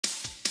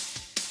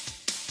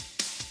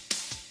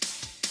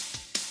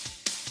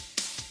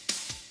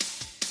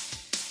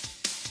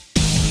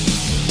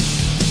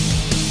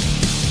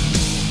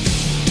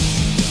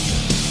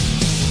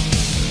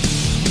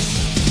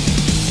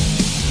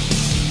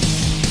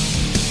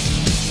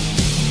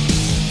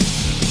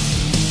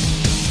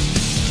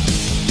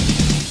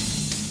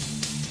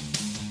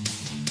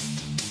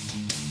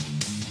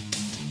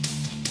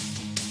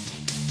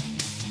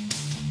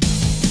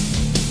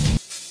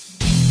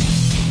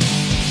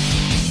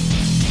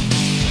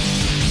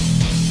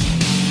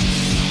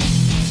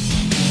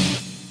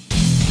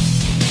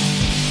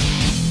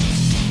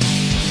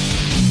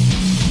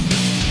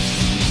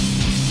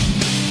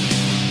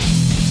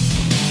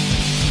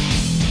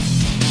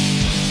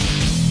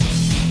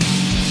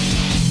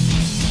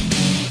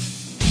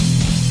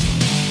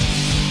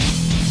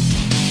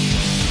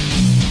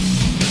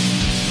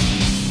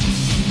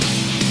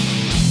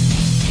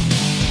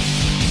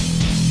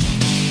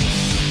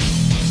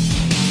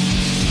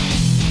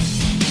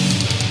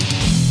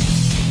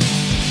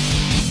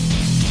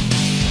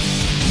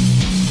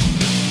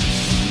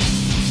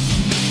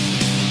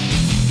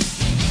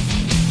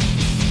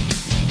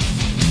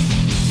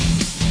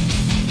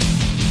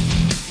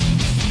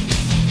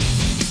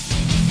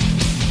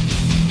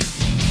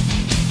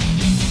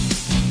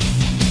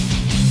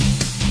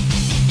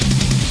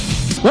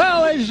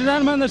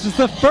gentlemen, this is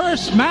the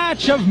first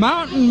match of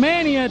Mountain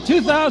Mania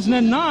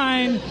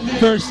 2009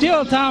 for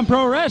Steeltown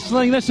Pro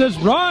Wrestling. This is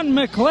Ron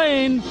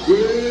McLean,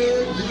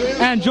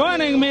 and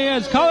joining me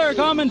as color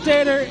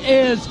commentator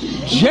is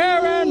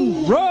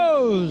Jaron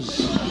Rose.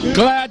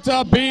 Glad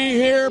to be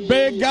here,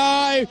 big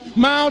guy.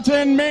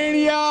 Mountain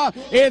Mania,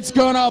 it's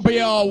gonna be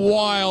a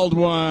wild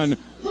one.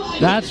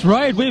 That's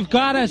right, we've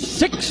got a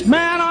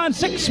six-man on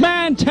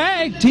six-man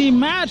tag team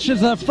match as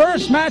the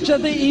first match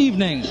of the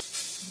evening.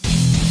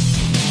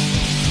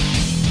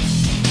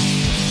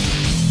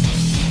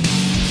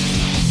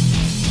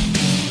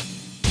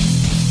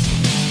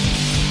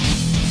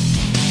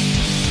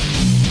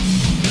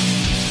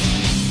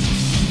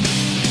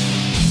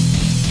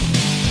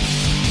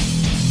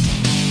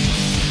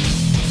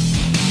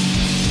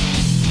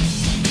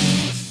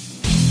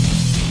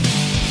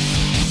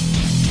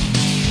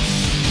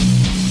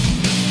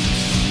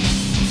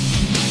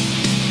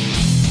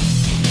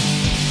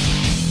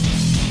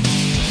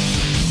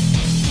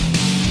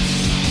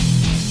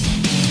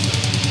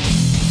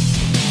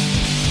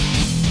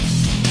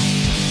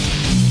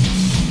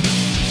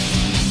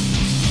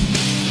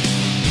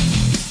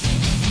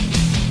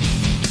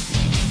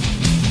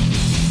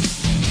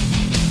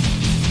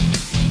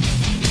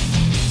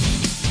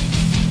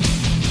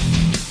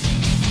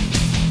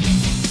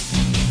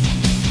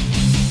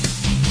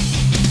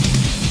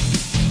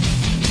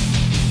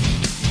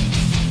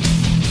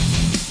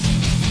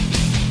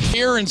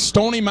 Here in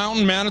Stoney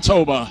Mountain,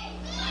 Manitoba.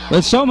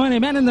 With so many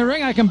men in the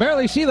ring, I can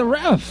barely see the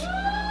ref.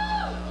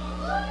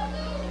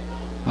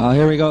 Oh,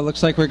 here we go. It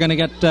looks like we're going to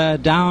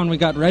get down. We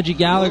got Reggie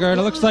Gallagher, and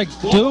it looks like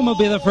Doom will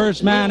be the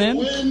first man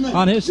in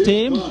on his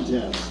team.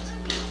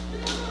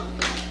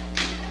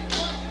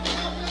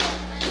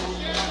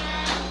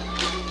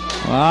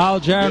 Well,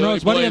 Jaron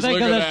Rose, what do you think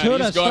of the two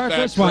to start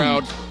this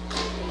one?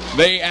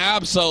 They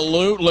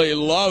absolutely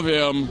love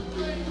him.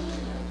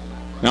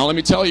 Now let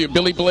me tell you,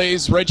 Billy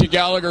Blaze, Reggie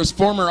Gallagher's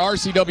former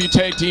RCW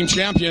Tag Team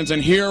Champions,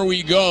 and here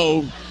we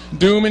go,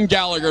 Doom and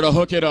Gallagher to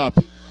hook it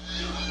up.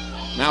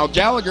 Now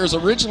Gallagher's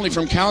originally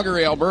from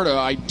Calgary, Alberta.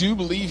 I do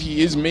believe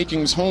he is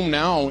making his home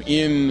now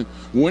in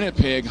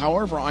Winnipeg.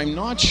 However, I'm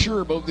not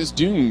sure about this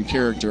Doom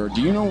character. Do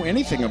you know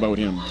anything about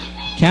him?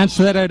 Can't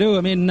say that I do.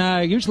 I mean,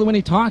 usually when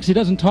he talks, he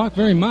doesn't talk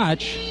very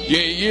much.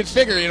 You'd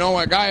figure, you know,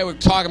 a guy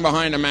talking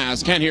behind a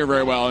mask can't hear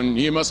very well, and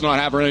he must not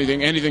have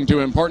anything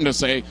too important to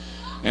say.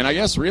 And I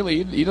guess,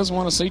 really, he doesn't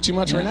want to say too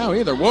much right now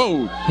either.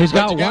 Whoa! He's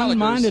got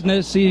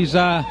one-mindedness. He's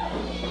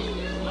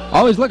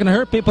always looking to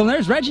hurt people. And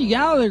there's Reggie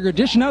Gallagher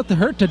dishing out the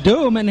hurt to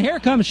Doom. And here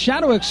comes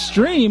Shadow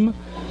Extreme.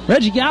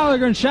 Reggie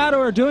Gallagher and Shadow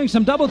are doing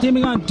some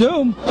double-teaming on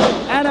Doom.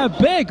 And a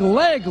big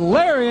leg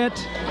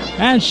lariat.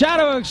 And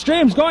Shadow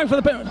Extreme's going for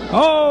the pin.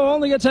 Oh,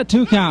 only gets a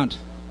 2 count.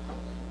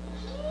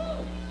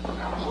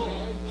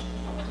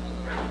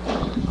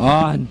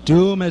 Oh, and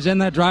Doom is in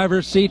the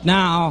driver's seat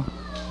now.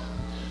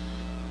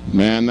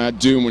 Man, that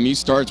Doom, when he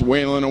starts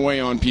wailing away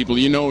on people,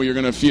 you know you're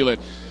going to feel it.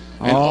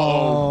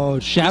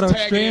 And Shadow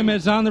Extreme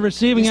is on the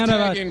receiving end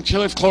of it.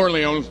 Cliff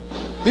Corleone.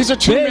 These are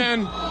two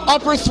men,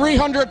 upper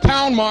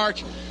 300-pound mark.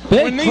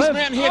 When these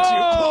men hit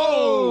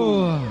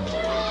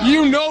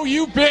you know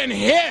you've been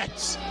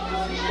hit.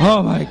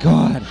 Oh, my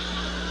God.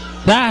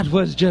 That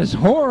was just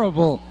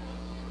horrible.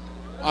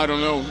 I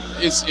don't know.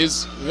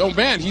 Oh,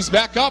 man, he's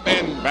back up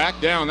and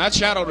back down. That's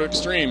Shadow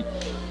Extreme.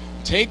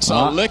 Takes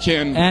a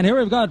licking. And here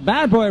we've got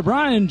bad boy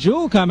Brian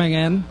Jewell coming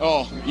in.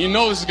 Oh, you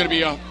know this is going to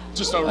be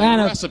just a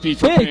recipe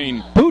for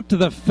pain. Boot to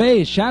the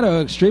face. Shadow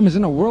Extreme is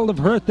in a world of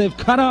hurt. They've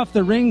cut off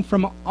the ring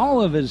from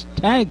all of his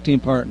tag team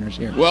partners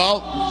here.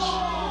 Well,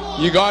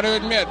 you got to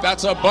admit,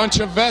 that's a bunch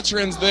of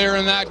veterans there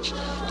in that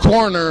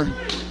corner.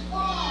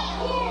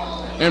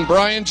 And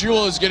Brian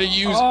Jewell is going to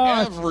use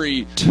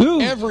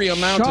every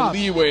amount of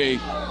leeway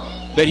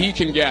that he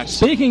can get.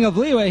 Speaking of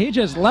leeway, he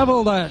just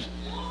leveled a...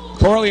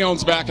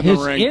 Corleone's back in the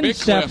ring. Big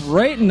step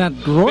right in that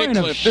groin.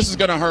 Big Cliff. This is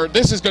going to hurt.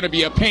 This is going to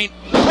be a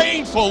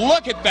painful.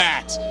 Look at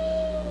that.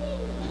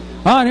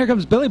 Oh, and here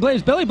comes Billy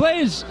Blaze. Billy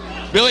Blaze.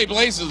 Billy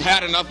Blaze has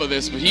had enough of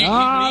this, but he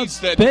needs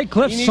to. Big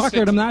Cliff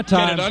suckered him that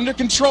time. Get it under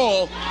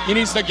control. He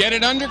needs to get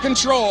it under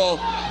control.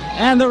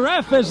 And the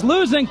ref is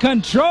losing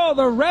control.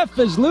 The ref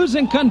is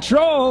losing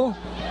control.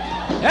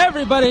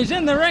 Everybody's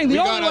in the ring. We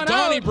got a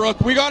Donnybrook.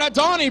 We got a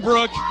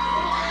Donnybrook.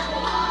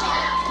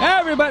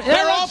 Everybody.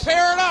 They're all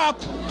paired up.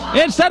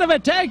 Instead of a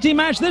tag team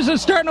match, this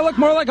is starting to look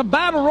more like a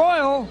battle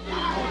royal.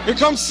 Here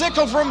comes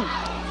Sickle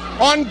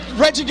on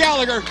Reggie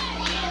Gallagher.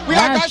 We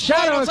got guys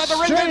flying outside the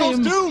ring. There goes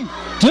Doom.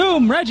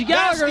 Doom, Reggie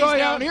Gallagher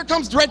going out. Here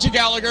comes Reggie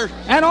Gallagher.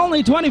 And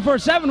only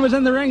 24/7 was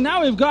in the ring.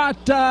 Now we've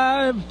got...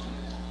 I'm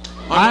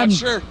not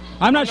sure.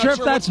 I'm not sure if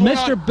that's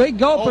Mr. Big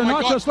Gulp or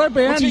Nacho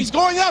Slurpee. He's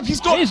going up.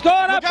 He's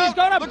going up.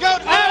 Look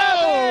out.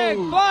 And a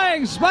big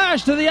flying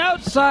splash to the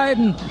outside.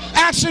 And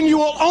action you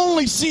will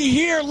only see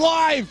here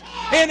live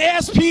in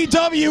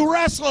SPW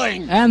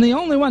Wrestling. And the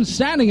only one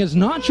standing is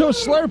Nacho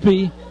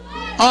Slurpee.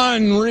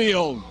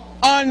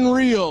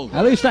 Unreal.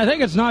 At least I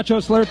think it's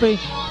Nacho Slurpee.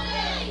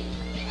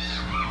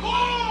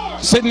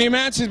 Sidney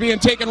Mance is being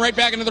taken right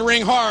back into the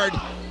ring hard.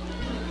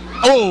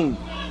 Oh.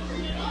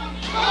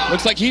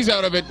 Looks like he's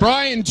out of it.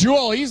 Brian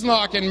Jewell, he's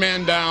knocking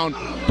men down.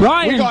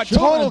 Brian we got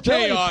Jewell total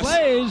chaos.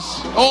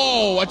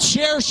 Oh, a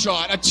chair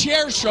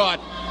shot.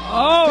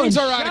 Oh, things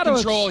are out of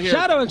control here.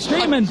 Shadow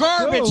Extreme and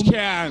garbage boom.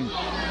 can.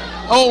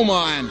 Oh,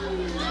 man.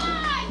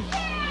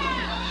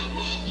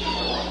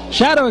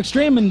 Shadow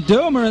Extreme and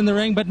Doom are in the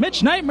ring, but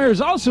Mitch Nightmare is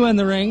also in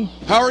the ring.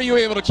 How are you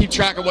able to keep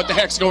track of what the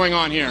heck's going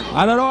on here?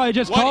 I don't know. I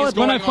just call it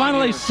when I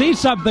finally see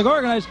something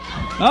organized.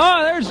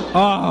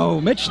 Oh,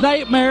 Mitch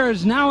Nightmare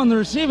is now on the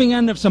receiving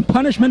end of some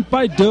punishment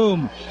by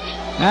Doom.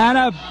 And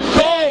a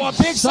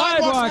big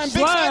sidewalk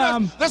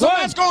slam. There's a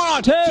match going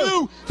on.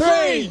 2,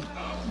 3.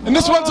 And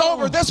this one's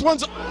over. This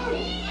one's...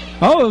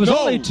 Oh, it was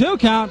only 2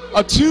 count.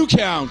 A 2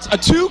 count.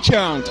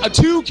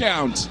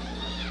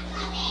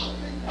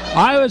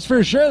 I was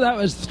for sure that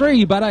was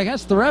 3, but I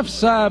guess the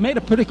refs made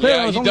it pretty clear.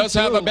 Yeah, he does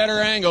have a better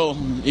angle.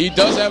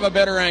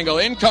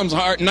 In comes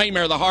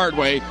Nightmare the hard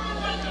way.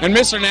 And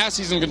Mr.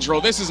 Nasty's in control.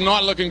 This is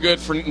not looking good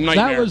for Nightmare.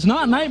 That was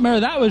not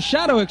Nightmare. That was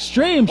Shadow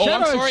Extreme. Oh,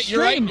 Shadow I'm sorry.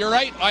 Extreme. You're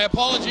right. My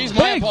apologies.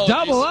 Big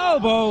double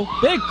elbow.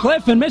 Big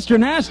Cliff and Mr.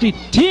 Nasty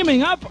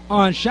teaming up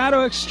on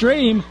Shadow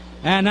Extreme.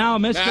 And now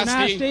Mr.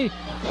 Nasty.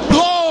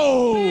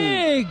 Blow!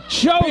 Big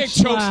choke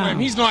slam.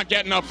 He's not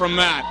getting up from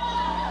that.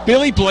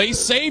 Billy Blaze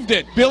saved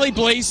it.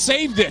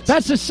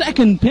 That's the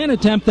second pin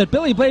attempt that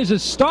Billy Blaze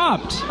has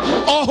stopped.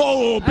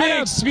 Oh,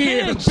 big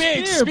spear.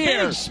 Big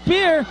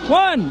spear.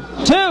 1,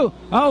 2.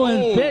 Oh,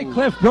 and Big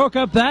Cliff broke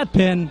up that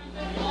pin.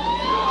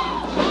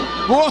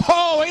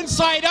 Whoa,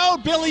 inside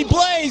out, Billy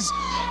Blaze.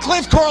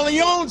 Cliff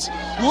Corleone's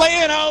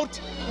laying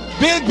out.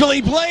 Big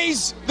Billy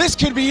Blaze. This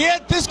could be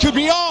it. This could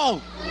be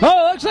all.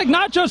 Oh, looks like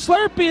Nacho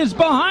Slurpee is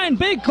behind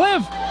Big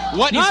Cliff.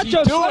 What is he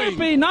doing?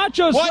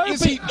 Nacho What Slurpee.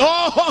 is he?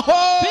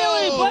 Oh!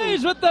 Billy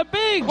Blaze with the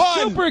big 1,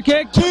 super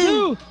kick.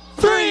 2,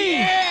 3.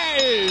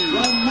 And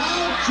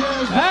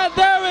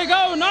there we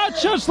go.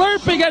 Nacho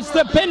Slurpee gets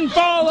the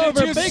pinfall over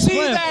Big Cliff. Did you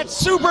see that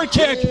super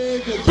kick?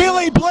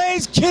 Billy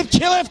Blaze kicked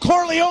Cliff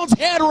Corleone's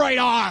head right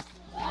off.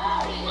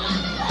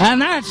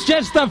 And that's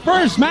just the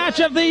first match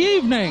of the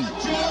evening.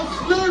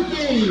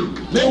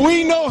 Do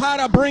we know how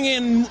to bring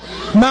in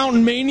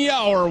Mountain Mania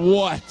or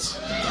what?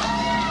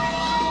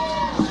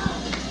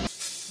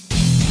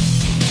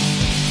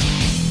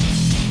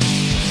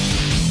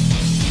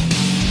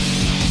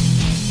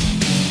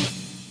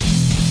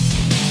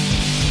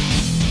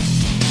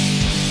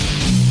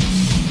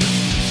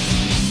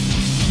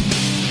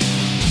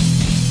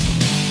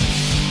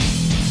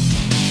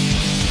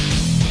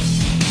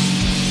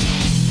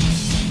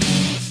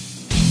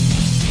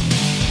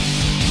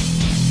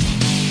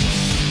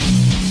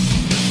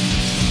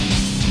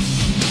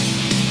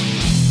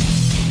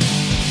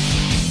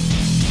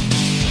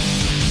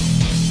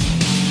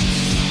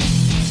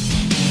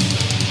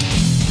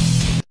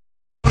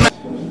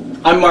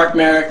 I'm Mark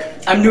Merrick.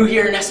 I'm new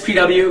here in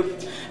SPW,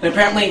 and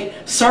apparently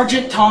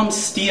Sergeant Tom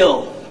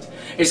Steele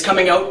is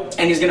coming out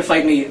and he's going to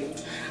fight me.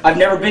 I've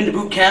never been to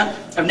boot camp.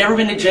 I've never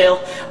been to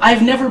jail.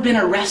 I've never been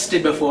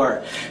arrested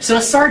before. So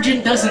a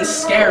sergeant doesn't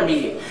scare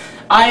me.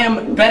 I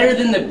am better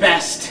than the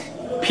best,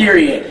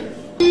 period.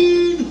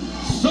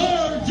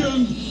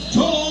 Sergeant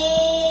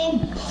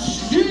Tom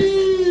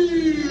Steele!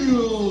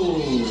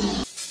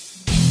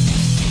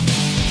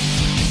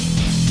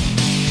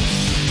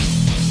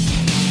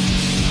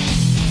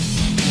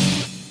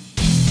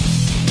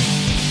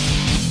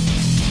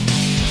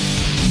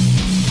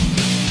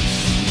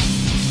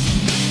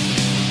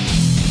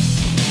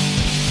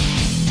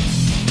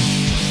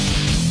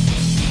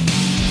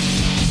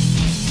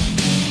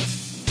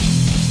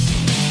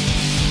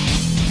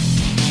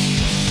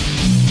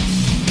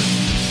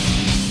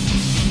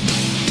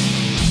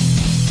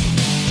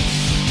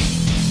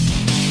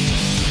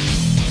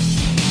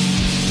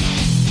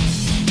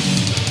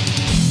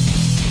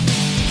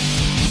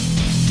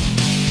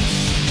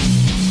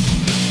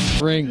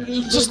 Ring.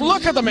 Just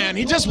look at the man.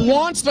 He just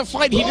wants to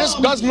fight. He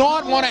just does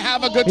not want to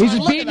have a good time.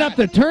 He's beating up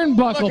the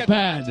turnbuckle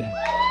pad.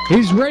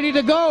 He's ready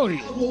to go.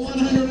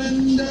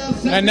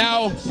 And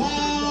now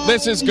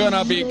this is going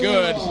to be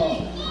good.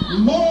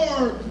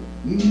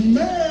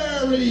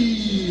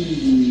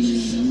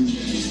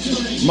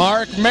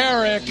 Mark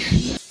Merrick.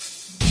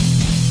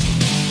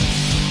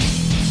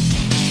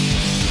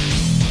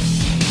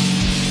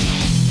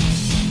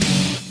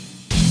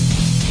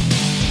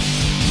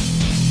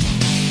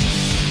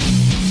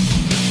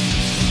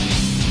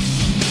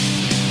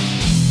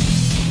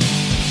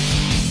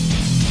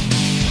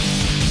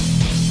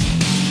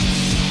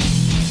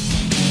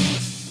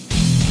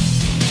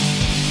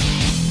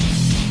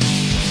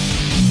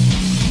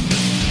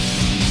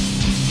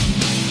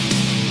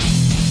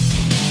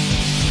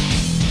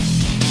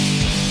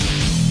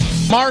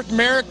 Mark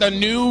Merrick, the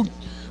new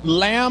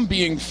lamb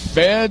being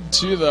fed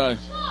to the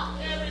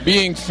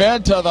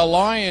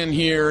lion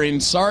here in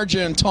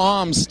Sergeant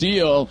Tom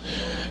Steele,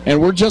 and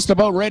we're just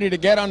about ready to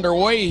get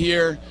underway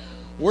here.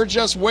 We're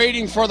just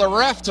waiting for the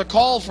ref to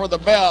call for the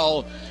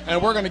bell, and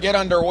we're going to get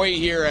underway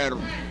here at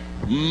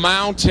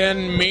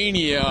Mountain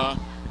Mania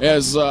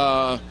as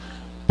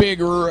big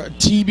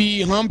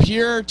TB hump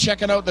here,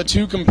 checking out the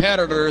two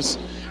competitors.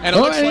 And it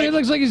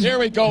looks like he's... Here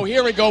we go,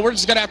 here we go. We're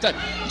just going to have to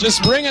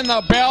just ring in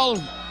the bell.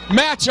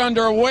 Match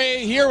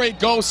underway. Here we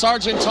go.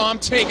 Sergeant Tom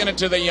taking it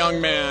to the young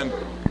man.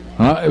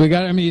 We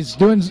got him. He's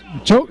doing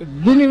choke.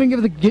 Didn't even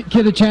give the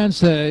kid a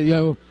chance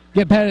to,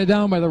 get patted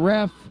down by the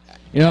ref.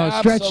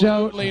 Stretched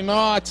out. Absolutely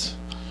not.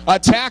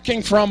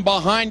 Attacking from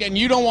behind, and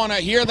you don't want to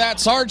hear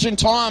that. Sergeant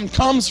Tom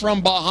comes from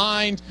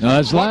behind.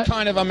 What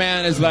kind of a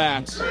man is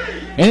that?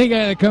 Any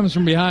guy that comes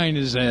from behind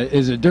is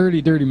a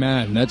dirty, dirty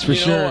man. That's for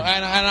sure.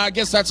 And I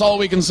guess that's all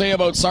we can say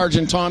about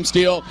Sergeant Tom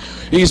Steele.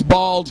 He's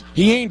bald.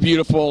 He ain't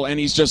beautiful, and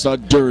he's just a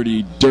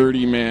dirty,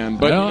 dirty man.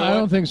 But I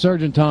don't think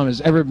Sergeant Tom has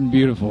ever been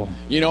beautiful.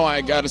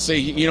 I got to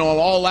say,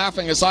 all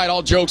laughing aside,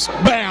 all jokes,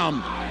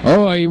 bam!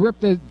 Oh, he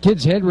ripped the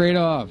kid's head right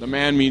off. The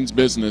man means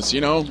business,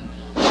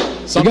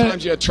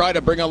 Sometimes you try to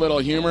bring a little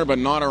humor, but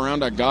not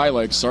around a guy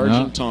like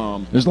Sergeant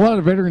Tom. There's a lot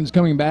of veterans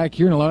coming back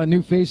here and a lot of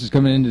new faces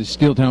coming into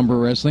Steeltown Pro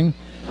Wrestling.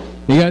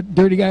 You got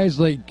dirty guys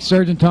like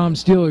Sergeant Tom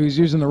Steele, who's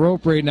using the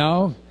rope right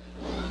now.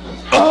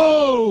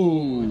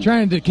 Oh!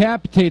 Trying to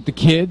decapitate the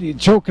kid. He's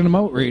choking him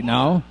out right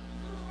now.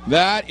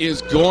 That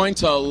is going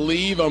to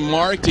leave a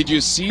mark. Did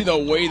you see the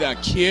way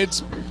that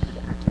kid's...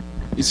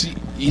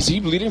 Is he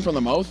bleeding from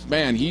the mouth?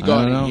 Man, he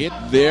got hit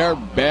there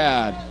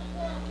bad.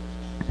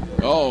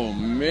 Oh,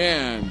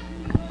 man.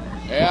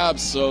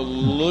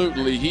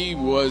 Absolutely. He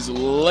was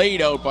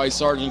laid out by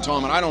Sergeant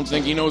Tom, and I don't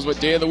think he knows what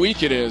day of the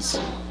week it is.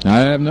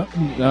 I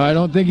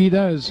don't think he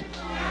does.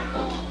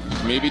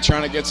 Maybe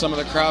trying to get some of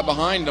the crowd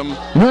behind him.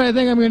 What I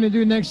think I'm going to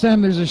do next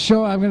time there's a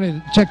show, I'm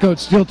going to check out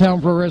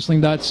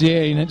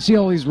steeltownprowrestling.ca and see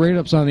all these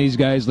write-ups on these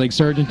guys like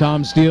Sergeant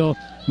Tom Steele,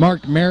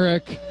 Mark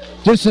Merrick,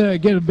 just to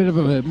get a bit of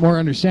a more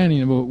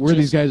understanding about where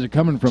these guys are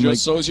coming from.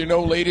 Just so as you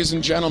know, ladies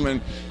and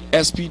gentlemen,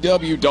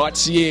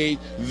 spw.ca,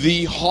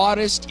 the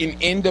hottest in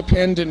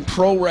independent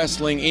pro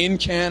wrestling in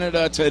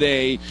Canada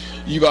today.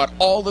 You got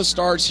all the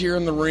stars here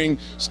in the ring,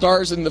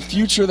 stars in the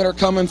future that are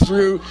coming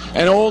through,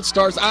 and old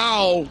stars.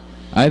 Ow!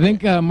 I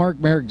think Mark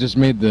Merrick just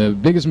made the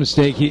biggest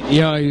mistake. He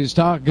was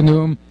talking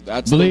to him,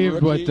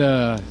 believed what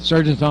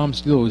Sergeant Tom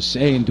Steele was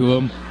saying to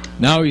him.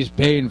 Now he's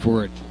paying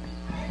for it.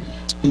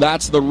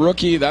 That's the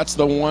rookie. That's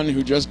the one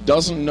who just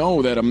doesn't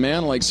know that a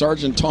man like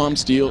Sergeant Tom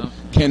Steele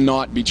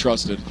cannot be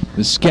trusted.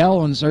 The scowl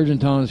on Sergeant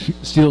Tom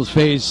Steele's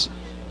face.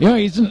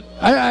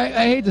 I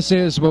hate to say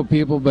this about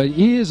people, but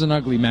he is an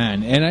ugly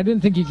man. And I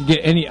didn't think he could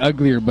get any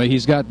uglier, but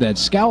he's got that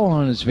scowl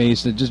on his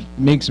face that just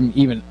makes him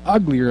even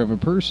uglier of a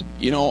person.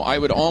 I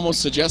would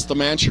almost suggest the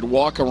man should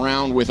walk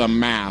around with a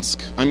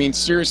mask. I mean,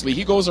 seriously,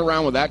 he goes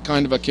around with that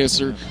kind of a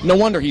kisser. No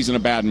wonder he's in a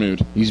bad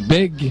mood. He's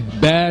big,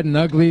 bad, and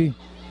ugly.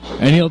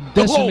 And he'll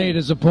decimate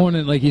his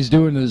opponent like he's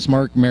doing to this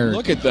Mark Merrick.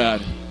 Look at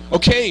that.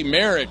 Okay,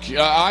 Merrick,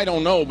 I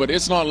don't know, but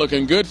it's not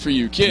looking good for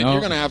you. Kid, you're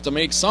going to have to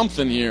make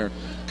something here.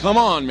 Come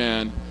on,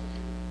 man.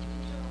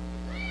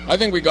 I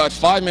think we got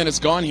 5 minutes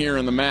gone here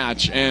in the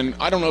match, and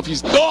I don't know if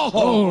he's...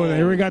 Oh,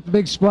 there we got the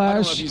big splash. I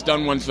don't know if he's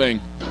done one thing.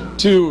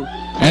 2.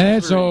 And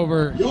it's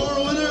over.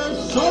 Your winner,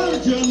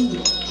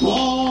 Sergeant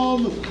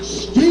Tom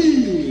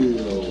Steele.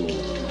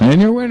 And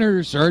your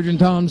winner, Sergeant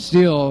Tom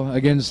Steele,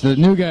 against the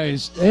new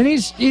guys. And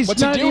he's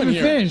not even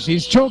finished.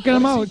 He's choking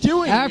him out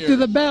after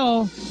the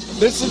bell.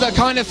 This is the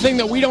kind of thing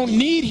that we don't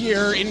need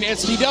here in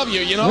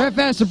SPW, Ref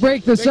has to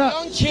break this up.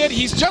 Young kid,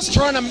 he's just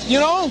trying to,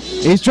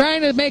 He's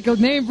trying to make a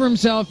name for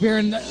himself here.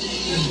 And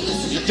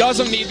he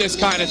doesn't need this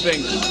kind of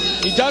thing.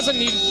 He doesn't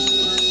need...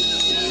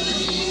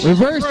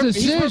 Reverse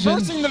decision. He's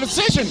reversing the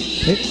decision.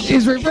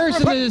 He's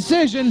reversing the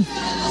decision.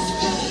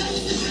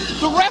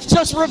 The ref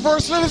just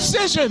reversed the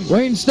decision.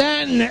 Wayne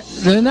Stanton,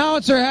 the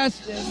announcer, has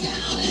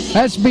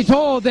to be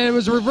told that it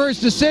was a reverse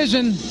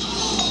decision.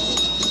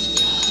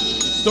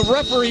 The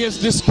referee has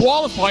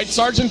disqualified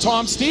Sergeant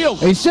Tom Steele.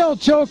 He's still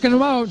choking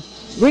him out.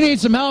 We need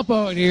some help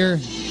out here.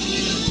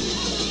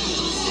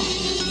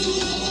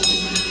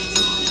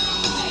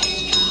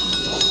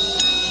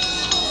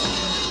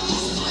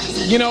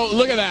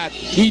 Look at that.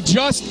 He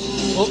just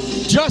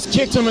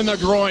kicked him in the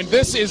groin.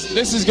 This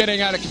is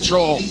getting out of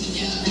control.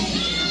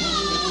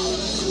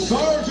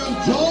 Sergeant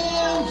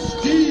Tom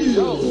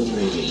Steele.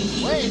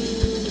 Wait.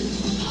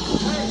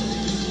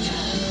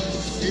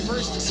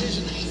 Reverse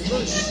decision.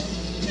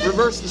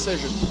 Reverse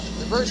decision.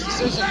 Reverse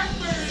decision.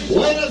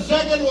 Wait a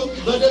second.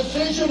 The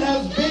decision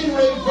has been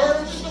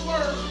reversed.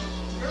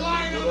 You're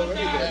lying on the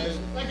mat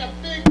like a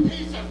big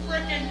piece of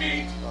frickin'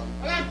 meat.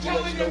 And I'm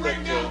telling you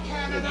right now,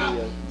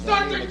 Canada,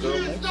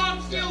 Sergeant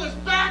Tom Steele is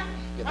back.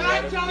 And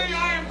I'm telling you,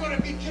 I am going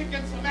to be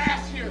kicking some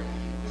ass here in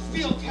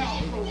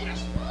Steeltown Pro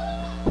Wrestling.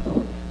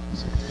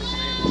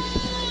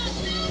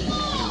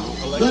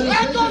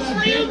 That goes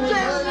for you,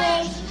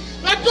 Dermos!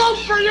 That goes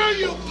for you,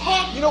 you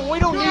punk! We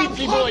don't need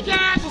people like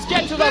that. Just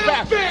get to the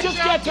back. Just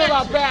get to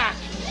the back.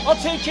 I'll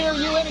take care of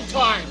you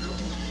anytime.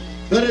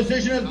 The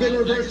decision has been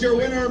reversed. Your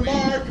winner,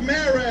 Mark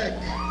Merrick.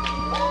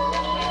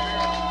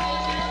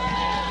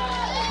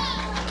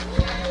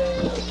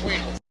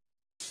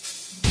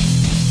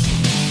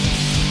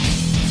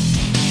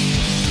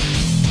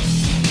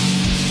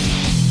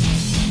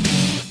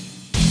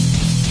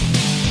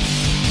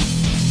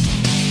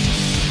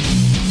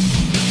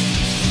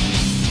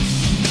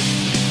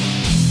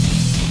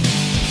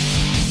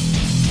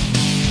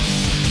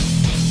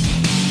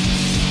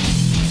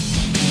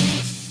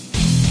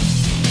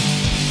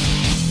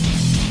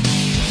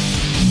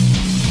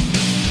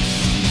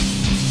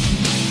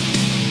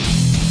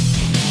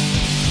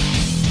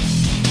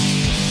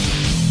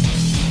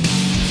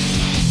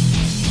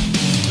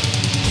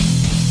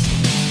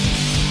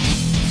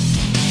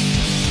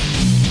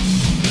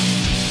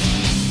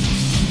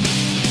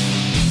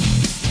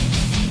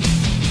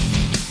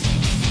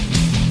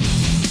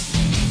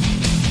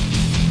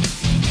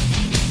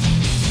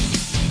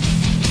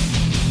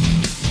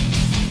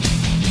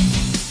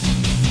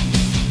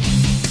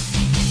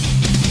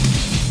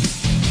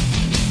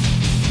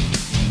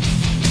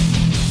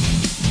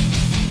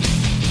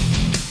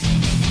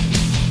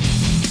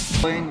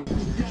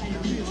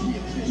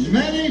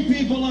 Many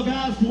people have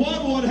asked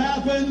what would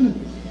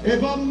happen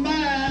if a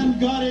man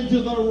got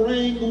into the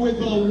ring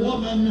with a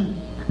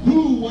woman.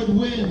 Who would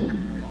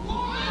win?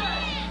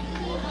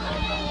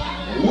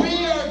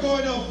 We are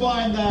going to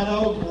find that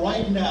out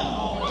right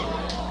now.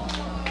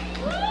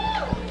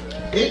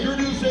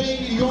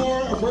 Introducing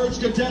your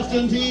first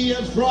contestant. He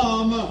is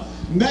from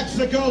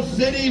Mexico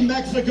City,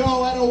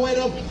 Mexico, at a weight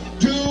of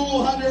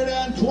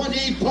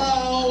 220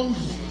 pounds.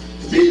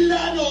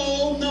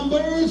 Villano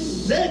number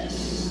 6.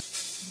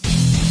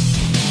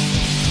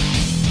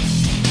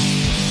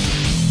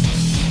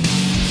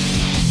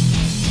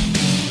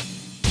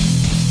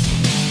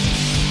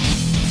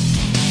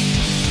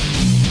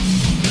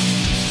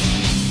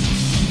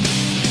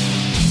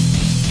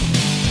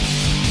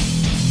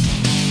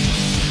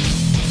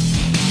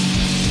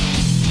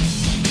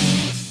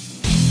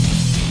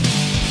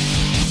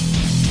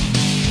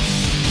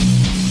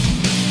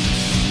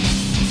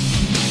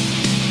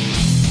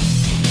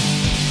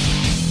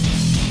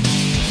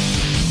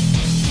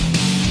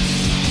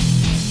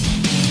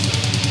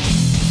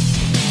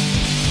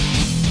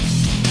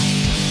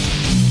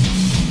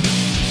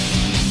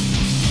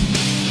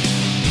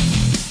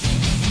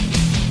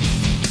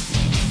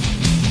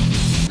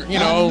 You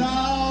know,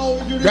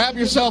 grab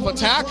yourself a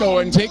taco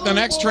and take the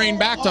next train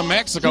back to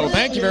Mexico.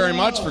 Thank you very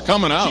much for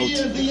coming out. She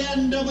is the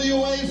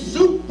NWA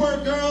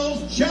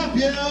Supergirls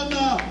champion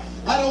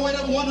at a weight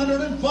of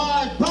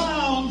 105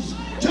 pounds,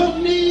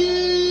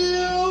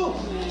 Tenille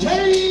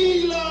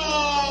Taylor.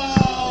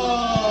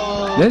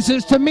 This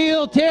is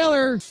Tenille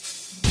Taylor.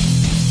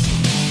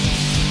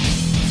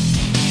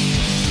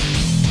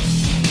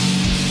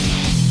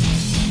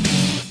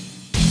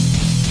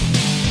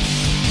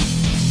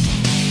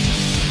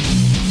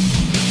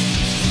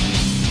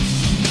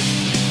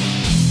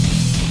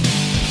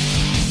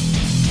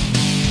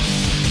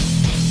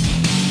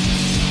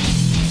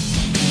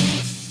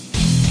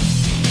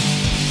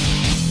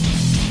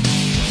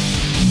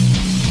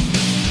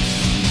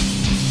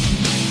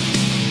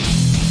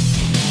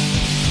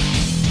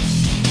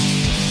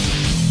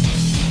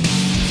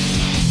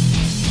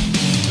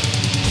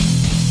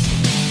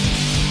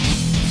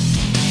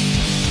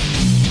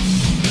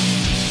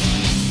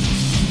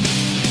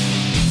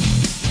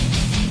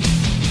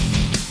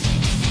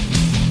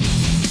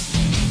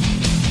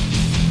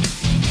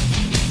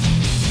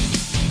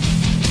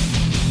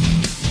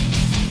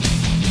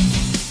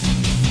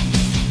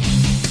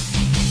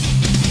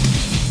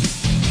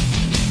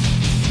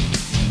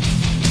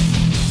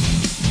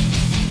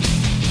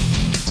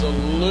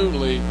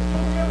 Absolutely.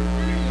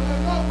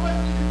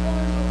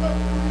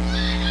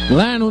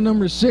 Lano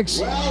number 6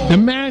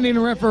 demanding a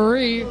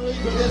referee. For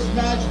this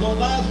match, the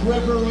last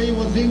referee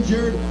was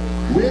injured.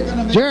 We're going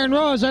to make Jaron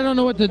Rose, I don't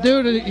know what to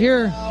do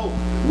here.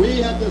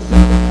 We have the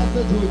second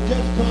message. We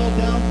just called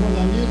down for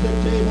the music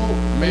table.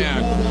 Man.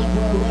 We called down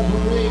for a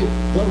referee.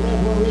 The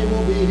referee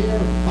will be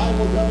here. I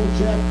will double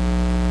check.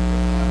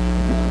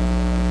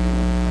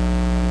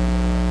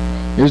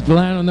 Here's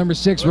Delano number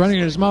 6 running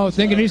in his mouth,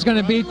 thinking he's going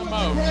to beat.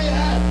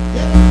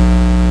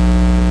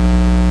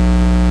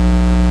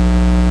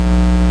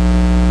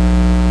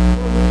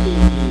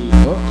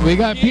 Oh, we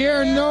got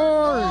Pierre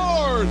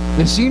Nord,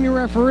 the senior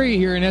referee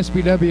here in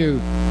SPW.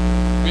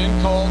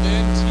 Been called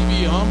in,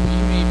 TV Hump.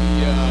 He may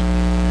be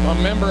a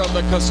member of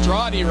the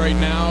Castrati right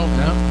now.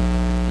 Yeah.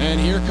 And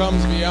here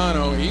comes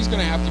Viano. He's going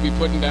to have to be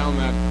putting down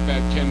that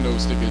kendo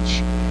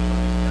stickage.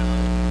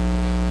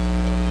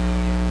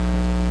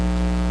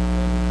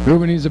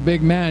 Ruben, he's a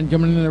big man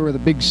coming in there with a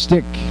big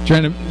stick,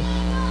 trying to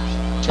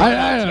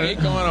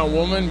take on a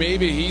woman.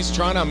 Maybe he's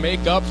trying to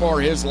make up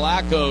for his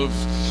lack of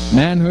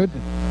manhood.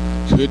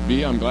 Could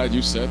be. I'm glad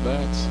you said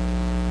that.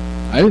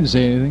 I didn't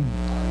say anything.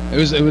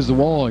 It was the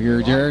wall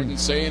here, Jared. I didn't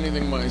say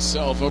anything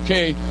myself.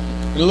 Okay,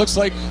 it looks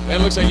like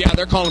yeah,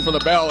 they're calling for the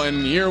bell,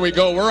 and here we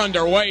go. We're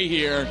underway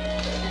here.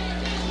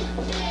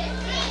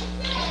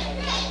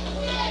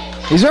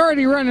 He's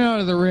already running out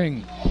of the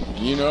ring.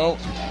 You know.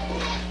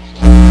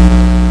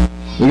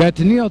 We got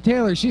Tenille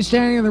Taylor. She's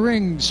standing in the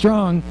ring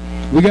strong.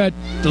 We got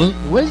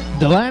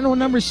Delano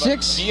number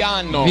 6.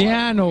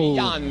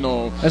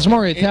 Viano. That's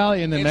more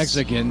Italian than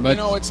Mexican, but you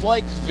know, it's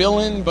like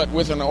villain, but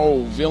with an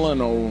O.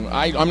 Villano.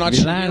 I'm not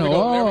sure. There we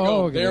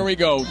go. Okay. There we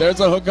go. There's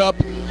a hookup.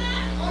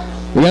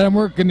 We got him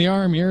working the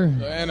arm here.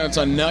 And it's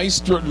a nice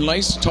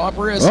top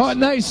wrist. Oh,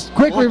 nice.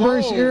 Quick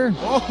reverse here.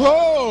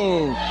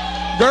 Oh,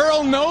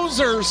 girl knows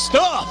her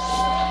stuff.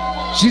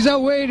 She's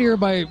outweighed here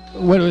by,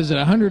 what was it,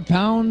 100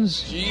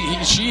 pounds?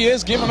 She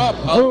is giving up.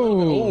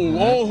 Oh.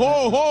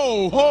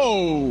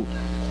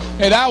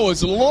 Hey, that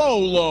was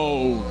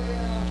low.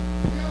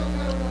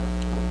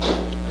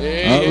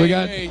 Hey, we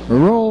got a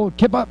roll,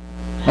 kip up.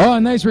 Oh, a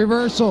nice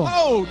reversal.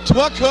 Oh,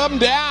 took him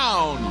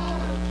down.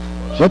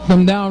 Whipped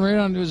him down right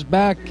onto his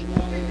back.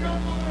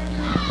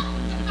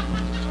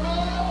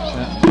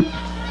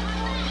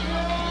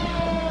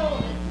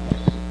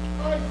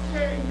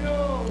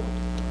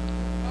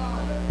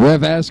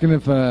 Ref asking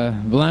if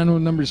Villano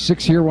number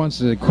 6 here wants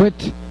to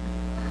quit.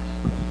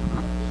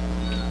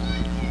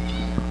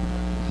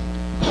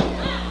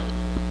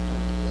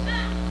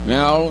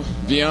 Now,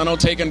 Viano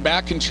taking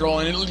back control,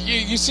 and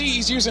you see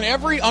he's using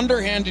every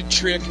underhanded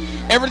trick,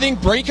 everything,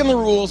 breaking the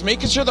rules,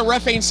 making sure the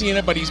ref ain't seeing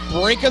it, but he's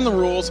breaking the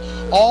rules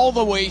all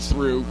the way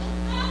through.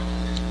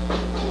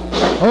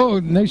 Oh,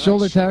 nice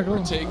shoulder tackle.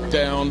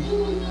 Takedown.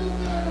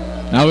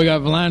 Now we got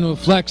Villano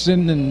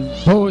flexing and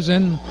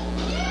posing.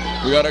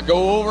 We got to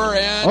go over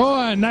and... Oh,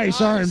 a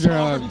nice arm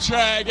drag.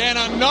 And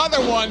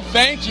another one,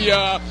 thank you.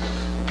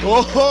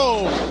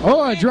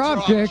 Oh, a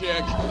drop kick.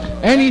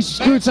 And he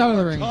scoots out of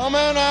the ring.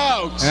 Coming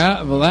out.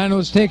 Yeah,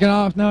 Villano's taking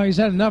off now. He's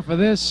had enough of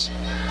this.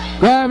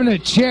 Grabbing a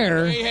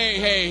chair.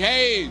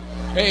 Hey.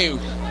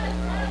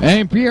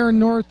 And Pierre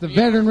North, the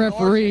veteran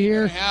referee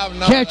here,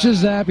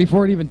 catches that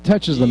before it even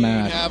touches the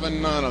mat.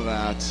 Having none of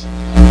that.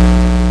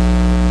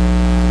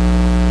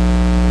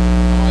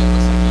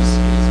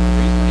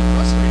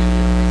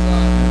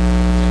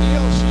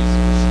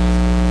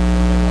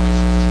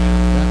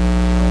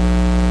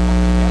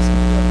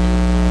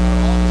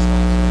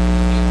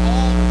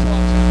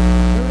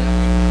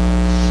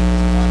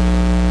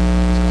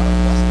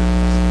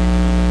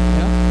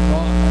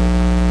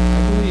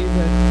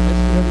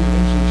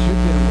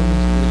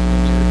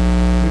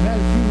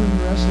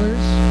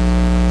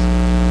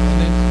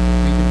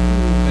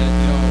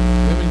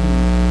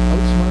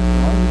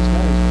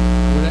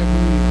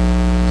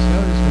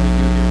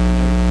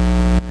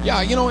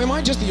 You know, am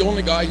I just the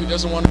only guy who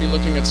doesn't want to be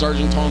looking at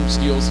Sergeant Tom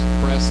Steele's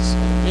breasts?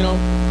 You know,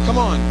 come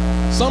on,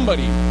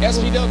 somebody,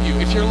 SPW,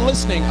 if you're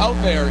listening out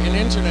there in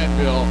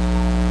Internetville,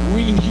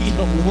 we need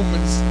a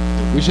woman's.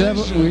 We should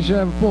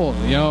have a poll.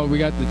 You know, we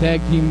got the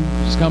tag team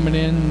just coming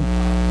in,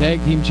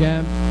 tag team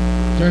champ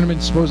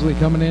tournament supposedly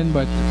coming in,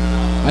 but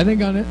I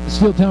think on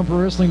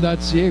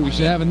steeltownprowrestling.ca we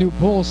should have a new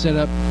poll set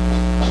up.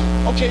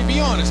 Okay,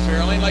 be honest,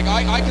 Fairlane. Like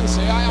I can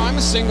say, I'm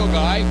a single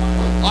guy.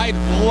 I'd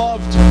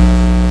love to.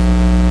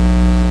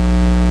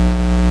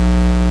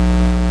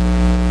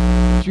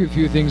 A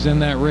few things in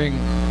that ring.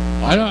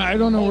 I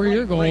don't know where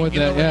you're going with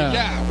that.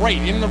 Yeah, right.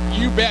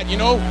 You bet. You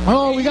know.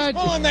 Oh, we got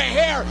pulling the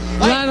hair.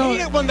 I hate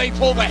it when they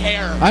pull the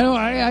hair. I know.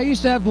 I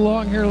used to have the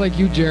long hair like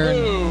you, Jared,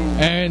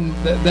 and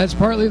that's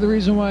partly the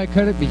reason why I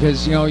cut it,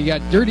 because you know you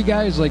got dirty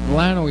guys like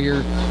Villano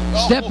here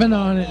stepping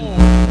on it.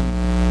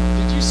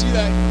 Did you see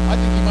that? I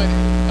think you might.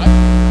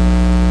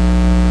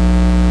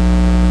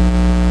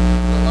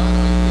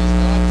 Villano is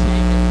not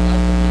taking that.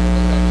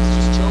 He's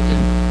just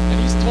choking, and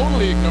he's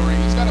totally ignoring.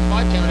 He's got a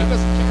 5 count. He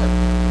doesn't care.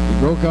 He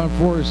broke on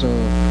 4, so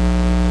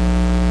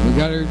we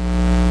got her.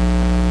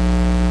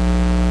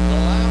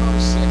 Villano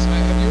 6.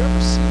 Have you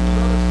ever seen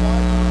the other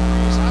 5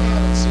 counters? I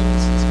haven't seen it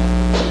since then.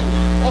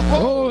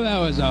 Oh, that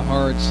was a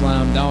hard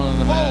slam down on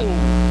the mat.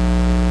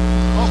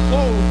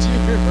 Oh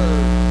dear.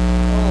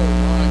 Oh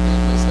my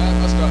goodness, that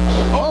must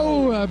have.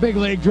 Oh, a big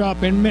leg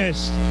drop and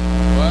missed.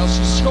 Well,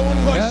 she's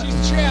showing why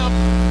she's champ.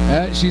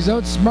 She's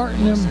outsmarting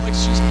him. Looks like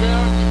she's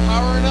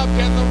powering up,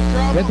 getting the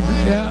crowd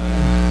behind her.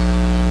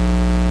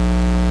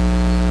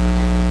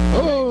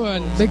 Oh, a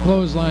big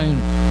clothesline.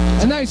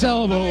 A nice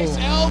elbow. Nice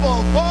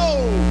elbow.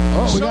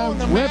 Oh, we showing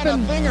got the man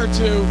a thing or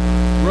two.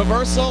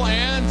 Reversal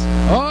and...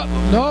 Oh,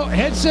 no,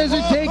 head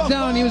scissor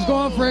takedown. He was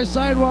going for a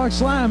sidewalk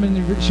slam, and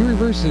she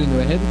reversed it into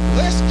a head.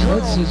 This girl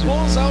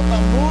pulls out the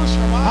moves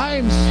from... I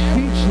am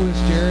speechless,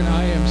 Jared.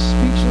 I am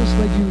speechless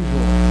like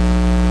usual.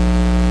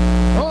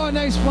 Oh, a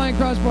nice flying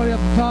crossbody up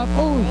the top.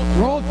 Oh,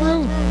 roll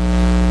through.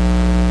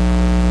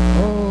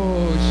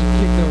 Oh, she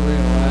kicked over in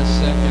the last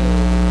second.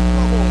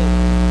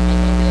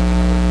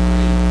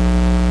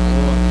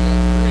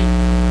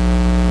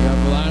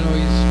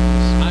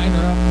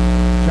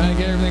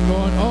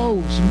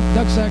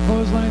 Ducks that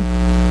clothesline.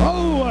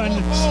 Oh,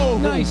 a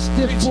nice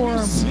stiff forearm.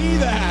 Did you see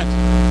that?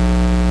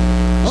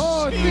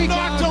 Oh, he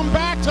knocked him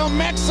back to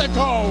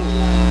Mexico.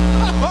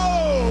 Oh!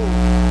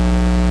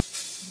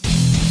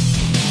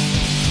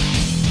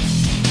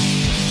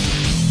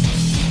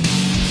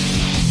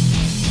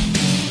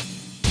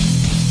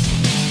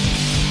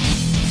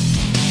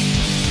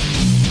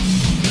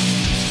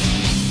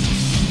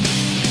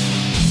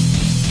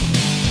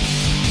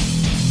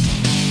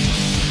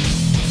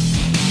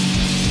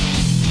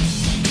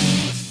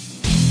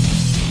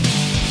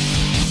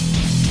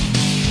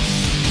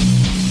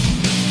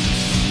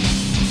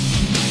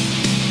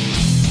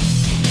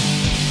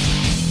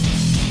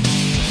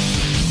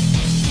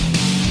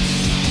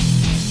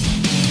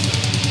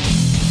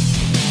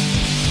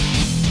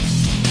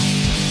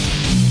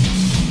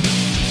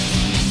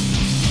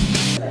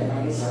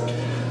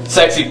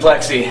 Sexy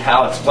Plexi,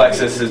 Alex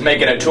Plexus, is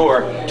making a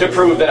tour to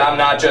prove that I'm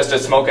not just a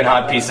smoking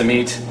hot piece of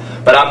meat,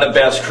 but I'm the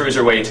best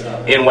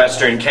cruiserweight in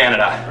Western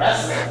Canada.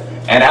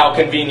 And how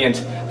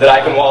convenient that I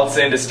can waltz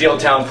into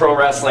Steeltown Pro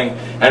Wrestling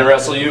and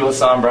wrestle you, La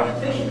Sombra,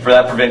 for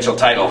that provincial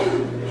title.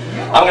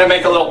 I'm going to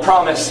make a little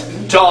promise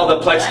to all the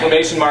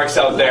Plexclamation marks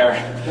out there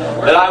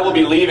that I will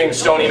be leaving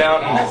Stoney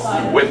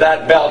Mountain with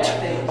that belt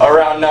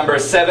around number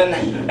 7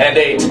 and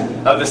 8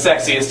 of the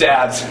sexiest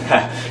abs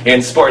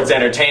in sports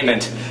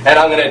entertainment. And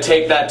I'm going to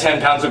take that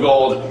 10 pounds of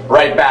gold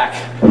right back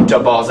to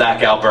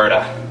Balzac,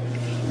 Alberta.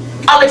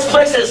 Alex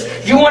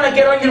Plexus, you want to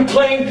get on your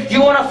plane,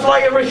 you want to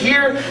fly over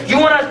here, you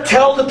want to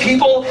tell the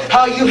people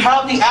how you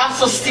have the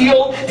abs of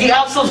steel, the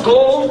abs of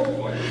gold?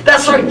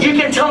 That's right, you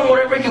can tell them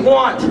whatever you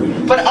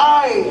want. But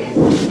I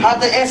have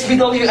the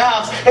SPW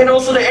abs and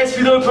also the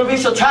SPW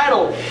provincial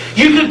title.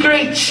 You could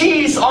grate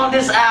cheese on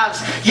this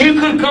abs. You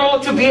could grow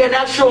to be an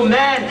actual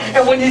man,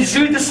 and when you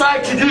do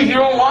decide to do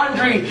your own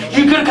laundry,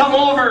 you could come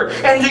over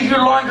and do your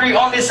laundry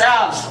on this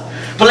abs.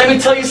 But let me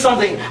tell you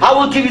something, I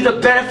will give you the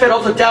benefit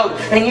of the doubt,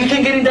 and you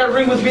can get in that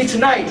ring with me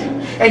tonight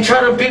and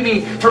try to beat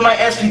me for my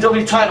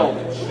SPW title.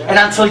 And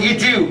until you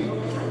do,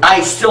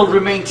 I still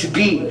remain to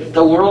be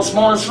the world's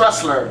smallest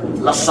wrestler,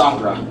 La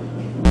Sombra.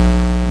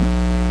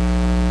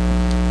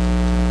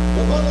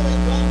 The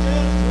following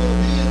contest will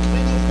be in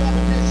singles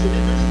competition.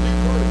 Introducing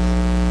first,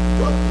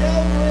 from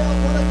Calgary,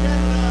 Alberta,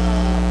 Canada.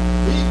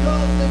 He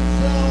calls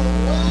himself,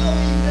 well,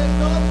 he is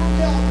not from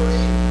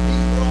Calgary.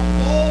 He's from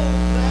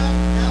Balzac,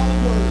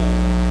 Alberta.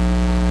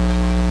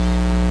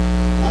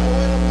 At a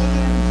weight of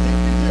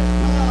 166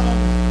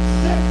 pounds,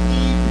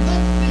 sexy,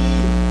 plexy,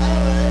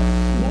 Alex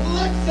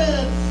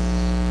Plexus.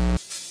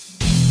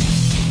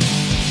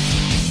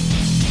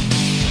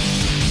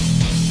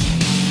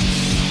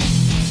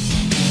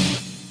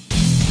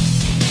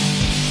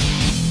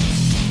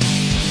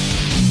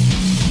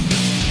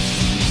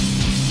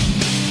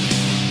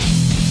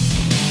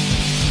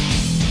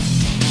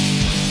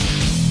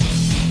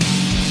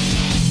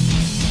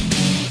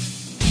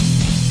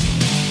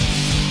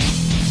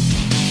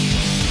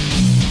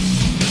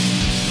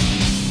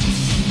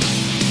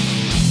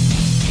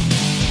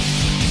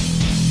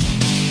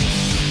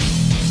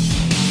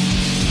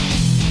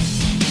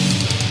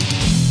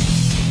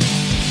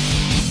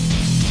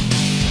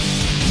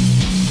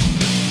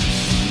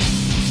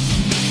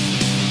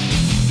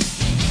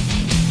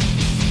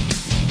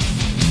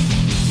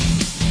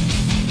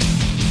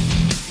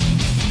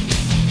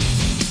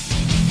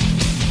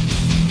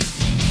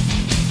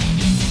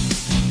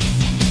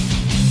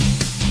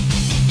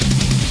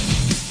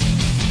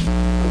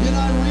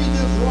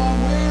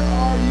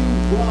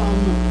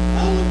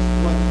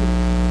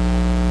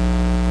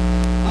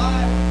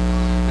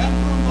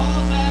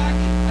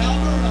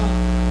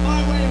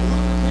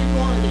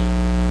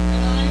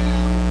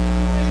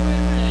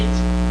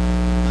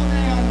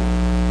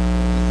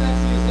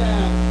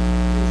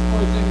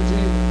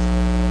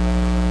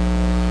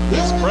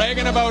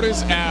 Bragging about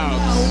his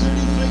abs.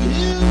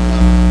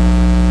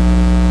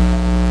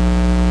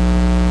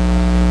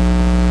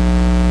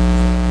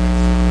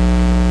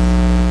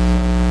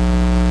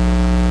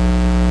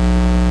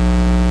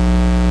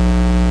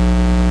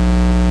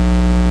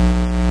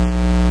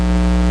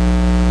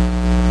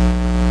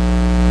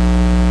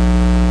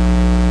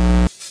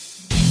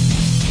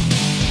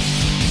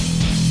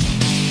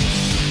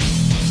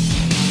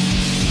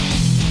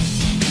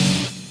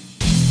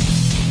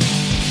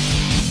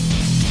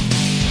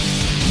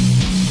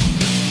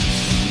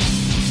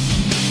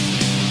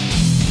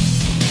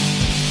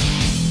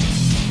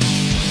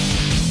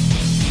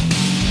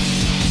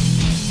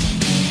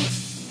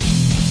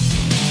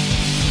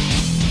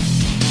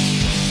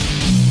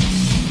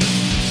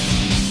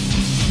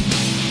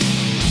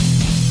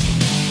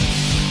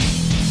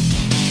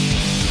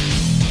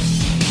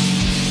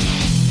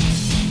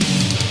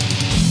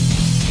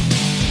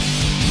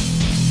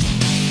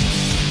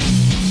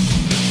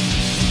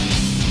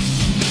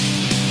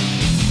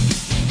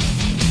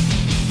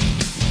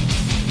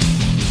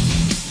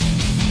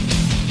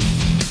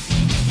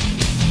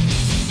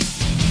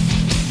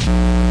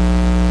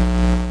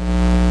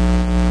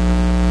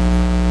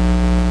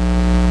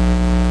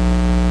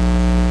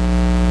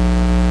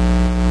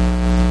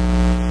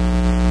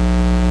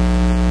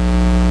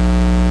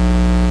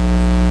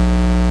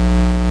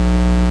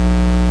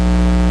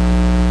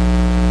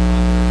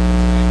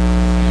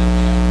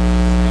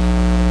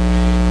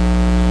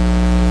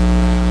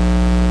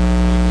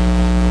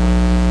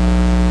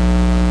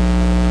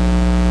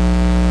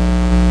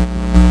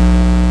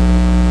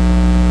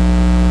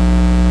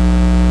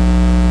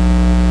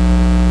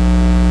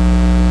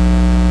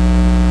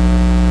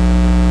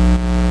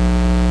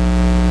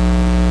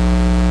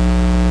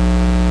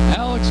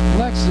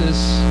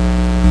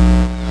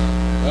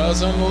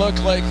 Doesn't look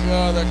like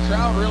the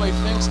crowd really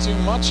thinks too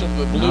much of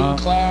the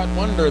blue-clad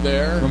wonder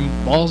there. From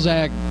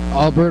Balzac,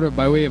 Alberta,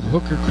 by way of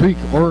Hooker Creek,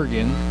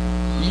 Oregon.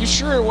 You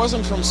sure it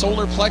wasn't from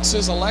Solar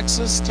Plexus,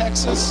 Alexis,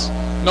 Texas?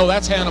 No,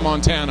 that's Hannah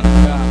Montana.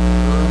 Yeah.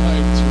 Right.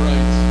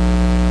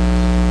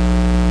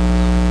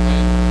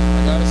 And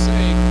I gotta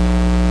say,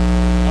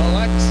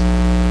 Alex,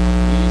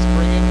 he's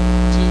bringing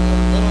to the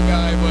little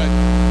guy, but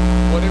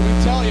what did we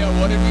tell you?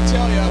 What did we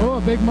tell you? Oh,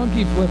 a big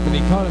monkey flip, and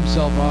he caught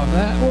himself off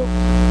that. Oh,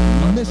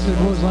 missed the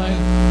clothesline.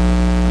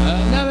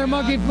 Another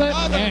monkey flip,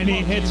 and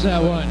he hits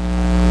that one.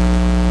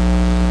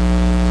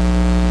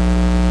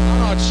 I'm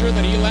not sure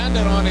that he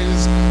landed on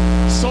his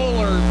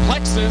solar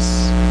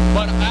plexus,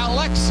 but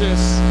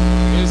Alexis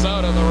is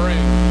out of the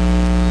ring.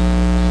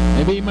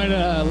 Maybe he might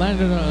have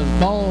landed on his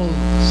ball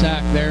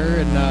sack there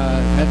and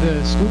had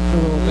to scoop a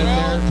little bit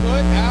there.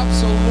 Well,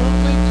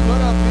 absolutely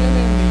could have been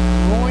in the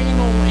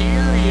groinal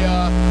area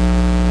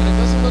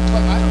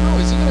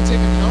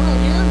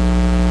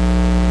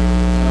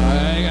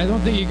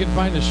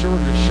a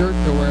shorter shirt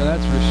to wear,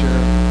 that's for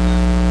sure.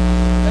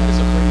 That is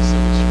a pretty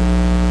silly shirt.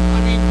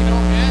 I mean, you know,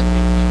 and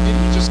did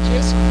he just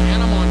kiss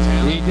Hannah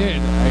Montana? He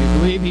did. I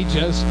believe he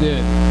just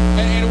did.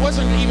 And it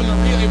wasn't even a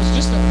real, it was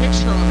just a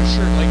picture on a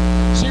shirt. Like,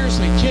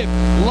 seriously, kid,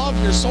 love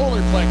your solar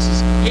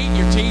plexus, hate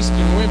your taste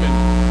in women.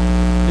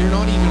 They're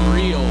not even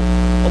real.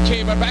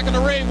 Okay, but back in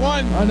the ring,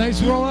 one. A nice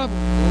roll up.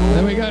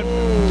 Then we got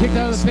kicked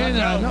out of the pin.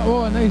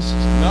 Oh, a nice.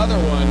 Another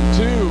one,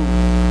 two.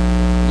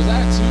 Was that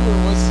a two or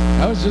was?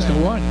 That was just a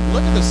one.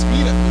 Look at the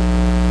speed of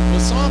La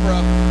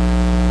Sombra.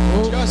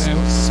 Just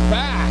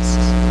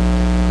spazzed.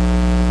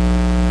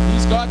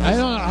 He's got. I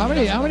don't know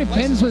how many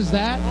pins was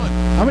that?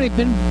 How many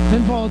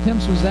pinfall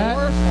attempts was that?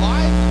 4 or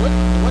 5. What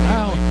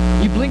Wow.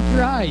 You blink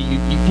your eye. You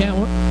can't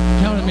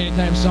count how many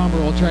times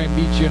Sombra will try and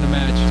beat you in a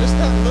match. Just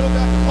that little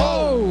bit.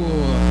 Oh.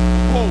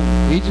 Whoa.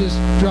 He just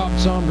dropped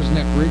Sombra's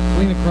neck right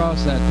clean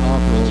across that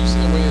top rope. Did you see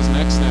the way his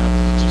neck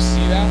snapped? Did you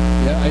see that?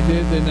 Yeah, I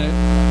did, and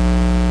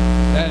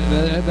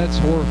that's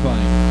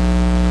horrifying.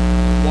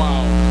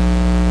 Wow.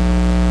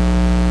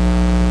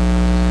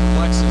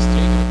 Plexus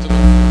taking it to the...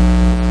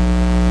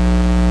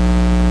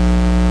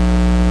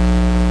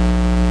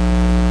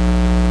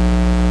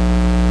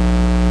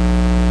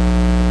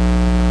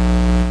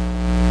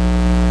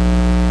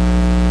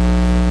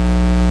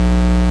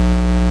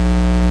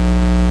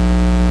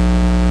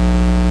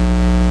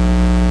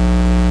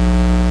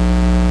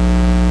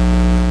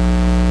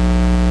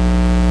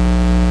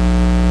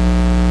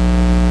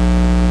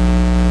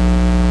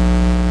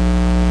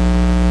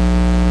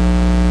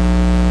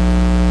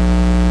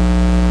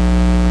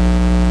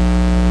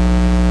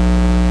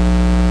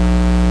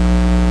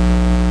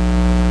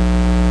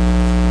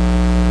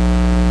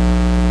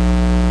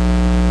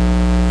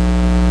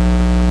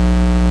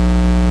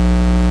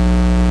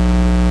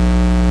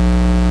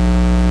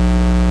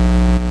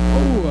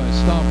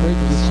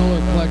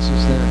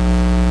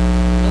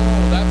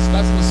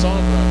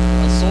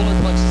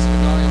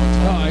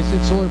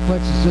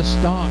 Just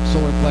stomp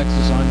solar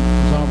plexus on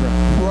Sombra.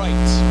 Right.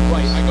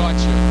 I got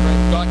you.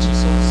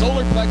 So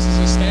solar plexus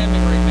is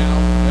standing right now.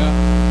 Yeah.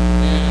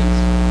 And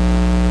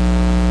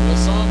La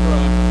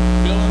Sombra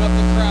filling up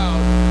the crowd.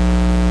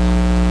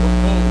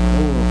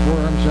 Oh,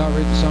 forearm shot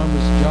right to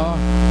Sombra's jaw.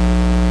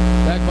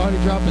 Back body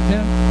drop at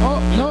 10. Oh,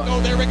 no.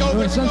 There we go.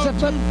 Sunset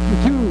flip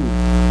for 2.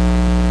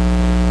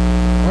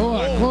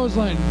 Oh, a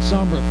clothesline.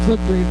 Sombra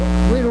flipped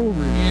right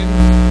over.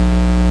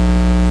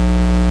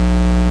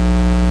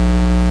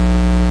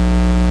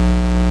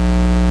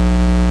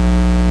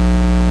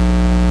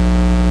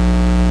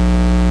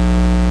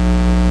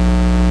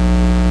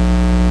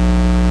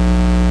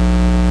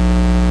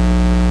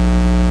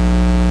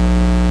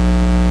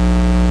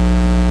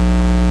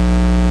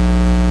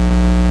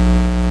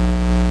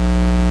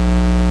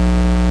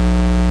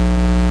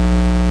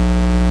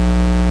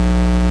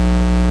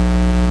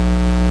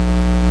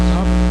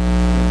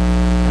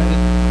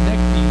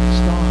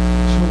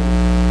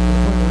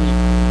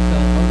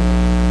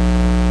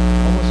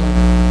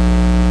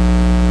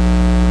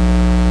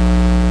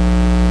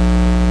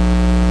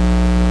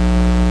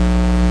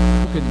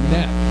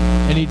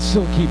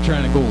 Still keep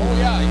trying to go. Oh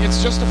yeah,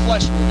 it's just a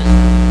flesh moving.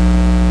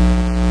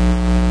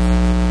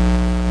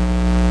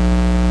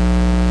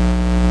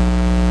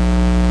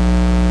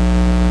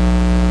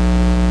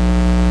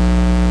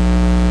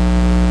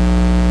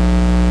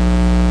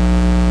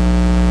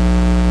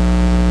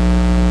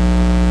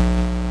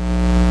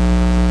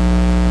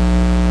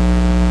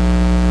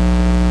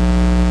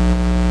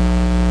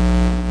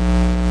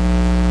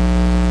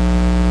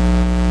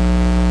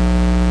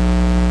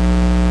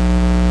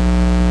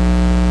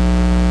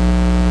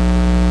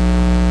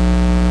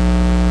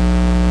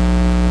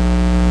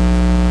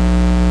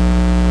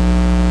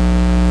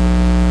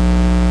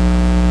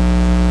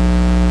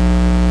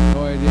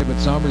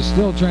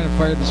 Still trying to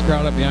fire this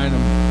crowd up behind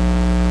him.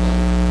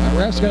 That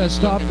ref's got to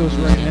stop those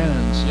right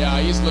hands.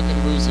 Yeah, he's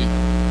looking woozy.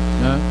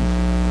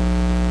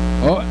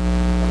 Oh,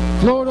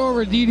 float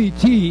over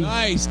DDT.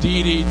 Nice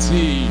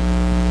DDT.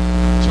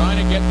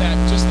 Trying to get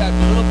just that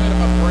little bit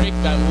of a break,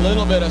 that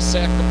little bit of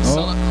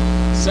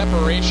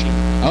separation.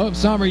 I hope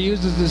Sombra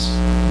uses the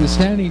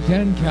standing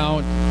 10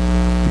 count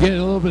to get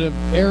a little bit of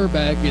air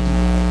back and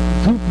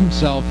recoup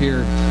himself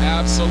here.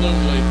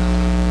 Absolutely.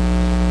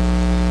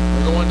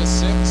 We're going to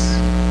 6.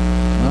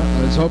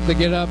 Let's hope they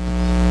get up.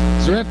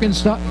 The ref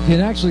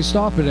can actually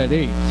stop it at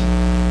 8.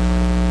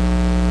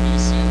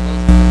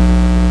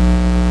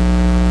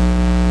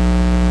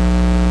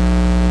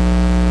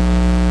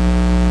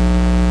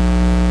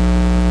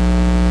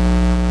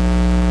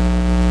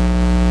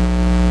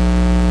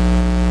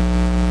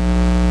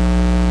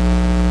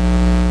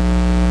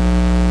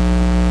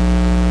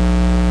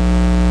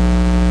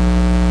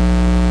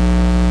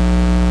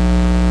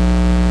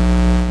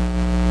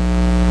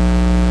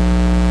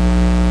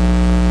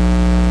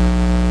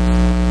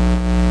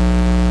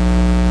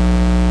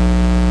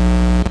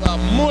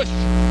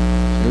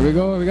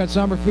 Got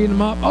Sombra feeding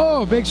him up.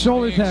 Oh, big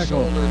shoulder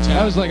tackle.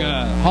 That was like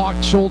a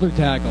hawk shoulder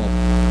tackle.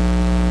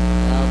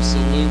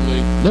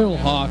 Absolutely. Little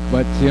hawk,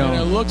 but you And it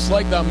know. looks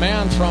like the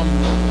man from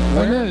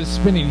Look at his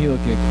spinning heel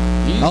kick.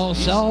 El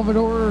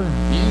Salvador.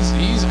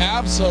 He's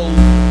absolute.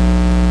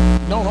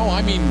 No,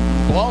 I mean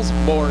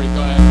Balsbury.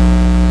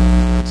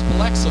 It's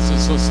Plexus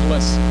is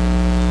useless.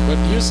 But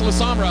here's La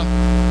Sombra.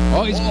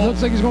 Oh, he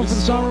looks like he's going for the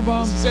Sombra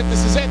bomb.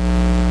 This is it.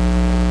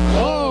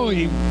 Oh,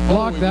 he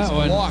blocked that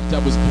one. Blocked.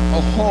 That was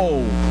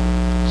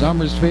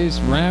Sombra's face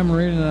rammed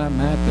right into that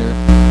mat there.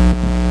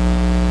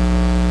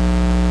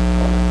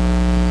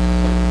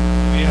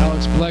 Yeah,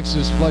 Alex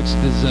Plexus flexed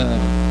his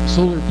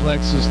solar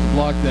plexus to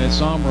block that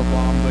Sombra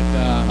bomb, but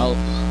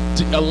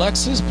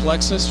Alexis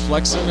Plexus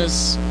flexing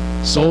his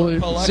solar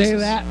plexus. Say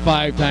that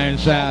 5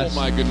 times fast. Oh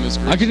my goodness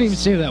gracious. I couldn't even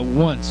say that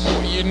once.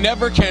 You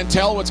never can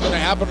tell what's going to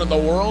happen in the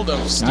world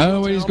of steel. I don't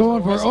know what he's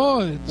going for.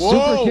 Oh, whoa,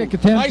 super kick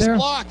attempt nice there.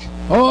 Block.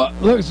 Oh,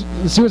 look,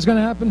 let's see what's going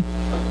to happen.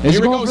 Is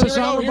he going for the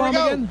Sombra bomb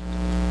again?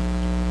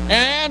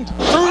 And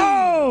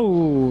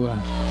oh,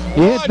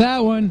 he hit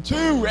that one. 2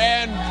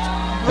 and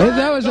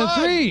that was a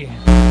 3.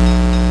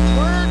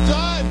 We're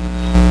done.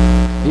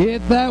 He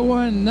hit that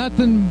one.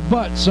 Nothing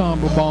but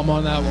Sombra bomb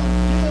on that one.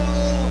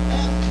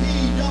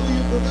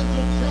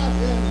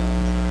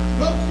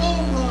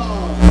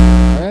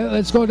 All right,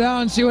 let's go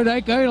down and see what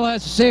Ike Idol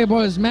has to say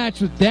about his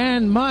match with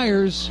Dan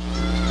Myers.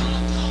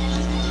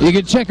 You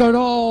can check out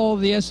all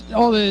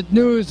the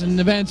news and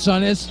events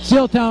on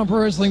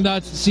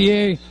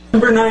steeltownprowrestling.ca.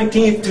 November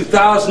 19th,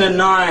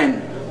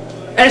 2009.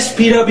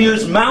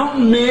 SPW's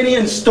Mountain Mania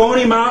in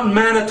Stoney Mountain,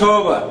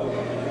 Manitoba.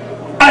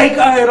 Ike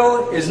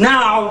Idol is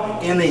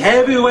now in the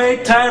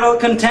heavyweight title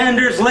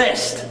contenders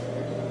list.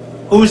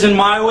 Who's in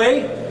my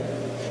way?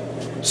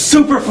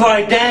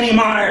 Superfly Danny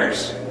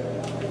Myers.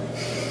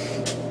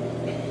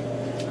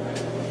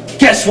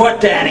 Guess what,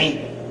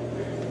 Danny?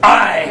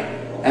 I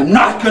am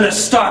not going to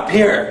stop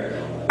here.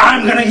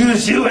 I'm going to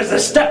use you as a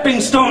stepping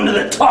stone to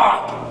the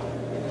top.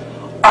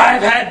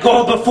 I've had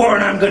gold before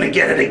and I'm going to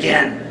get it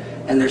again.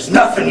 And there's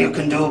nothing you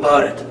can do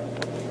about it.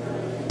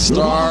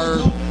 Star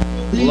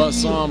La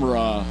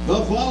Sombra.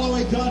 The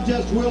following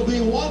contest will be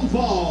one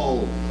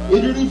fall.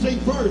 Introducing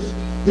first,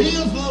 he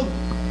is the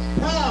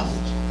past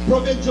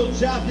provincial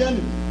champion.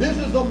 This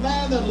is the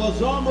man that La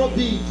Sombra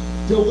beat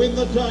to win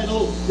the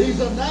title. He's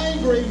an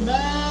angry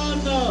man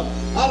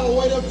at a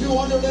weight of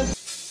 200.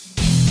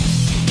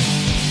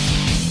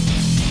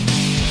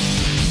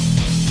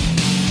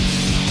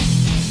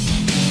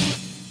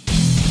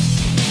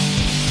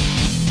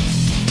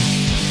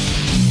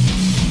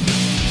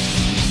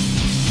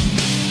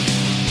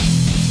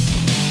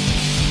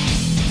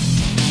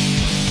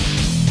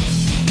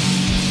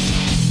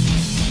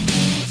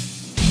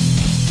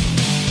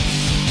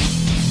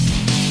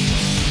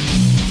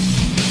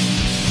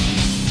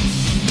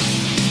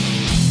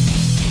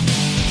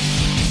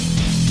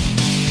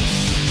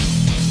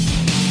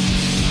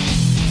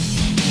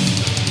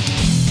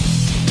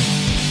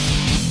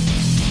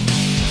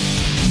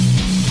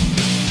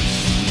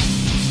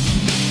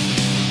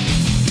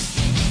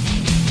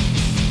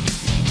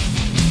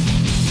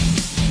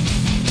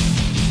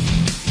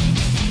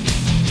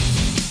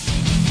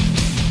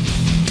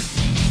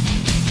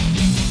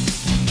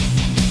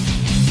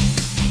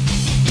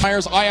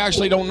 Myers, I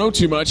actually don't know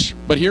too much,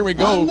 but here we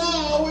go. And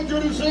now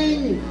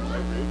introducing.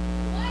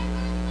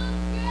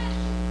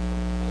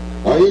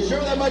 Are you sure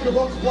that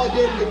microphone's plugged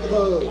in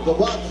the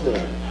box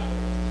there?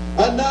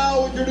 And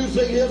now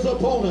introducing his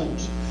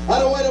opponent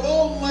at a weight of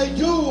only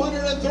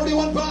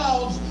 231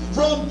 pounds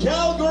from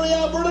Calgary,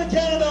 Alberta,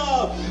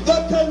 Canada,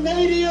 the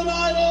Canadian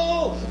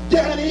Idol,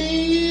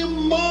 Danny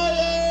Myers.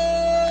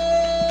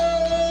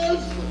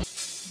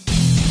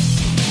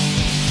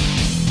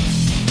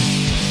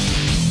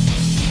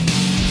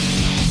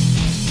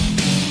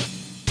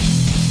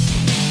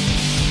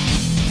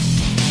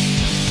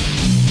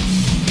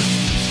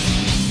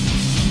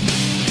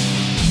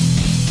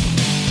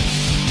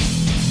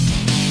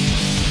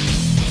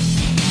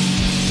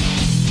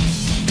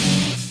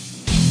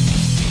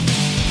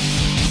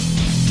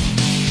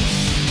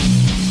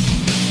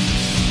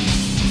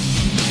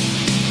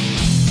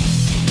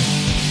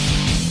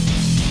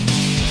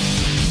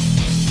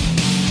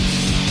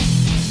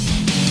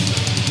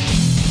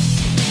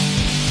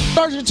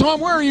 Sergeant Tom,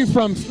 where are you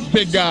from,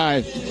 big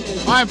guy?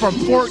 I'm from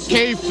Fort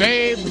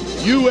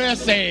Kayfabe,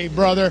 USA,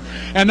 brother.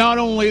 And not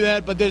only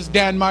that, but this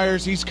Dan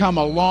Myers, he's come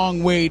a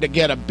long way to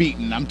get a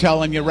beating. I'm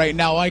telling you right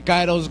now, Ike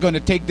Idol is going to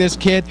take this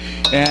kid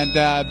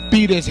and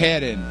beat his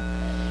head in.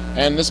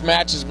 And this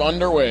match is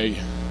underway.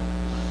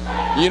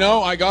 You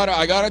know, I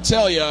gotta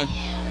tell you,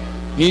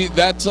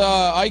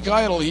 Ike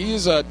Idol, he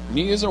is a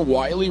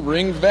wily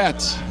ring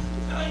vet.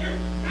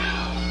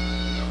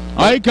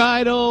 Ike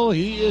Idol,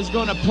 he is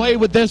going to play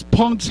with this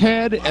punk's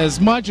head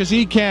as much as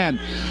he can.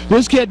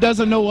 This kid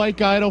doesn't know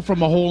Ike Idol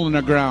from a hole in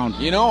the ground.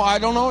 You know, I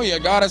don't know. You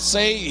gotta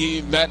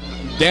say that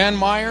Dan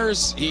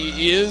Myers,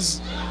 he is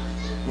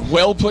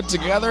well put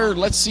together.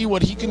 Let's see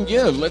what he can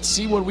give. Let's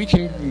see what we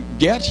can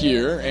get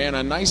here. And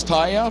a nice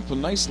tie-up, a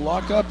nice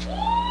lock-up.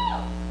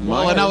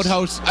 Well, an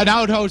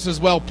outhouse is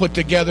well put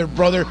together,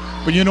 brother,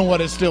 but you know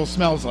what it still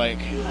smells like.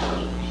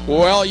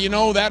 Well, you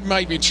know, that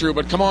might be true,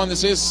 but come on,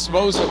 this is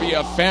supposed to be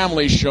a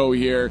family show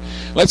here.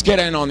 Let's get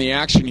in on the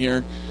action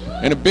here.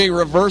 And a big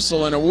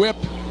reversal and a whip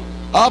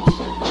up,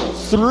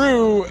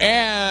 through,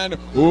 and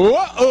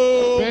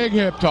whoa! Big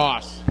hip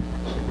toss.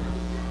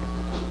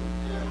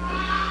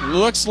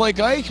 Looks like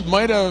Ike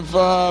might have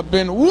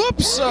been,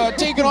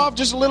 taken off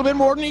just a little bit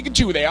more than he could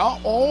chew there.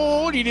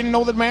 Oh, he didn't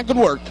know that man could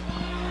work.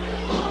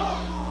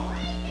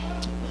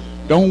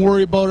 Don't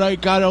worry about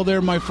Ike Idol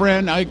there, my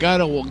friend. Ike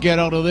Idol will get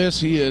out of this.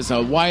 He is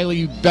a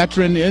wily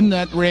veteran in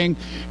that ring,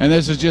 and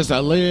this is just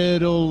a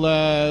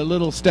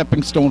little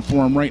stepping stone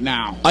for him right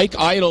now. Ike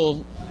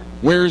Idol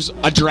wears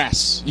a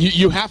dress.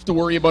 You have to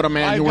worry about a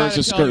man who wears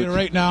a skirt. I gotta tell you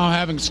right now,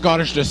 having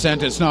Scottish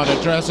descent, it's not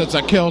a dress, it's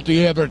a kilt. Do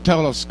you ever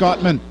tell a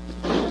Scotsman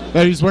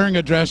that he's wearing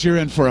a dress, you're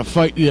in for a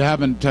fight you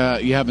haven't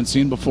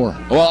seen before?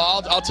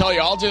 Well, I'll tell you.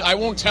 I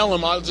won't tell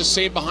him. I'll just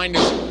say it behind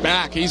his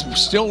back. He's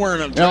still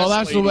wearing a dress.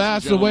 Well,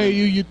 that's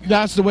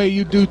the way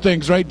you do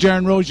things, right,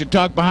 Jaron Rose? You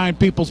talk behind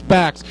people's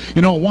backs.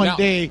 You know, one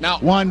day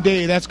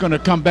that's going to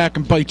come back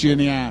and bite you in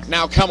the ass.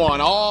 Now, come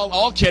on.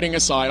 All kidding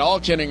aside.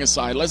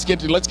 Let's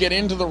get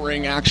into the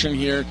ring action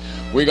here.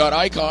 We got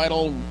Ike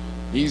Idol.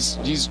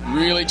 He's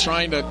really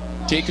trying to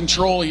take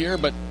control here,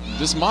 but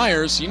this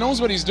Myers, he knows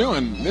what he's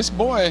doing. This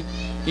boy,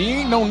 he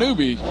ain't no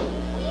newbie.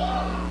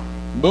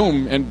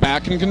 Boom, and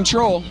back in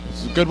control.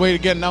 It's a good way to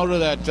get out of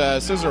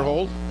that scissor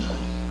hold.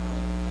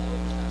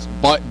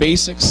 But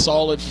basic,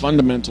 solid,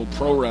 fundamental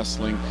pro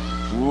wrestling,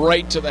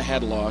 right to the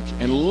headlock.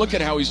 And look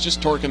at how he's just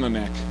torquing the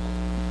neck.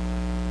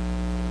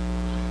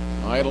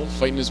 Idol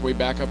fighting his way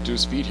back up to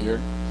his feet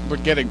here.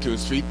 But getting to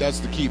his feet, that's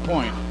the key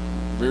point.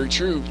 Very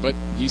true, but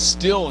he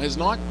still has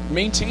not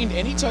maintained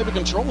any type of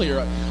control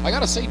here. I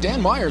gotta say,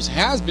 Dan Myers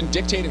has been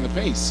dictating the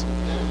pace.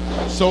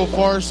 So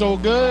far, so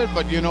good,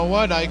 but you know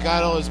what? Ike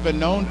Idol has been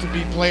known to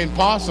be playing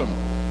possum.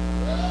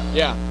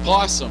 Yeah,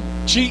 possum.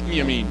 Cheating,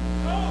 you mean.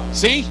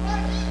 See?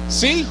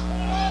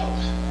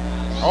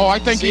 Oh, I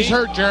think he's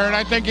hurt, Jared.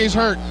 I think he's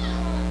hurt.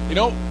 You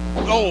know,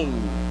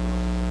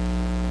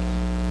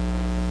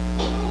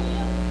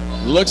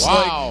 looks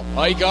like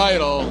Ike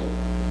Idol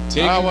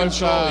taking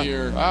control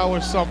here. That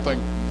was something.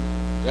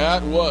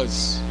 That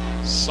was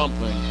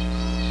something.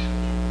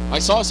 I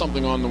saw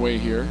something on the way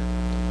here.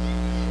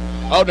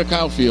 Out to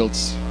Kyle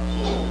Fields.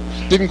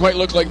 Didn't quite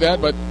look like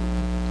that, but...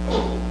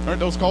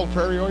 Aren't those called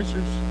prairie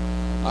oysters?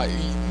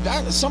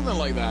 Something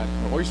like that.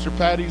 Oyster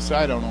patties?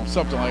 I don't know.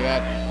 Something like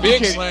that.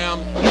 Big slam.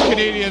 You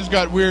Canadians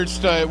got weird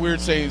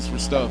sayings for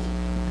stuff.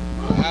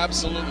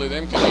 Absolutely,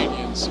 them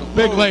Canadians.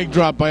 Big leg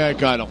drop by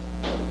Ike Idol.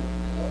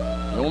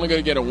 You're only going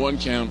to get a 1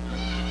 count.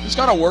 He's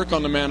got to work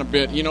on the man a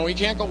bit. You know, he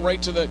can't go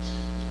right to the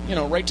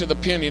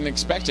pin and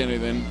expect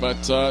anything.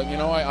 But,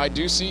 I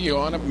do see you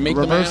want to make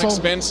the man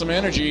expend some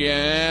energy.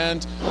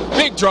 And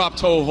big drop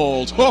toe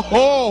hold.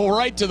 Ho-ho!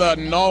 Right to the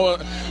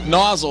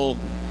nozzle.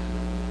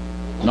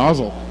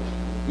 Nozzle?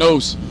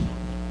 Nose.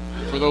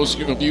 For those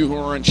of you who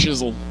aren't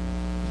chisel.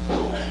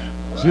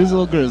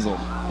 Chisel grizzle.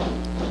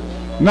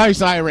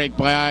 Nice eye rake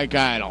by Ike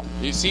Idol.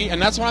 You see?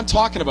 And that's what I'm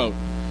talking about.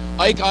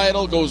 Ike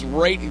Idol goes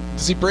right.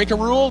 Does he break a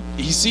rule?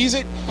 He sees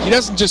it. He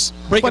doesn't just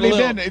break it a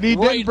little. But he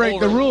didn't break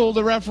the rule.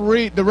 The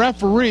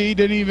referee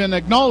didn't even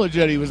acknowledge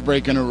that he was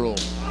breaking a rule.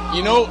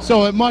 You know.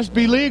 So it must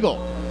be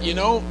legal. You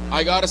know,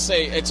 I gotta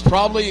say, it's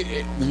probably,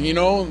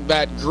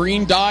 that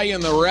green dye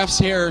in the ref's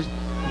hair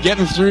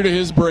getting through to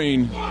his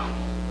brain.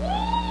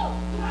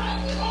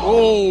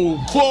 Whoa!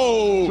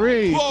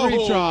 Three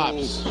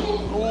chops.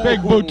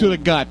 Big boot to the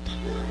gut.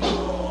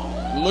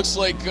 Looks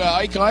like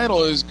Ike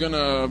Idol is going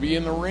to be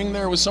in the ring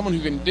there with someone who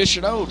can dish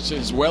it out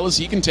as well as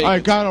he can take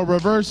Ike Idol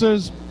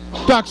reverses,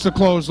 ducks the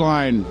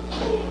clothesline,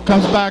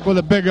 comes back with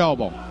a big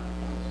elbow.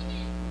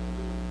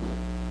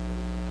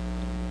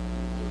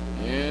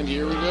 And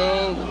here we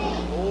go.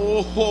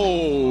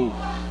 Oh,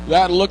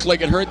 that looked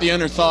like it hurt the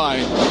inner thigh.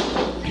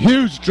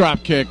 Huge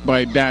drop kick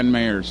by Dan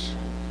Myers.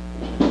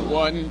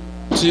 1,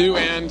 2,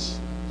 and...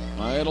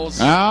 Idol's.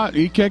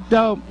 He kicked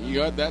out. He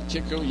got that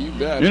kick out, you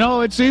bet. You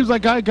know, it seems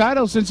like Ike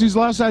Idol, since he's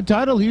lost that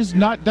title,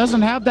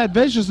 doesn't have that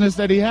viciousness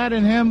that he had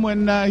in him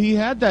when he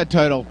had that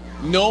title.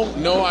 No,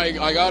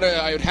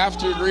 I would have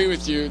to agree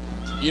with you.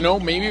 You know,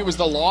 maybe it was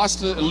the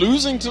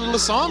losing to La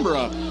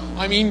Sombra.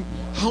 I mean,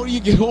 how do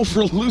you get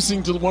over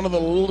losing to one of the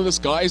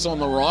littlest guys on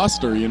the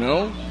roster, you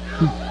know?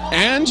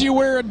 And you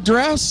wear a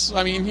dress?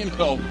 I mean,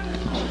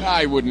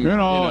 I wouldn't.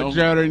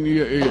 Jared,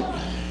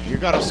 you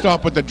got to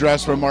stop with the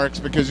dress remarks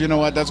because you know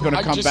what? That's going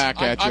to come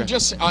back at you.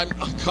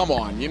 Come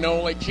on,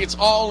 it's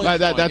all in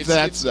fun.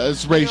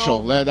 That's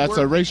racial. That's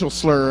a racial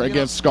slur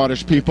against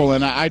Scottish people,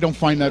 and I don't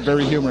find that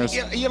very humorous.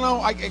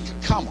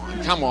 Come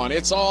on,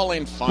 it's all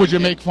in fun. Would you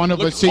make fun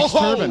of a Sikh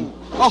turban?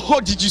 Oh,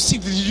 did you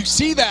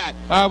see that?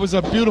 That was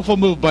a beautiful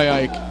move by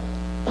Ike.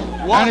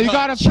 And you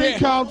got a 3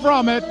 count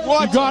from it.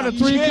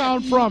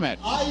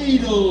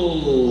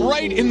 Idol.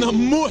 Right in the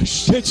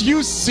mush. Did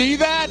you see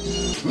that?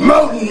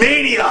 Mountain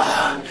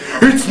Mania!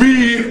 It's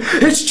me!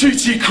 It's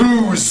Chi-Chi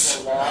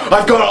Cruz!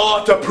 I've got a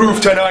lot to prove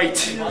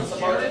tonight.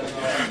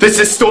 This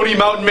is Stoney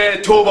Mountain,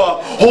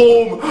 Manitoba,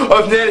 home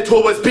of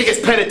Manitoba's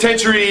biggest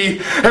penitentiary.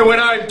 And when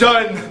I'm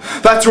done,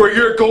 that's where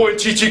you're going,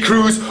 Chi-Chi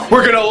Cruz.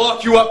 We're gonna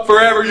lock you up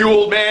forever, you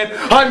old man.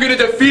 I'm gonna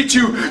defeat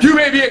you. You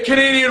may be a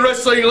Canadian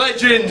wrestling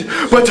legend,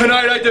 but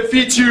tonight I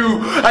defeat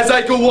you as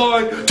I go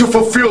on to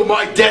fulfill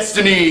my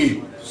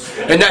destiny.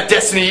 And that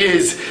destiny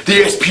is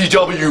the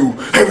SPW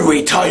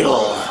heavyweight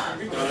title.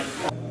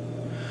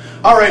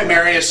 All right,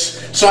 Marius,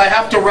 so I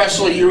have to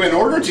wrestle you in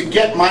order to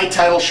get my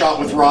title shot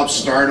with Rob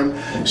Stardom.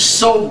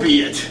 So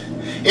be it.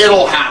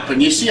 It'll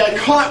happen. You see, I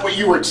caught what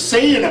you were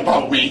saying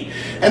about me,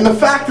 and the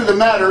fact of the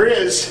matter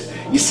is,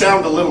 you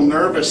sound a little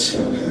nervous.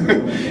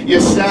 You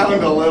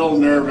sound a little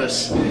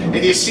nervous.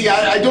 And you see,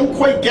 I don't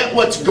quite get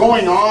what's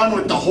going on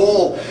with the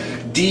whole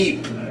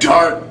deep,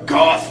 dark,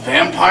 goth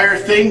vampire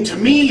thing. To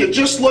me, you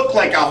just look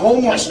like a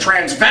homeless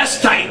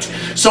transvestite.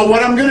 So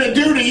what I'm gonna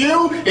do to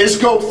you is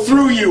go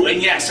through you. And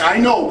yes, I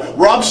know,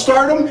 Rob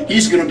Stardom,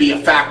 he's gonna be a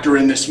factor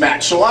in this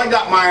match. So I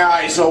got my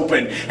eyes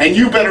open. And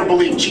you better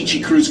believe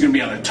Chi-Chi Cruz is gonna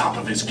be on the top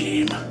of his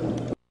game.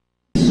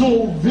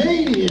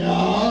 Pennsylvania,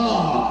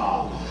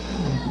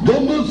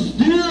 the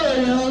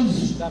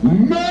mysterious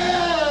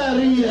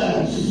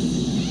Marius.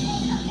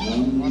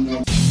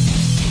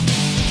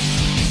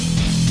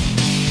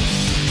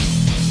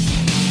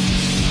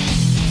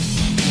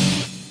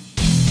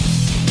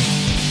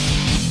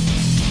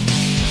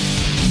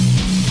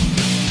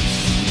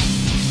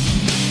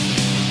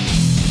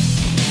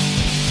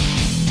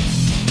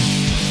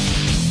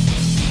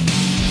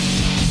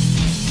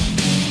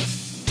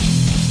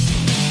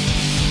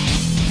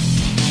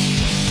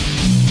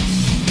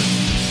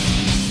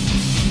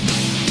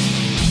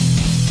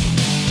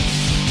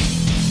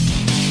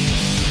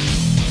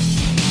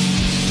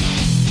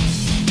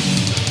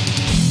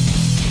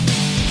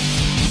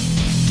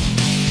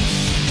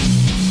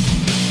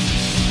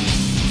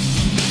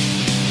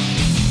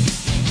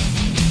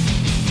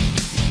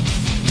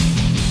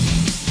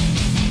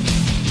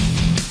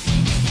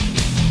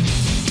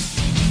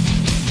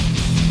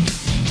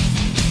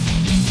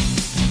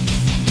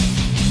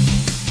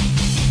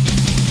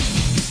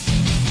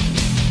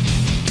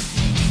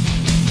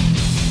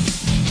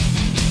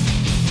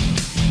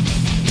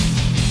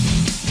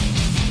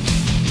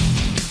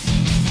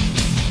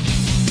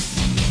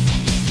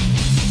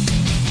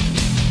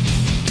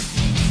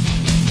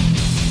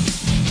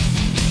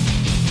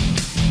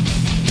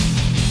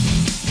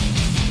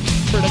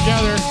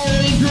 Together.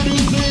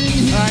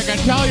 I can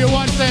tell you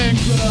one thing,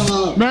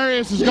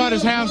 Marius has got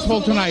his hands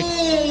full tonight.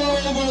 It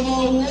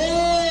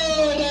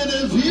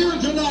is here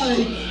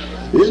tonight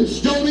in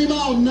Stoney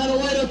Mountain at a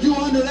weight of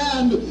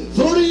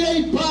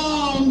 238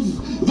 pounds,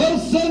 the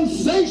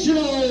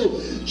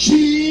sensational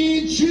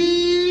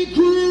Chi-Chi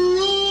Cruz.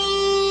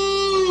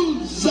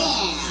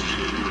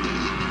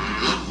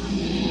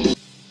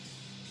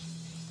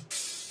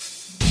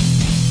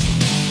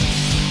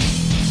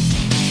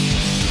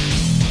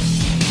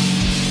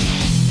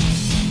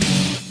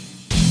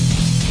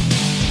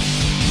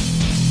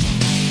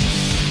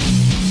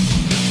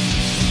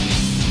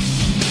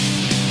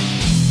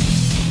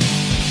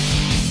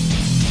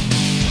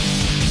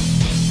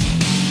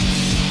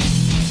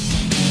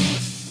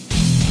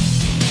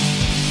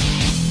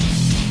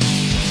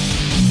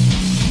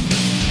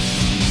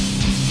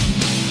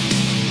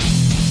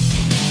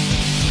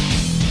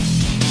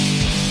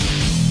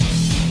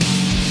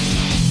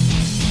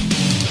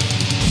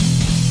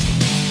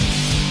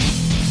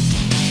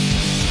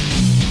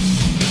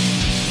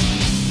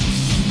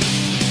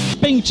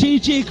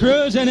 Chi-Chi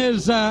Cruz and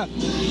his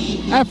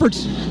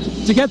efforts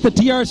to get the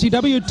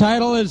TRCW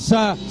title is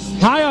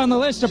high on the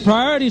list of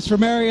priorities for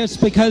Marius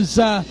because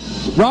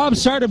Rob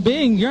Stardom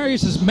being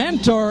Marius's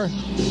mentor,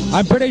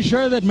 I'm pretty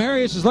sure that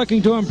Marius is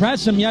looking to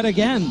impress him yet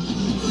again.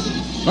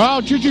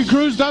 Well, Chi-Chi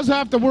Cruz does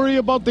have to worry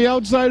about the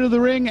outside of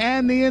the ring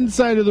and the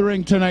inside of the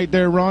ring tonight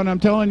there, Ron. I'm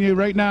telling you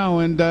right now,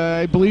 and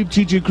I believe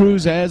Chi-Chi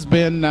Cruz has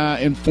been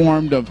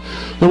informed of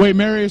the way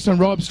Marius and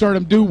Rob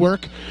Stardom do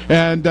work,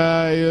 and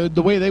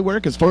the way they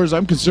work, as far as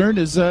I'm concerned,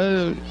 is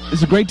a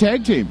great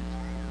tag team.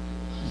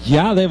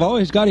 Yeah, they've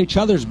always got each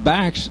other's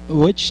backs,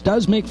 which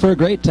does make for a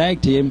great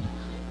tag team,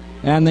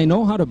 and they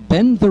know how to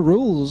bend the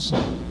rules.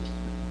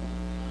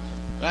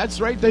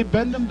 That's right, they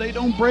bend them, they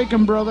don't break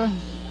them, brother.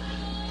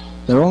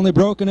 They're only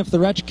broken if the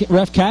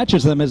ref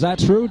catches them. Is that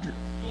true?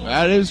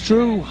 That is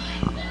true.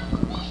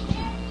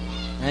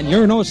 And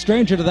you're no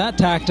stranger to that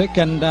tactic.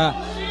 And I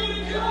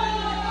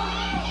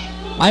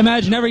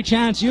imagine every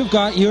chance you've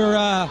got, you're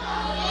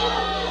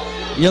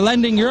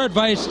lending your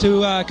advice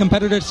to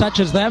competitors such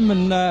as them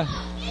and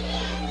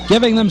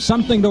giving them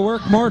something to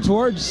work more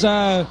towards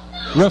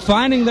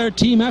refining their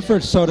team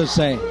efforts, so to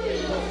say.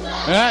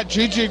 Yeah,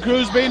 Chi-Chi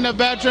Cruz being a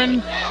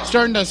veteran,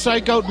 starting to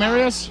psych out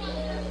Marius.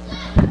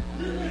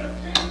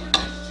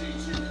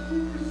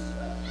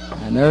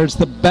 And there's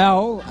the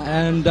bell,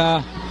 and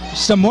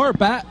some more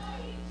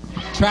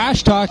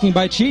trash talking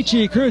by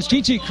Chi-Chi Cruz.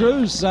 Chi-Chi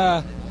Cruz.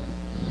 Well,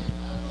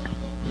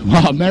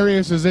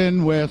 Marius is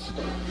in with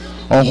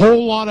a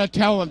whole lot of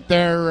talent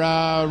there,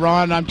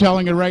 Ron. I'm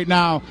telling you right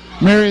now,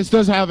 Marius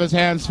does have his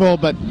hands full,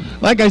 but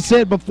like I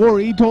said before,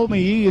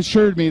 he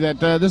assured me that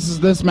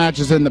this match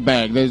is in the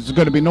bag. There's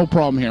going to be no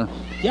problem here.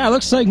 Yeah, it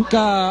looks like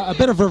a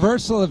bit of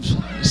reversal of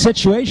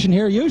situation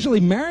here. Usually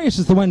Marius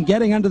is the one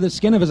getting under the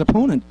skin of his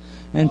opponent,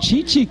 and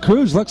Chi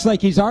Cruz looks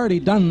like he's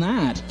already done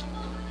that.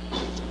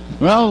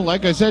 Well,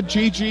 like I said,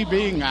 Chi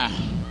being,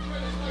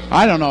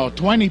 I don't know,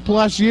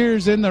 20-plus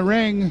years in the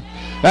ring,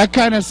 that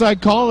kind of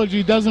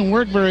psychology doesn't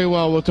work very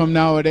well with him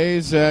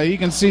nowadays. He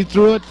can see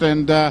through it,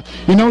 and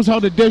he knows how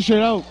to dish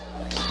it out.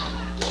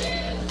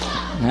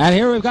 And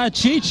here we've got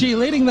Chi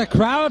leading the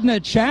crowd in a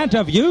chant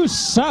of "You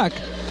suck,"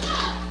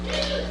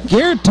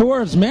 geared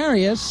towards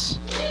Marius.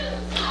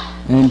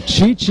 And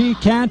Chi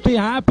can't be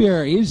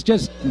happier. He's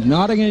just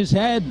nodding his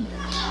head.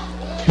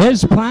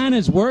 His plan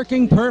is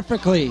working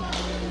perfectly.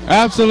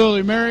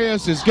 Absolutely.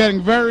 Marius is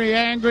getting very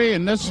angry,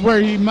 and this is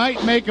where he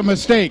might make a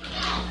mistake.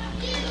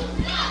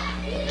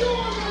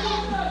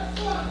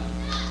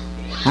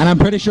 And I'm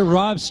pretty sure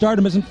Rob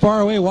Stardom isn't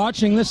far away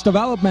watching this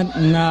development.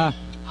 And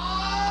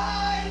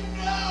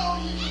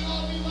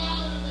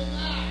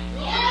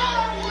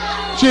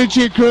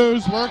Chi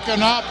Cruz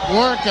working up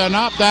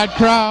that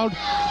crowd.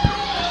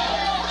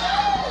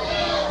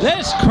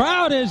 This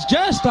crowd is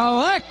just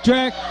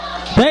electric.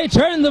 They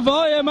turned the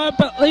volume up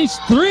at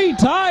least 3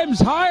 times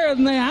higher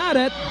than they had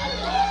it.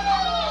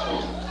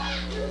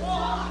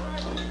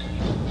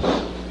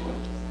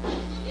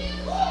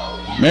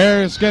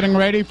 Marius getting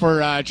ready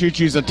for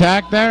Chi-Chi's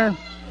attack there.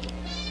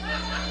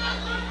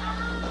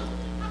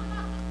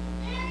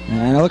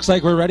 And it looks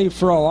like we're ready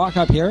for a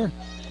lockup here.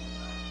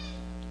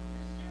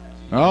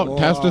 Oh,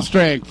 test of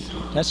strength.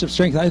 Test of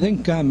strength. I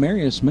think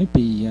Marius might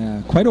be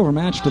quite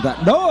overmatched with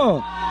that.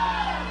 No!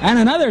 And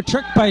another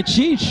trick by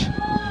Cheech.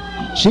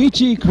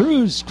 Chi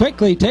Cruz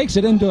quickly takes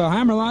it into a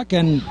hammerlock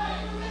and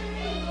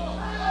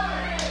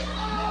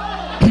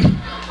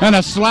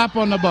a slap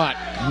on the butt.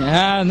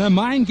 Yeah, and the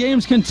mind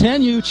games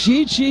continue.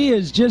 Chi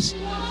is just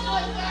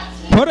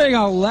putting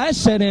a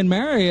lesson in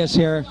Marius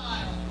here.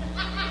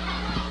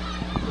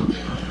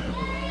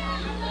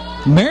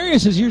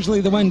 Marius is usually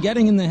the one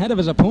getting in the head of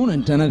his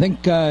opponent, and I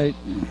think,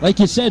 like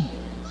you said,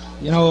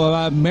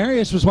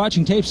 Marius was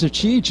watching tapes of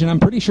Cheech, and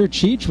I'm pretty sure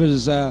Cheech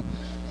was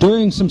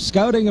doing some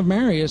scouting of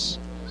Marius.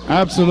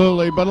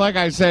 Absolutely, but like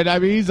I said, I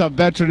mean, he's a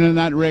veteran in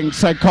that ring.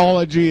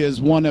 Psychology is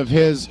one of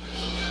his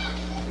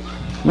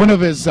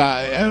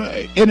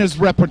in his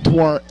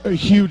repertoire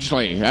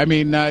hugely. I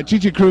mean,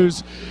 Chi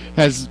Cruz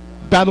has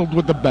battled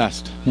with the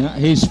best. Yeah,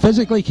 he's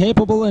physically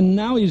capable, and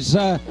now he's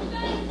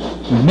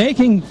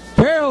making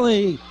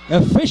fairly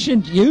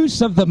efficient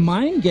use of the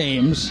mind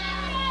games.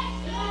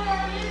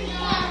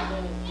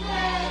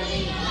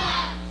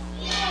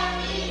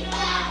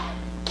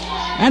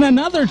 And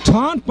another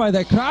taunt by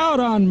the crowd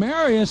on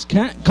Marius,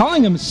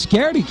 calling him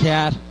scaredy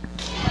cat.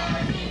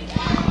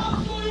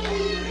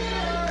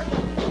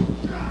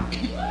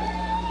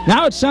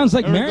 Now it sounds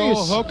like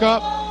Marius... Hook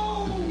up,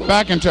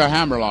 back into a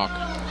hammerlock.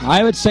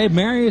 I would say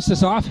Marius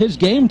is off his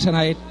game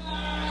tonight.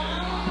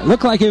 It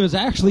looked like he was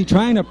actually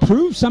trying to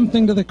prove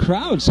something to the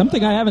crowd,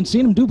 something I haven't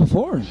seen him do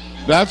before.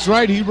 That's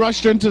right, he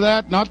rushed into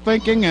that, not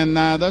thinking, and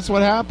that's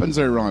what happens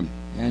there, Ron.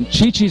 And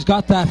Chi-Chi's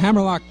got that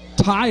hammerlock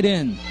tied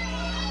in.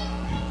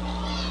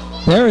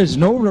 There is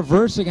no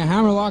reversing a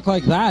hammerlock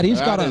like that. He's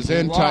got it. That is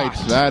in tight.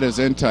 That is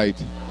in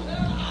tight.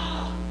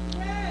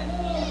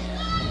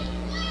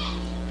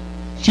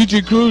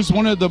 Chi Cruz,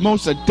 one of the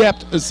most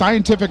adept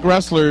scientific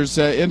wrestlers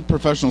in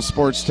professional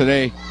sports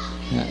today.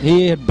 Yeah,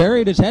 he had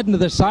buried his head into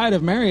the side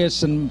of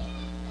Marius and...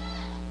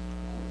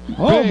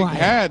 Oh, big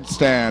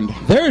headstand.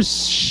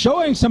 There's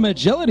showing some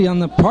agility on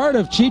the part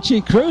of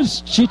Chi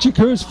Cruz. Chi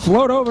Cruz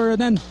float over and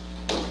then...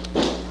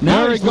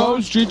 Now there he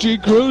goes, Chi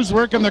Cruz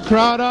working the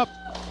crowd up.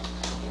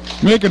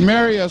 Making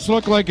Marius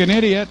look like an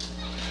idiot.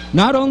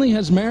 Not only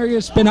has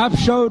Marius been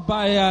upshowed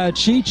by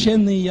Cheech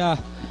in the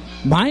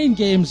mind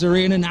games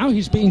arena, now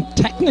he's being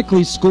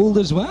technically schooled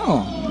as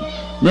well.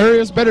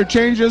 Marius better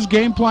change his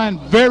game plan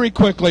very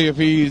quickly if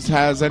he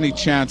has any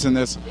chance in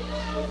this.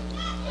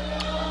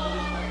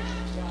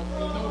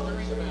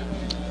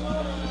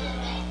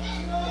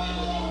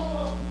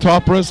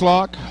 Top wrist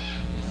lock.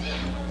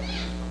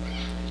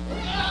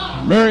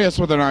 Marius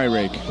with an eye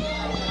rake.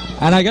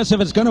 And I guess if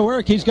it's going to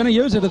work, he's going to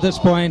use it at this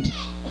point.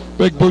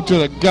 Big boot to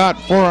the gut,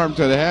 forearm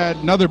to the head.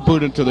 Another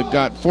boot into the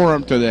gut,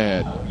 forearm to the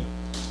head.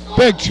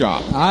 Big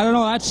chop. I don't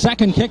know, that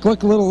second kick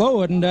looked a little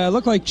low, and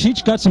looked like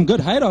Cheech got some good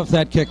height off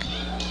that kick.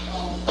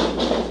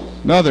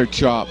 Another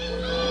chop.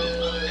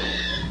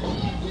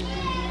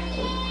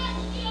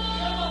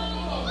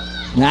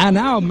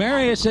 Now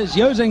Marius is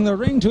using the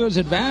ring to his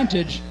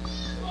advantage.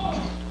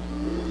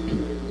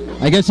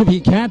 I guess if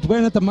you can't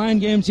win at the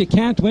mind games, you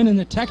can't win in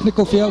the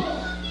technical field.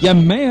 You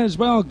may as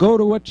well go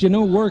to what you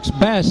know works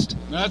best.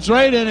 That's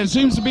right, and it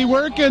seems to be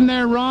working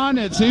there, Ron.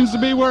 It seems to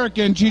be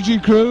working. Chi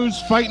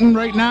Cruz fighting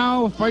right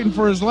now, fighting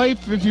for his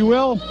life, if you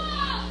will.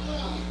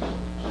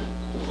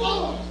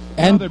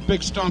 And another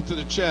big stomp to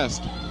the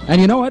chest. And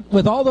you know what?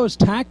 With all those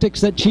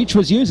tactics that Cheech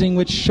was using,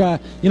 which, you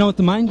know, with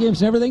the mind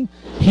games and everything,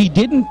 he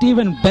didn't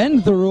even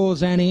bend the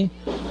rules any.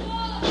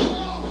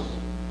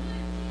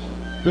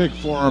 Big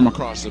forearm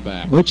across the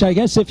back. Which I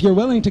guess if you're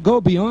willing to go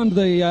beyond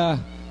the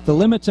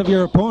limits of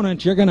your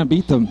opponent, you're going to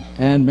beat them.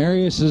 And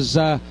Marius is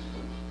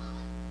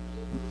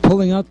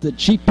pulling out the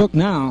cheat book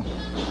now.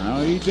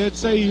 Well, he did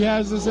say he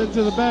has this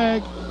into the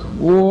bag.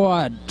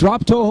 What?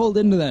 Drop toe hold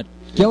into that.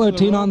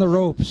 Guillotine on the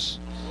ropes.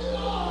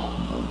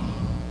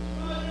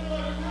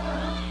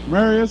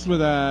 Marius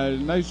with a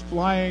nice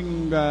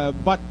flying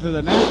butt to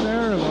the neck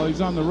there while he's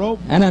on the rope.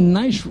 And a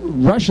nice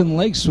Russian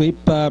leg sweep.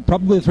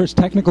 Probably the first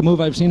technical move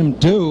I've seen him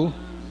do.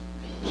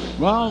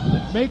 Well,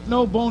 make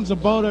no bones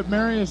about it,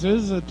 Marius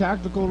is a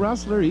tactical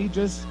wrestler. He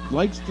just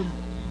likes to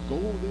go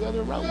the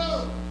other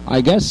route.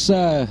 I guess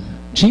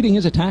cheating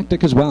is a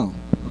tactic as well.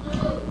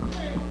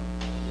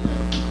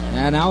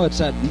 And now it's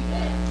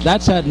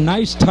that's a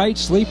nice tight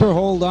sleeper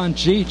hold on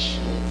Cheech.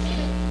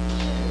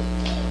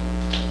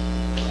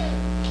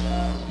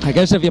 I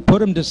guess if you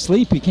put him to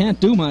sleep, he can't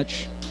do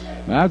much.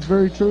 That's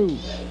very true.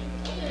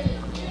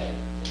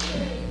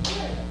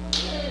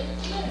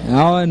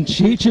 Oh, and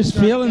Cheech is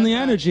feeling the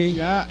energy.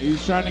 Yeah,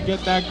 he's trying to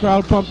get that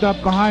crowd pumped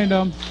up behind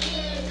him.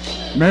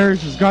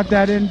 Marius has got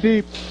that in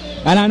deep.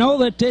 And I know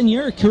that in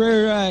your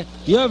career,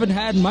 you haven't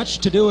had much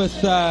to do with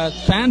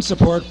fan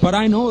support, but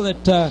I know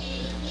that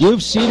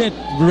you've seen it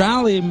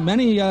rally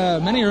many a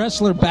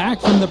wrestler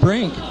back from the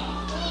brink.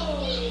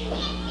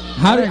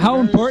 How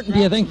important do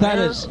you think that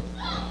is?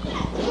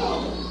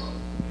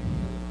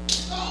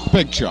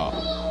 Big job.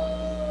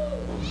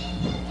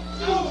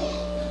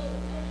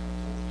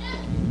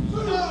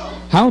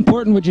 How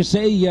important would you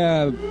say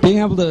being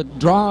able to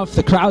draw off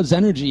the crowd's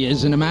energy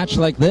is in a match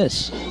like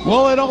this?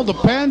 Well, it all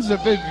depends.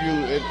 If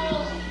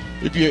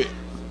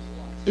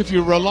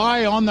you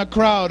rely on the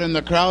crowd and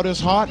the crowd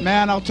is hot,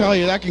 man, I'll tell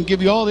you that can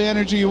give you all the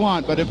energy you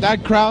want. But if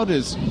that crowd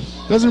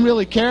doesn't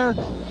really care,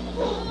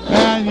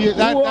 man,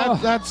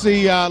 that's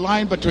the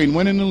line between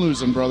winning and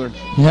losing, brother.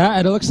 Yeah,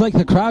 and it looks like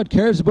the crowd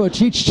cares about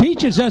Cheech.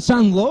 Cheech is just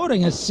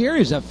unloading a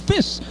series of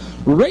fists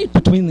right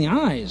between the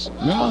eyes.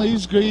 No,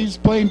 he's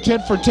playing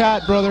tit for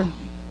tat, brother.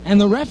 And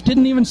the ref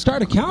didn't even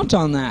start a count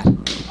on that.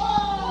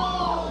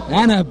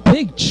 And a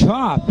big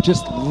chop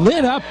just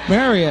lit up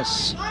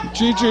Marius.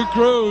 Chichi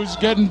Cruz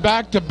getting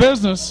back to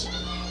business.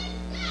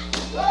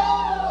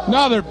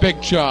 Another big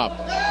chop.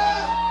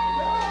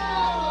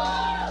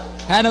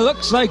 And it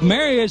looks like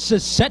Marius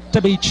is set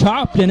to be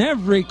chopped in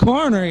every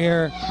corner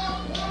here.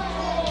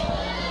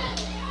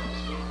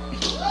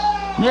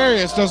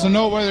 Marius doesn't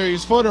know whether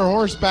he's foot or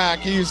horseback.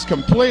 He's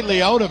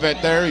completely out of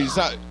it there. He's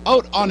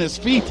out on his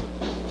feet.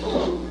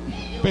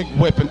 Big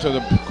whip into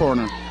the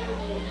corner.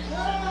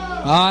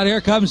 And here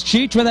comes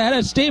Cheech with a head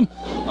of steam.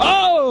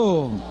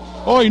 Oh!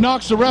 Oh, he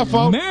knocks the ref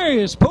out.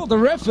 Marius pulled the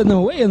ref in the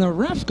way, and the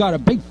ref got a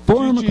big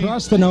forearm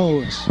across the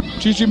nose.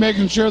 Chichi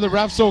making sure the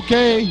ref's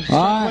okay.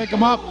 Trying to wake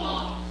him up.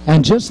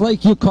 And just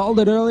like you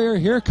called it earlier,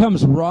 here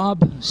comes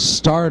Rob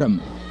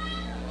Stardom.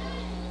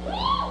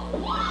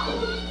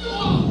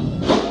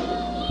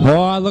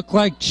 Oh, it looked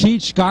like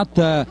Cheech got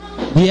the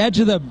edge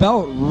of the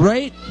belt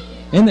right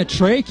in the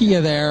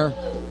trachea there.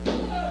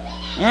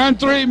 And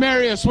 3,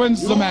 Marius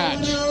wins the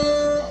match.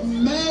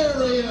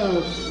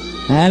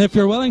 And if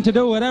you're willing to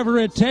do whatever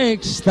it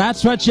takes,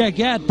 that's what you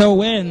get, the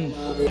win.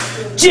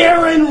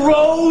 Jaron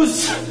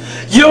Rose,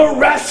 you're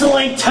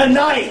wrestling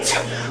tonight.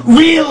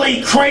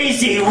 Really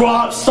crazy,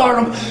 Rob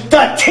Stardom,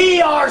 the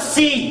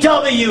TRCW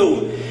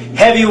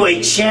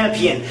heavyweight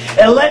champion.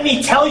 And let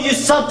me tell you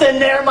something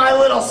there, my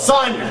little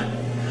son.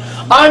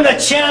 I'm the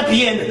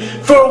champion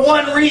for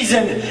one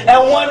reason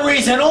and one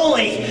reason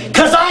only,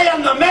 because I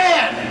am the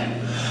man.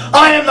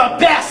 I am the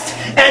best.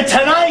 And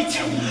tonight,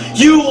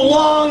 you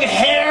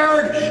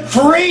long-haired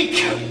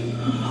freak,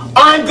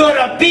 I'm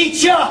gonna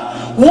beat you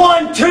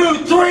 1,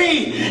 2,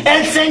 3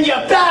 and send you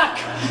back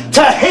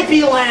to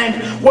hippie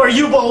land where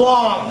you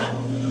belong.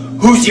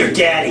 Who's your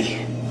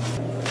daddy?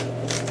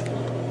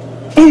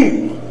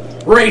 Boom!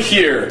 Right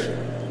here.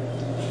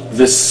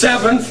 The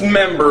 7th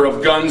member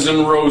of Guns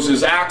N'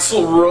 Roses,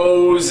 Axl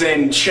Rose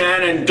and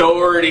Shannon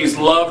Doherty's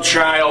love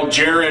child,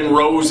 Jaron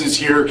Rose, is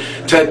here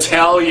to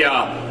tell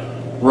ya,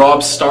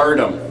 Rob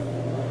Stardom,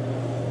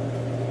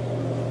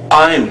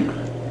 I'm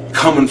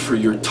coming for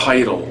your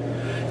title.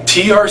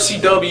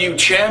 TRCW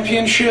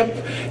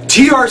Championship,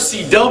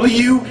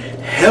 TRCW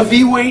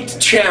Heavyweight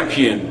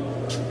Champion,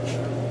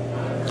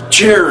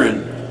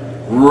 Jaron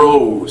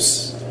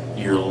Rose.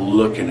 You're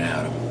looking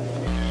at him.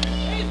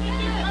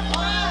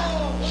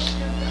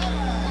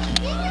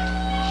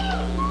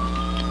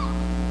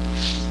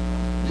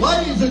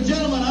 Ladies and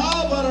gentlemen,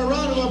 how about a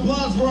round of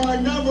applause for our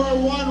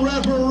 #1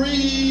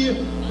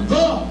 referee,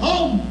 The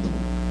Hump?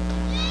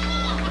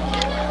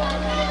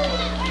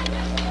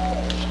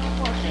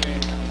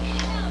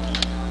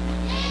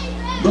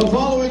 The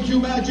following 2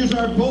 matches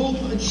are both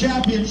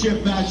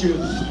championship matches.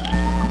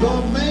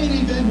 The main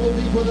event will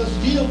be for the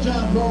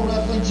Steeltown Pro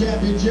Wrestling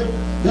Championship.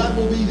 That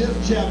will be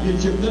this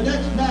championship. The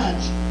next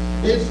match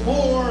is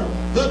for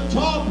the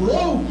top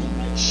rope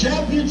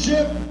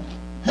Championship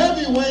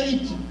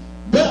Heavyweight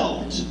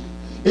Belt.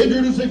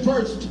 Introducing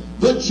first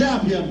the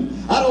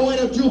champion at a weight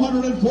of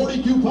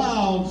 242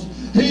 pounds.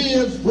 He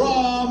is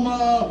from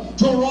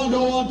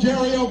Toronto,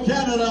 Ontario,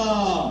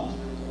 Canada.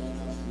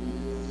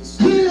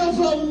 He is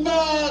a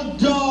mad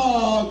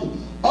dog,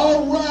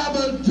 a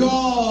rabid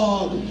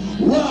dog,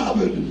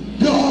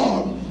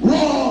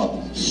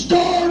 Rob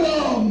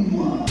Stardom.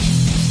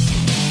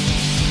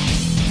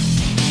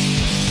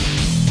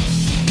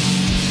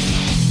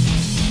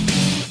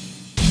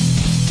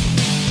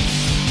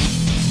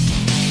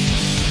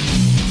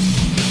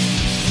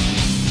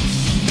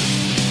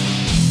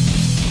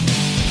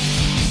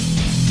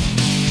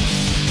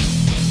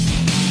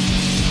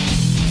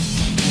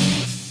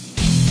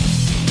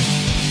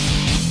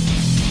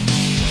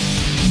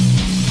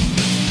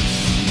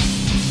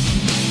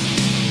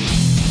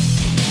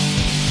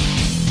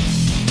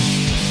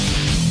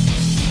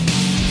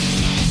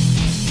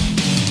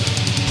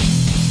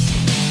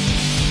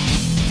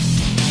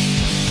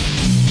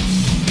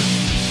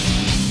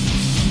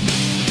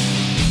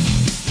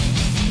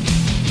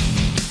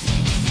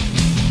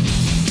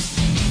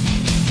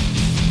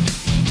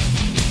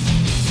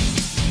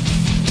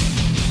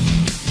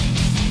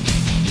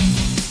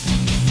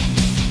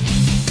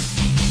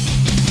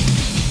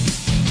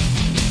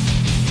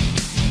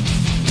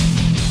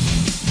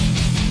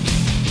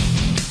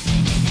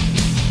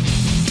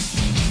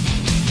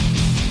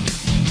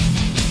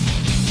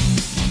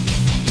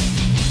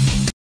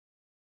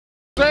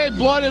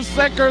 Blood is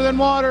thicker than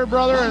water,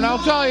 brother, and I'll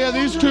tell you,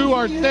 these two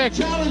are thick.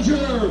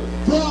 Challenger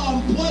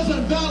from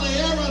Pleasant Valley,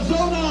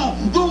 Arizona,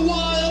 the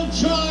Wild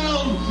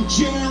Child,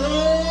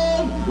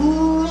 Jared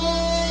Rose.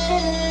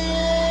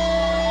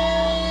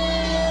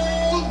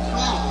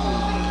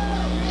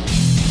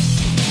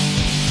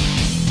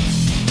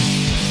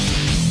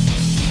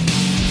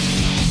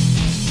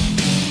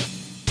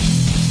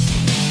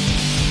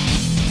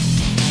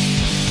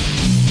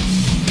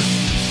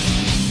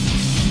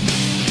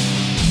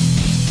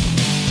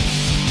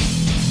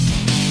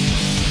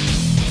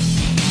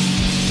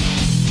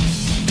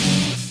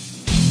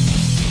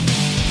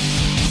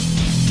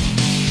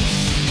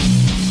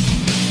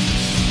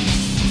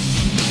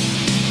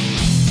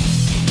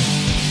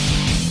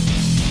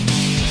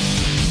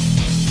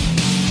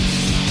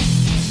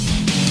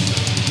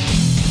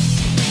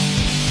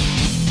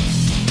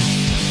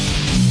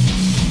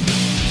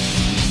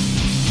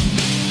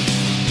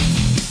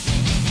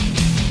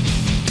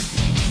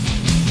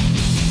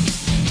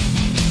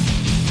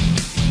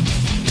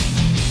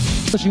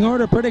 Pushing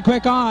order pretty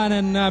quick on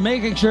and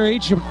making sure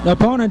each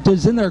opponent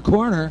is in their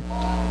corner.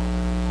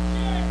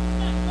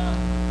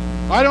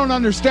 I don't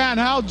understand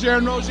how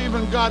Jared Rose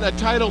even got a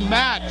title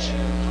match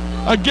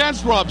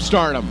against Rob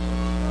Stardom.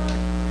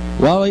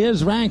 Well, he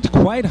is ranked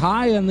quite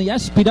high in the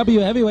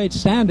SPW heavyweight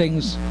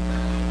standings.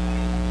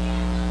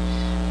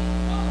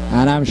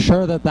 And I'm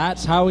sure that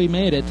that's how he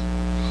made it.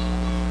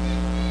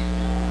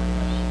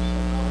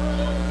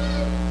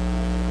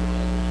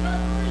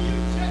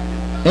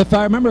 If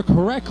I remember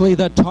correctly,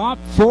 the top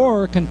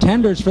 4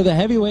 contenders for the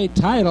heavyweight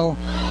title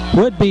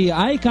would be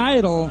Ike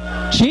Idol,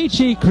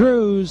 Chi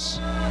Cruz,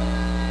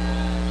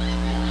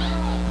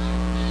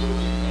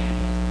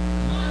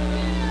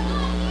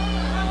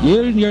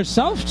 you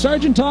yourself,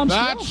 Sergeant Tom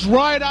Steele? That's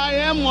right, I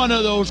am one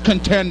of those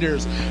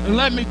contenders. And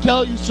let me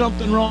tell you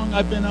something wrong.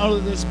 I've been out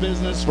of this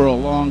business for a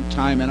long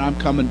time, and I'm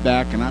coming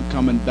back, and I'm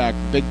coming back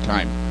big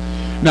time.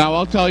 Now,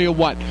 I'll tell you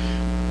what.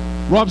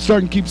 Rob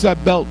Stardom keeps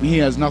that belt, and he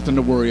has nothing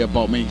to worry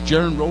about me.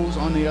 Jared Rose,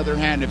 on the other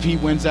hand, if he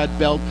wins that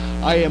belt,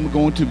 I am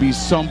going to be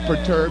some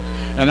perturbed,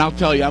 and I'll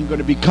tell you, I'm going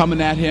to be coming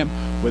at him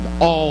with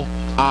all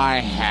I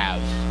have.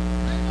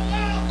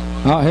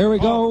 Oh, here we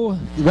go.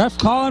 Ref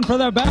calling for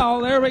the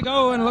bell. There we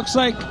go, and it looks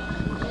like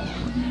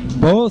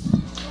both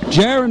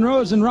Jared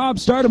Rose and Rob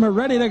Stardom are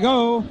ready to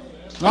go.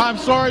 I'm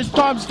sorry,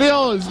 Tom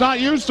Steele is not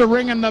used to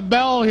ringing the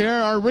bell here.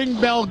 Our ring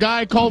bell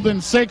guy called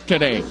in sick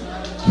today.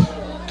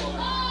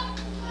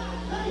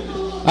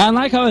 And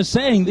like I was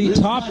saying, the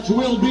top match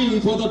will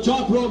be for the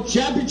Top Rope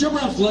Championship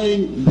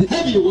Wrestling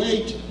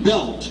Heavyweight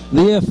Belt.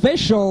 The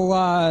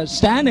official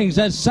standings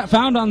as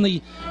found on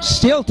the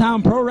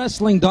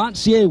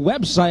steeltownprowrestling.ca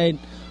website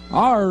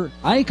are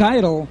Ike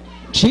Idol,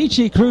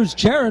 Chi Cruz,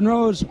 Jared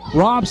Rose,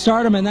 Rob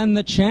Stardom, and then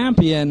the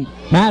champion,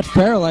 Matt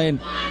Fairlane.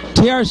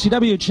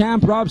 TRCW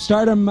champ Rob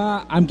Stardom,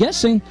 I'm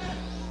guessing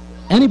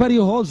anybody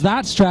who holds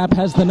that strap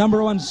has the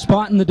 #1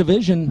 spot in the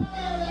division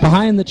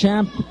behind the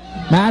champ,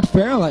 Matt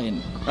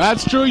Fairlane.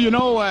 That's true. You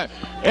know,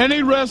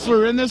 any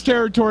wrestler in this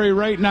territory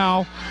right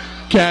now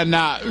can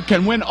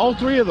win all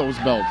 3 of those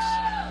belts.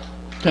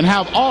 Can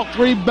have all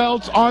 3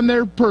 belts on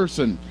their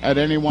person at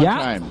any one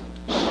time.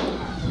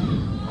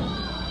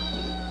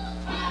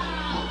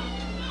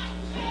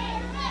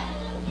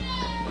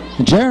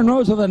 Jared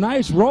Rose with a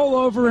nice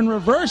rollover and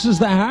reverses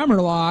the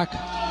hammerlock.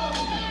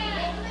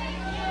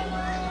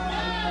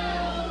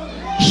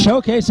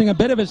 Showcasing a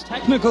bit of his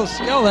technical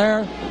skill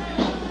there.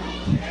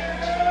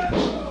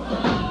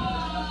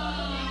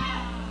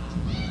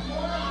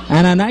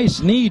 And a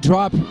nice knee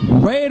drop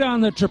right on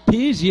the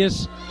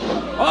trapezius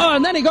Oh,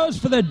 and then he goes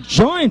for the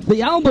joint,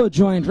 the elbow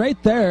joint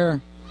right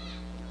there.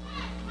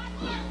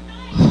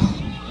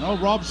 No,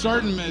 Rob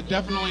Stardom is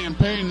definitely in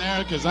pain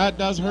there because that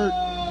does hurt.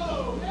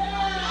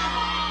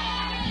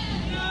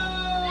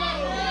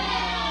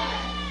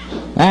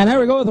 And there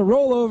we go with a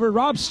rollover.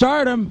 Rob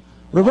Stardom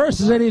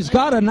reverses it. He's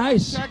got a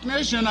nice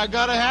technician. I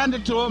got to hand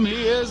it to him. He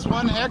is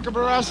one heck of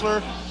a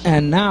wrestler.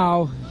 And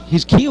now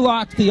he's key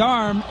locked the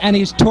arm and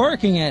he's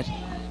torquing it.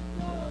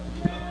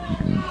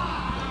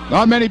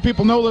 Not many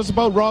people know this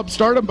about Rob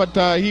Stardom, but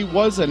he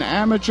was an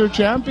amateur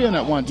champion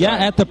at one time. Yeah,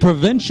 at the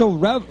provincial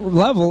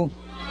level.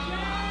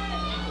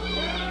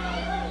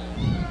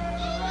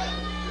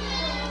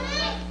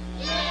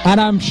 And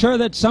I'm sure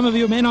that some of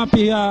you may not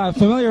be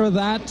familiar with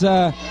that.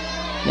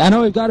 I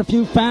know we've got a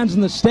few fans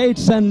in the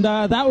States, and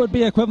that would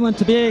be equivalent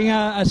to being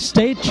a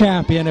state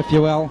champion, if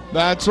you will.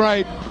 That's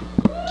right.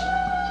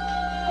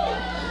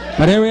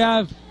 But here we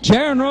have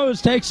Jaron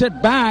Rose takes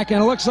it back,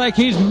 and it looks like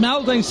he's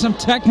melding some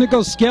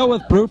technical skill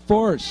with brute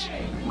force.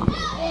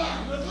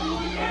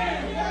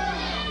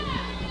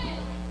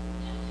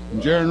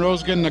 Jaron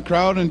Rose getting the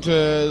crowd into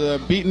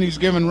the beating he's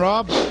giving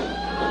Rob.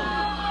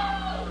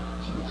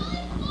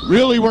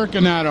 Really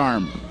working that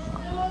arm.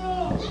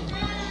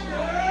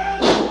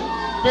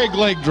 Big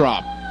leg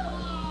drop.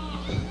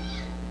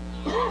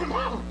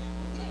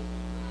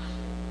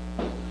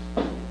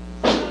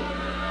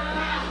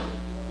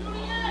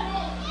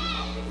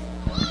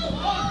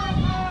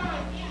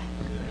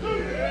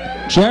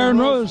 Jaron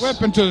Rose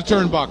whip into the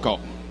turnbuckle.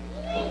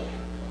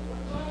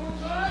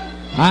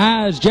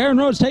 Is Jaron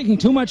Rose taking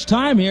too much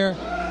time here?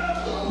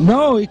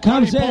 No, he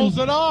comes in. He pulls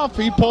it off.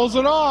 He pulls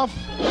it off.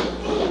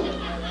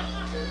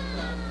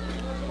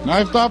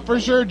 I thought for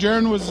sure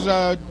Jaron was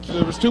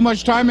there was too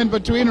much time in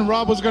between and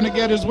Rob was going to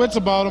get his wits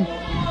about him.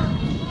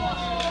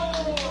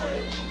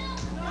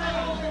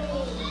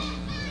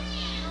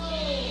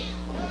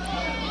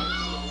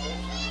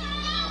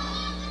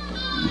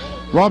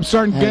 Rob's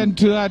starting to get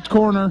into that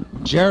corner.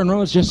 Jaron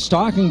Rose just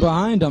stalking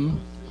behind him.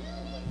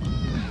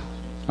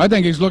 I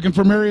think he's looking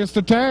for Marius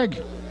to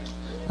tag.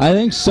 I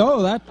think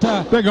so. That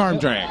big arm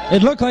drag.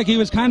 It looked like he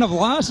was kind of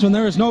lost when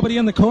there was nobody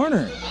in the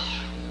corner.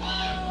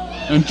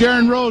 And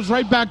Jaron Rose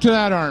right back to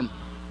that arm.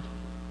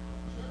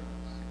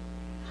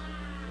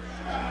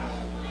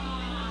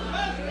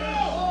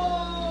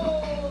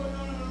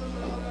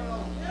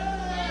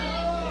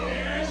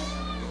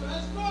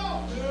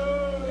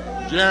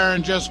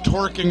 Jaron just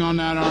torquing on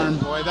that arm.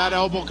 Boy, that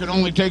elbow can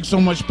only take so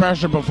much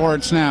pressure before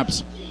it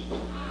snaps.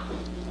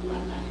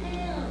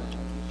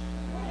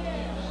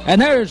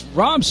 And there's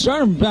Rob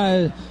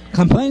Stardom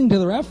complaining to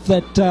the ref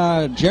that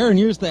Jaron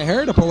used the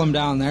hair to pull him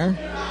down there.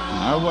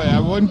 I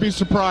wouldn't be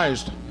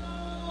surprised.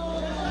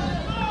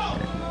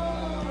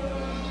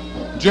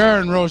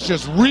 Jaron Rose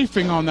just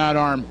reefing on that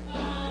arm.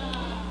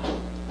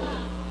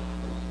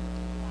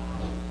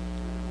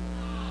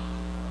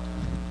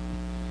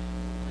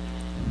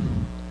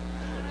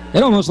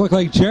 It almost looked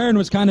like Jaron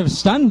was kind of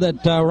stunned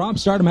that Rob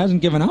Stardom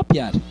hasn't given up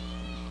yet.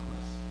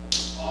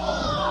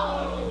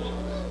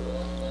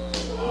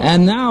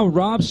 And now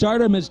Rob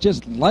Stardom is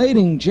just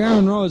lighting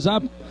Jaron Rose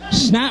up.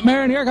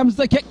 Snapmare, and here comes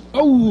the kick.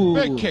 Oh!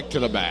 Big kick to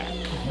the back.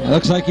 It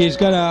looks like he's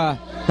got a...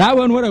 That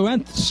one would have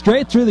went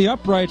straight through the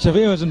uprights if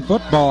he was in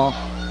football.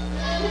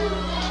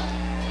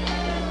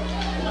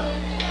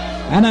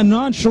 And a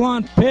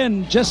nonchalant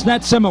pin just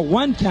nets him a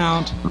 1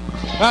 count.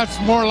 That's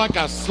more like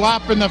a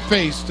slap in the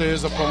face to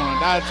his opponent.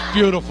 That's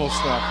beautiful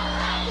stuff.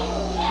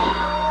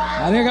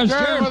 And here comes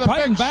Jaron with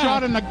a big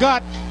shot in the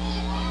gut.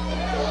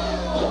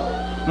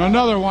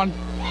 Another one.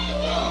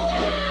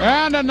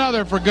 And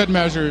another for good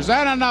measures.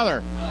 And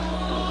another.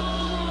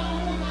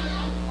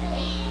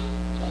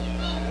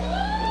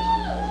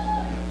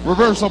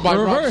 Reversal by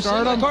Rob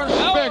Stardom.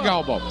 Big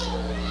elbow.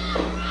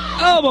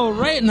 Elbow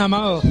right in the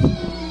mouth.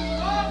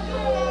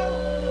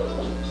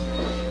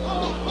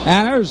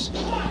 And there's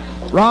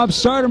Rob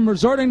Stardom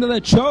resorting to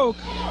the choke.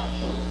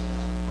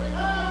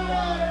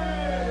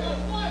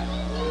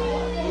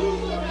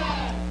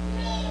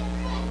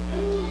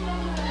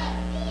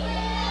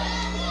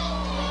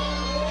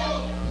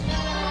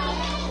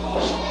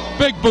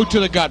 Big boot to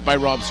the gut by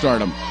Rob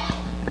Stardom.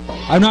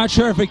 I'm not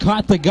sure if he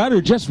caught the gut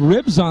or just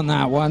ribs on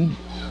that one.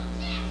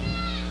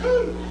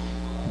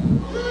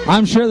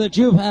 I'm sure that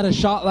you've had a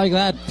shot like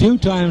that a few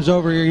times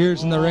over your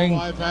years in the ring.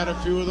 I've had a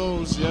few of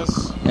those,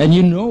 yes. And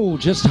you know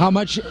just how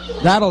much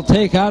that'll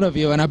take out of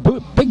you. And a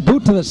big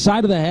boot to the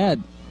side of the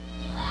head.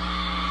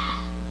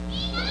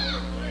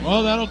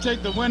 Well, that'll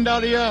take the wind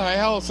out of you.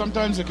 Hell,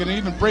 sometimes it can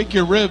even break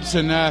your ribs.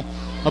 And a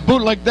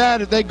boot like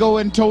that, if they go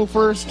in toe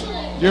first,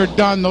 you're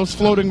done. Those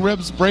floating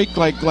ribs break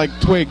like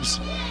twigs.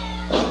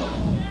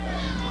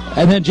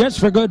 And then just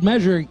for good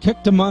measure, he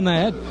kicked him on the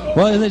head.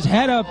 Well, with his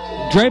head up,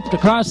 draped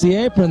across the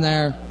apron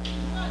there.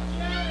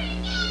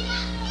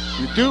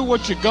 You do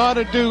what you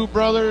gotta do,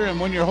 brother, and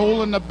when you're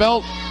holding the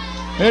belt,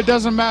 it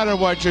doesn't matter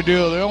what you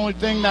do. The only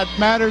thing that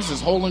matters is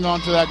holding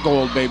on to that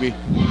gold, baby.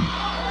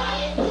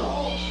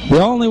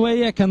 The only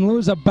way you can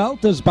lose a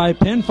belt is by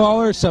pinfall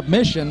or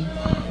submission.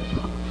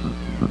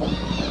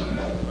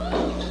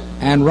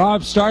 And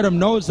Rob Stardom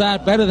knows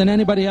that better than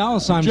anybody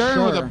else, I'm Jaron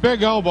sure. with a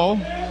big elbow.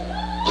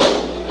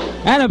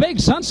 And a big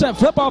sunset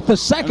flip off the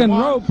second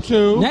rope.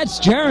 That's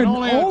Jaron.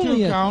 Only a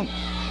 2 count.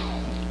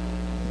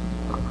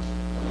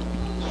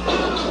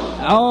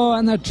 Oh,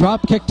 and the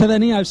drop kick to the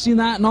knee. I've seen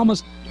that in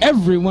almost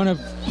every one of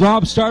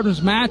Rob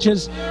Stardom's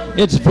matches.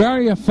 It's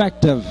very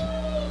effective.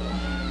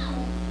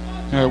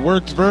 It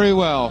works very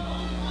well.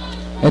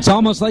 It's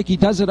almost like he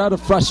does it out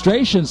of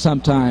frustration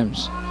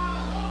sometimes.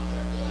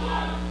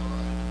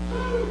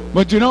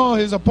 But you know,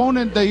 his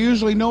opponent, they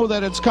usually know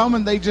that it's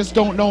coming, they just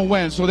don't know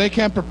when, so they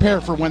can't prepare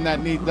for when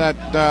that knee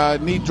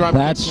drop.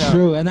 That's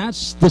true, and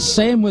that's the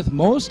same with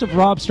most of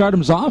Rob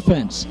Stardom's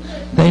offense.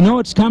 They know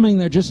it's coming,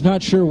 they're just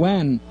not sure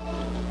when.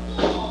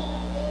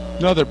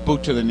 Another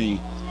boot to the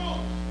knee.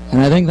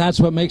 And I think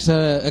that's what makes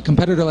a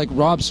competitor like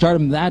Rob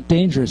Stardom that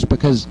dangerous,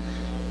 because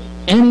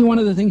any one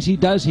of the things he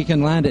does, he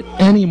can land at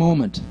any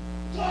moment.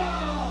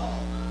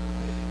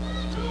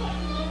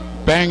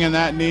 Banging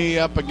that knee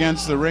up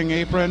against the ring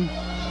apron.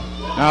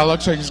 Now it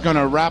looks like he's going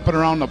to wrap it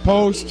around the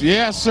post.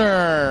 Yes,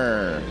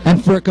 sir.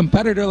 And for a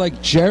competitor like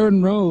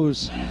Jaron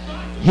Rose,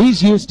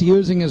 he's used to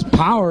using his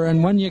power,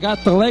 and when you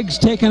got the legs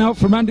taken out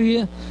from under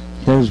you,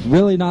 there's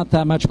really not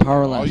that much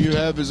power left. All you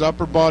have is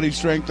upper body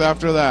strength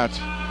after that.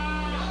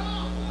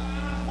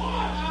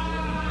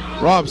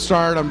 Rob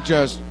Stardom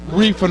just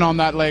reefing on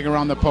that leg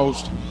around the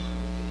post.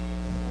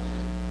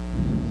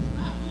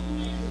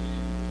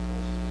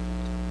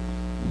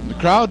 The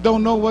crowd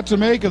don't know what to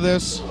make of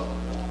this.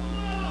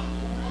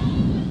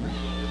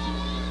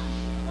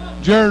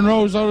 Jaron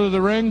Rose out of the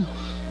ring.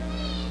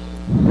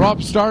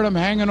 Rob Stardom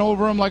hanging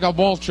over him like a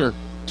vulture.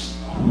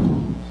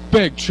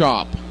 Big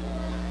chop.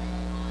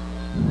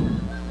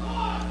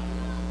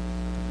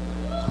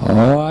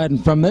 Oh,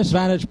 and from this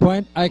vantage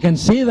point, I can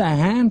see the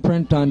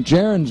handprint on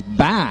Jaron's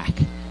back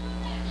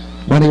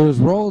when he was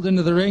rolled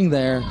into the ring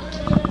there.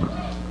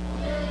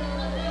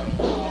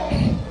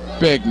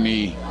 Big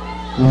knee.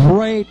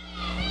 Right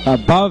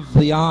above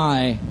the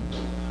eye.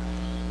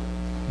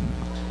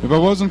 If it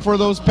wasn't for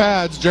those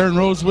pads, Jaron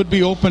Rose would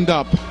be opened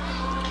up.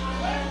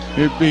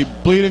 He'd be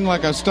bleeding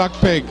like a stuck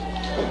pig.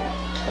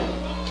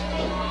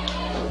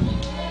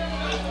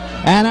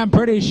 And I'm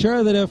pretty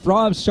sure that if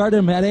Rob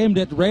Stardom had aimed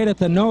it right at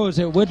the nose,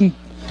 it wouldn't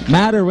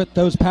matter with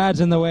those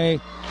pads in the way.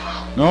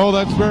 No,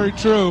 that's very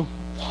true.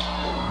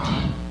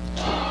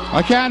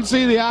 I can't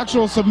see the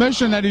actual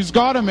submission that he's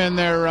got him in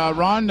there,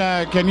 Ron.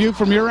 Can you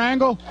from your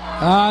angle?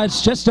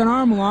 It's just an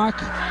arm lock.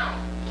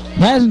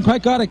 He hasn't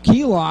quite got a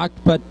key lock,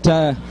 but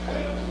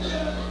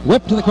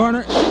whip to the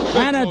corner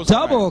and a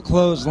double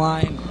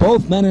clothesline.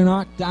 Both men are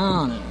knocked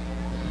down.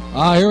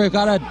 Here we've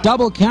got a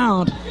double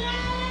count.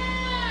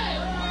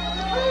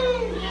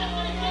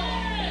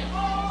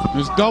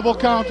 There's double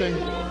counting.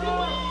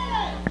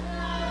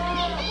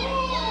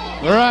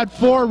 They're at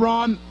 4,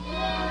 Ron.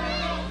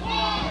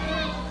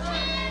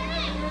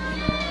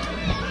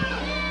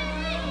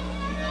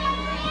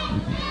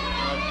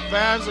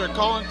 Fans are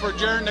calling for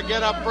Jaron to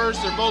get up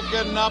first. They're both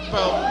getting up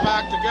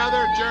back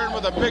together. Jaron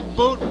with a big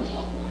boot.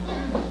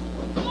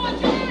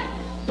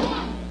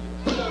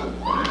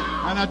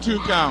 And a 2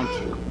 count.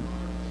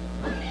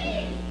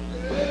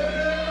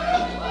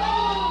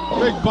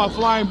 Big buff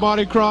line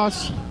body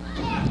cross.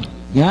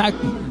 Yeah.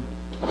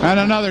 And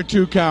another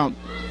 2 count.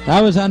 That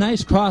was a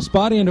nice cross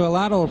body into a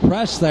lateral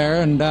press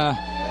there, and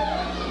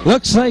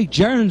looks like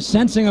Jaron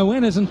sensing a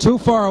win isn't too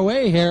far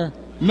away here.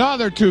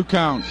 Another 2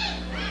 count.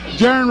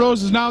 Jaron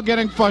Rose is now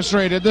getting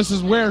frustrated. This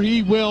is where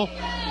he will.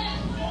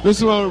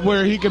 This is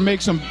where he can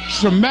make some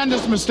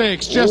tremendous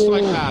mistakes, just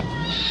like that.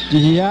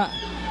 Yeah.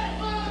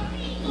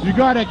 You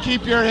got to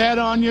keep your head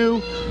on you.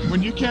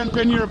 When you can't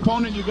pin your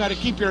opponent, you got to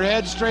keep your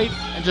head straight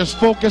and just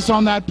focus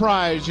on that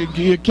prize.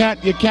 You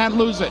can't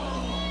lose it.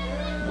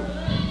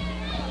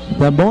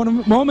 The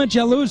moment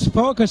you lose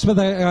focus with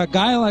a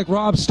guy like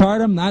Rob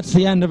Stardom, that's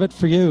the end of it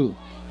for you.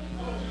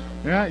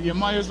 Yeah, you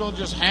might as well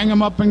just hang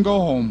him up and go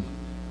home.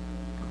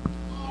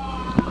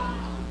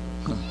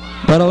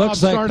 But it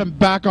looks like Stardom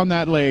back on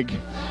that leg.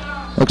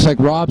 Looks like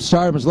Rob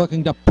Stardom is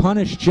looking to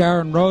punish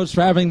Jaron Rose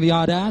for having the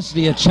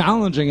audacity of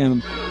challenging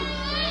him.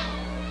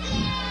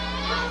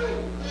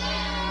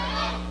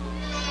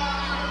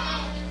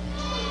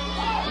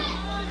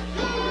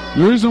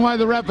 The reason why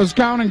the ref is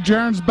counting,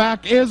 Jaron's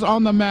back is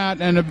on the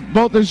mat, and if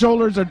both his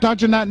shoulders are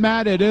touching that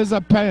mat, it is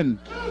a pin.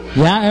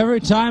 Yeah,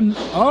 every time.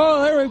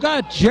 Oh, there we've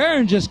got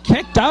Jaron just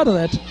kicked out of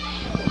it.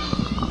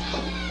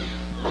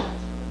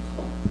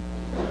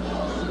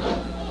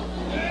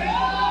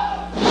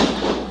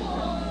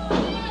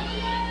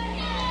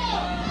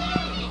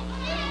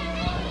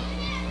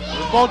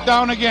 They're both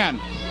down again.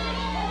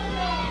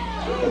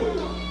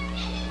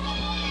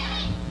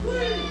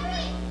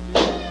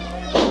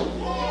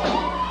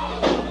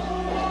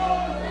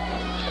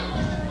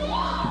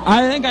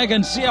 I think I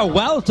can see a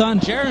welt on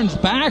Jaron's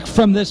back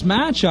from this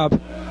matchup.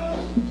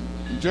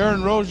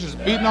 Jaron Rose is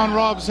beating on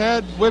Rob's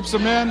head, whips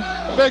him in,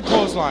 big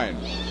clothesline.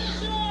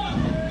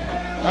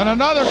 And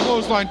another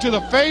clothesline to the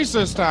face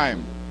this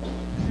time.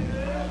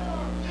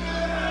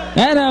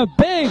 And a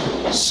big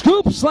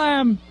scoop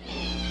slam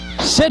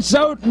Sits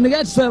out and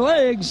gets the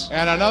legs.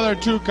 And another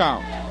 2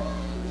 count.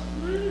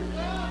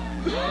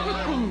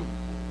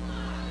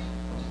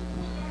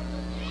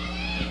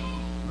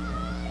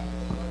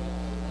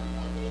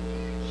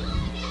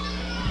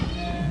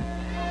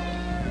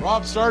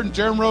 Rob starting,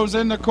 Jim Rose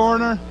in the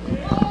corner.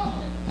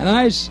 A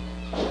nice.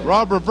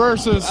 Rob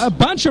reverses. A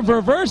bunch of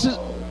reverses.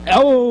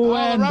 Oh,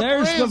 and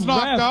there's the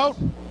knocked ref. out.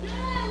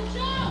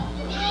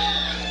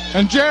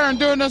 And Jaron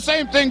doing the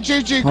same thing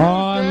Chi-Chi Cruz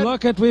Oh, did.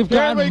 look at, we've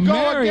got Here we go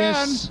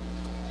Marius. again.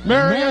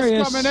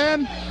 Marius coming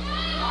in.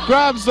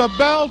 Grabs the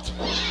belt.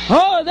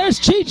 Oh, there's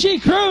Chi-Chi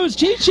Cruz.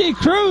 Chi-Chi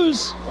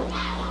Cruz.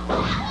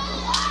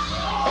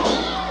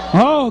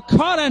 Oh,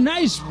 caught a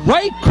nice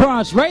right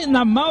cross right in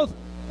the mouth.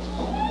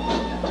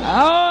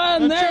 Oh,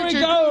 and there we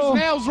go.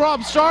 Nails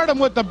Rob Stardom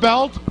with the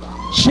belt.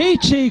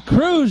 Chi-Chi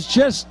Cruz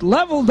just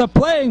leveled the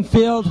playing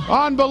field.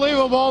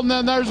 Unbelievable. And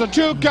then there's a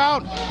 2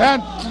 count.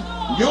 And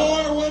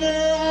your winner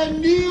and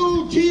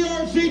new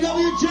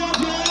TRCW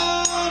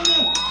champion.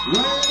 Wait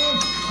a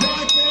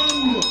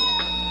second.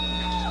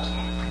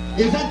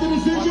 Is that the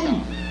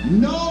decision?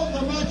 No,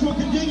 the match will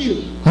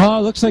continue.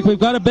 Oh, looks like we've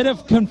got a bit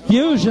of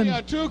confusion.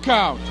 a 2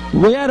 count.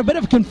 We had a bit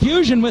of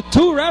confusion with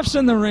 2 refs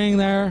in the ring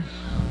there.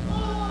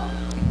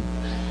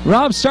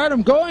 Rob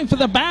Stardom going for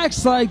the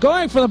backslide,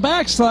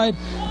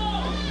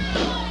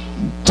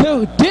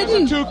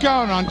 Didn't. 2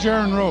 count on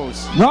Jaron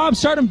Rose. Rob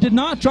Stardom did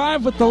not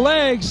drive with the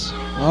legs.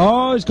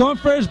 Oh, he's going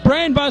for his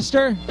brain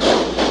buster.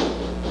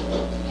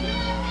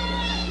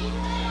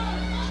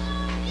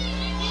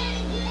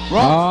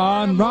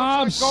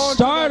 Rob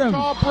Stardom.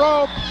 Top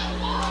rope.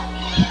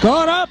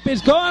 Going up,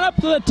 he's going up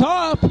to the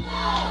top.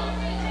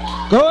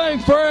 Going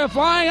for a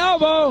flying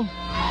elbow.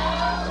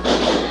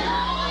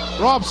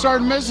 Rob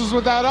Stardom misses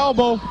with that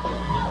elbow.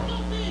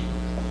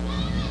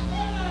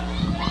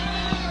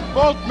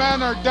 Both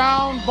men are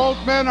down, both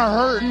men are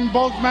hurting,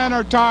 both men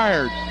are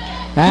tired.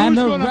 And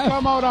who's going to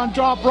come out on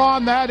top,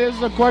 Ron? That is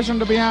the question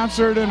to be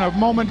answered in a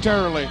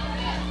momentarily.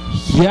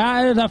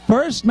 Yeah, the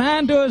first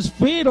man to his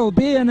feet will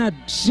be in a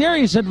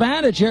serious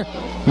advantage here.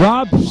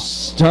 Rob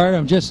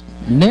Stardom just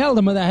nailed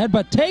him with a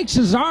headbutt, takes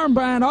his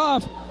armband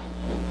off.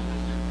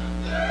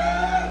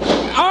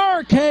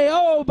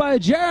 RKO by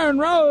Jaron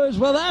Rose.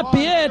 Will that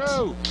be it?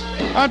 2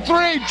 and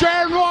 3,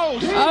 Jaron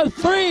Rose. A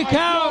 3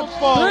 count.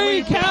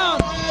 3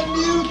 count.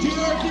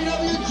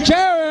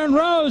 Jaron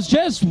Rose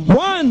just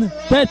won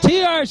the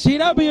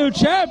TRCW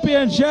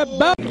Championship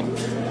belt.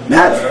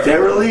 Matt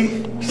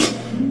Farrelly,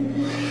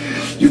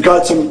 you've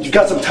got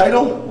some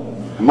title.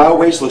 My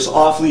waist looks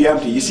awfully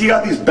empty. You see, you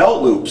got these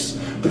belt loops,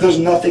 but there's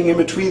nothing in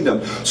between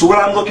them. So what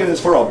I'm looking is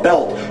for a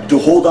belt to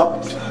hold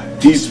up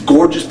these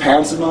gorgeous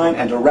pants of mine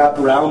and to wrap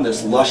around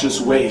this luscious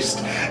waist.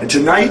 And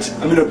tonight,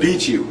 I'm gonna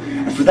beat you.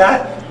 And for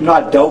that, I'm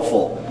not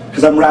doubtful,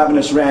 because I'm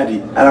Ravenous Randy,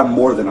 and I'm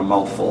more than a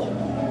mouthful.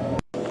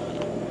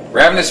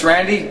 Ravenous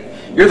Randy,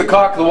 you're the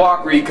cock of the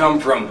walk where you come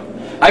from.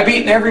 I've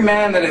beaten every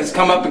man that has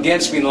come up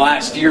against me in the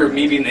last year of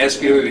me being the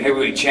SPW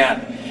heavyweight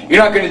champ.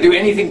 You're not going to do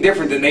anything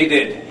different than they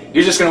did.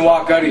 You're just going to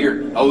walk out of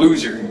here a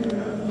loser.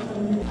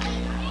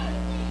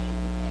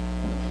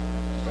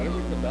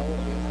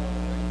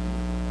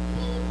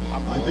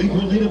 I think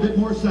we'll need a bit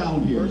more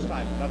sound here. First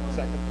time, not the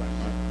second time.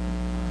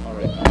 All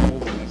right, I'm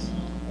holding this.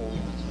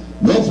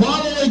 The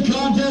following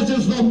contest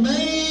is the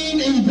main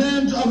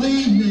event of the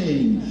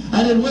evening,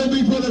 and it will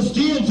be for the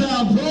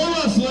Steeltown Pro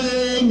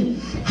Wrestling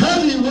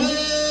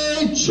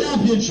Heavyweight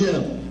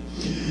Championship.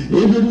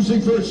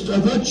 Introducing first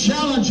the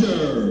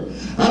challenger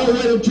at a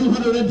weight of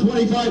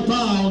 225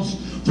 pounds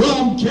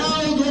from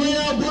Calgary,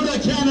 Alberta,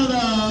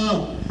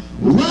 Canada,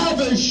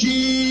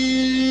 Ravishing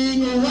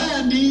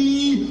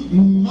Randy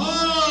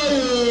Myers.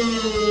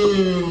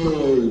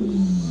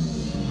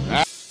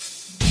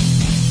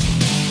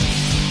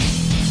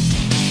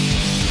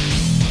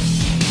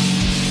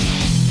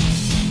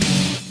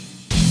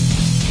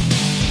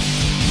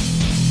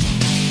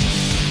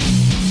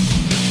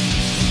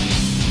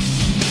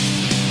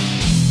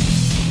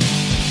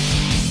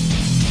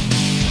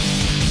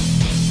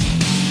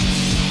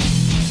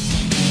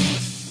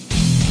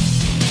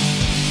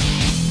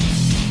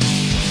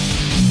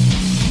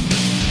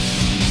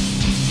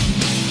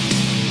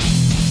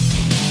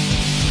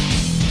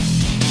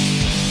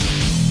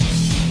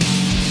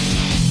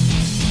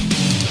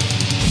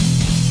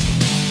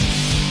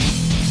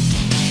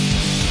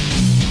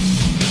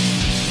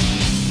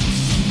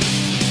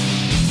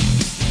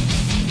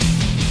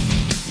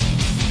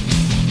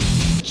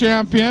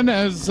 Champion,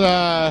 as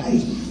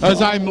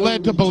I'm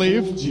led to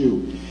believe.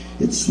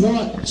 It's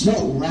not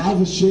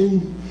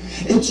ravishing,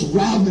 it's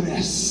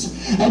ravenous.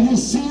 And you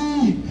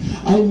see,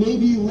 I may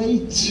be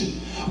late,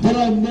 but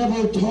I'm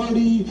never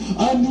tardy.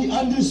 I'm the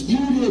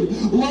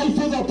undisputed life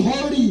of the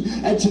party.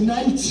 And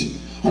tonight,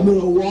 I'm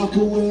gonna walk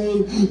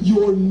away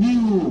your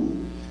new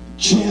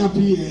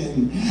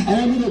champion. And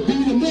I'm gonna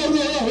beat him. No,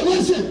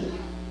 listen!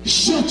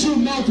 Shut your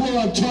mouth while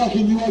I'm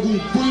talking, you ugly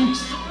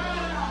freaks.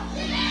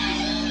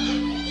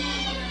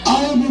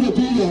 I'm gonna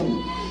beat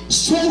him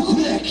so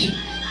quick.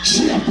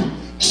 Chip,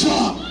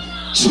 chop,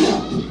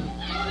 chip.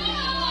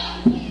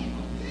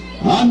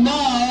 And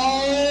now,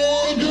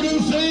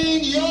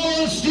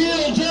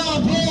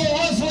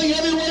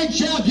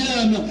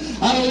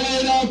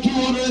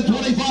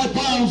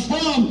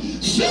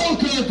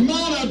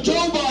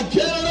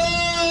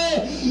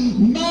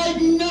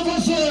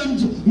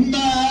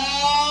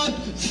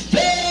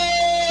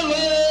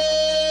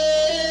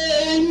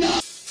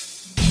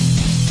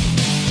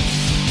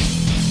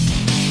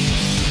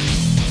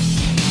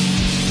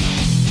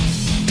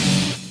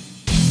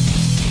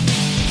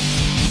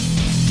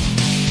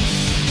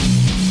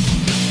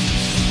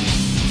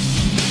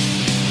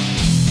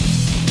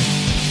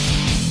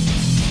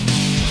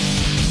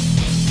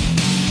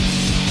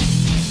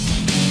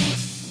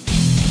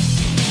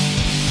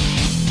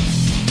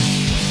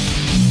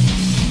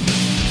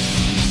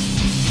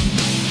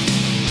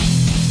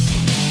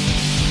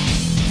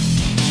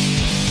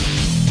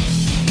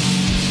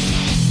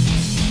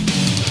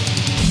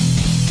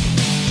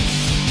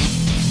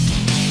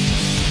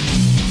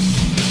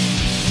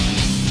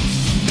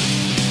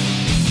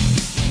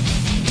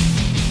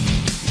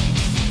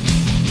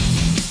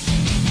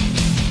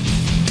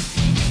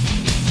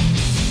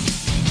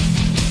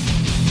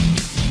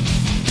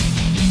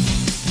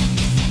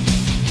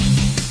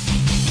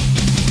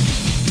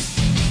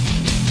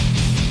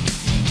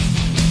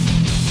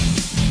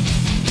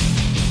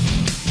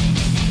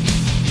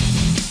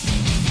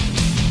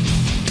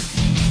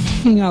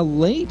 making a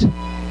late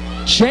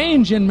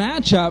change in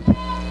matchup.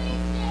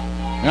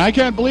 And I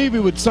can't believe he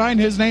would sign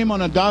his name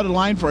on a dotted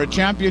line for a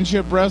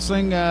championship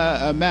wrestling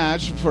a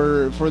match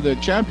for the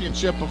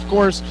championship, of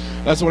course.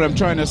 That's what I'm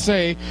trying to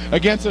say,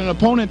 against an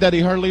opponent that he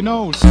hardly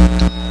knows.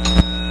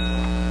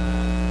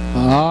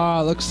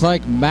 Oh, looks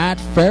like Matt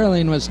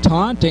Fairlane was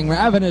taunting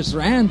Ravenous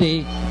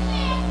Randy.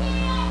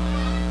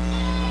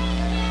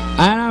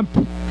 And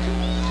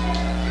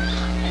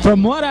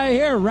from what I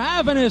hear,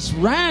 Ravenous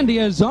Randy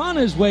is on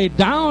his way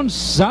down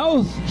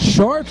south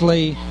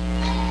shortly.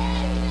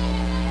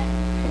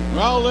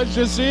 Well, let's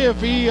just see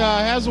if he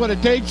has what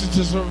it takes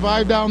to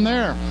survive down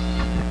there.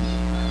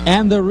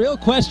 And the real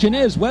question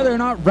is whether or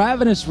not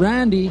Ravenous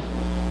Randy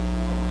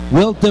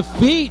will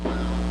defeat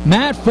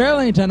Matt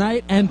Fairlane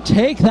tonight and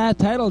take that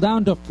title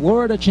down to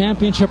Florida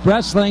Championship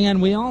Wrestling.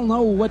 And we all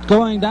know what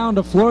going down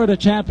to Florida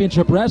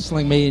Championship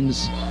Wrestling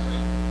means.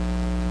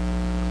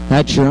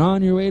 That you're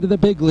on your way to the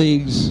big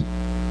leagues.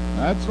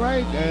 That's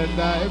right.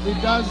 And if he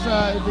does,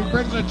 if he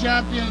brings a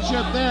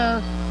championship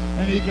there,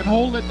 and he can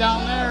hold it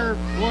down there,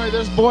 boy,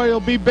 this boy will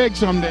be big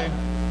someday.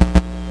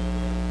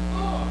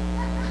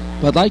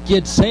 But like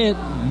you'd say it,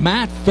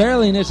 Matt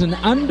Fairlane is an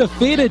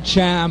undefeated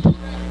champ.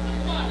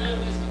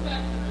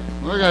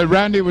 Look at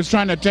Randy was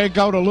trying to take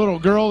out a little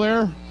girl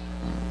there.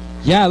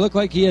 Yeah, it looked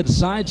like he had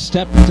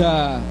sidestepped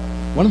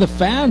one of the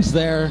fans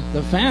there.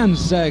 The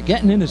fans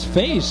getting in his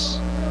face.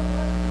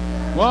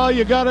 Well,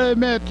 you got to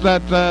admit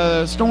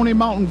that Stony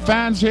Mountain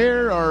fans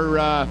here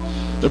are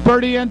they're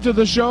pretty into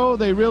the show.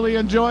 They really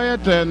enjoy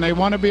it, and they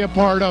want to be a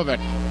part of it.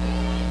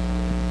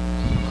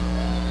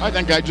 I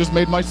think I just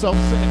made myself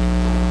sick.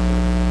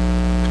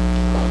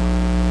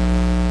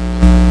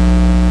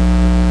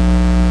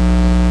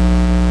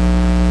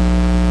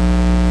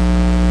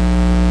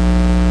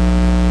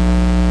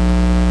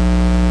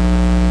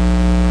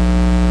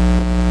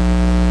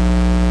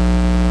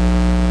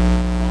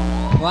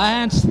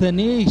 Plants the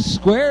knee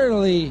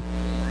squarely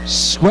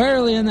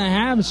in the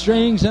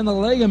hamstrings and the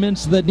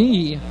ligaments of the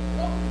knee.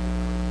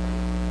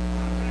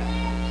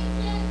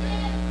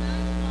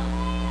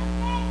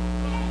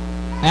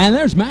 And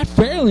there's Matt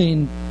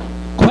Fairlane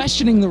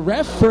questioning the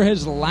ref for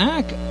his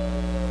lack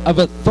of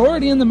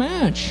authority in the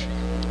match.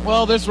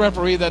 Well, this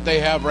referee that they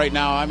have right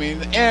now, I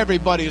mean,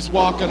 everybody's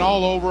walking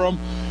all over him.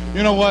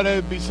 You know what?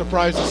 I'd be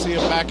surprised to see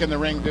him back in the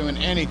ring doing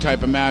any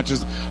type of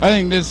matches. I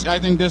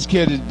think this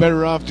kid is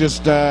better off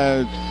just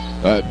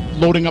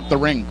loading up the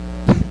ring.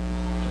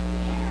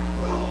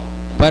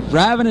 But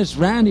Ravenous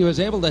Randy was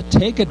able to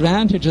take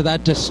advantage of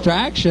that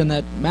distraction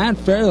that Matt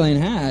Fairlane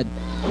had,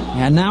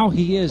 and now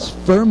he is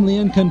firmly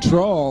in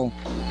control.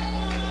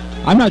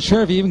 I'm not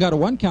sure if he even got a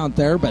 1 count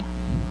there, but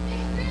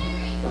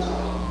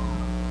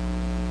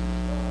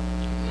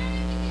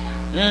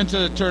into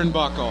the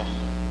turnbuckle.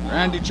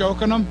 Randy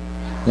choking him.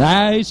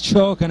 Yeah, he's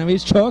choking him.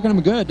 He's choking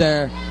him good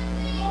there.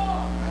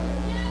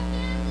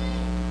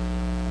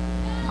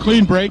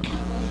 Clean break.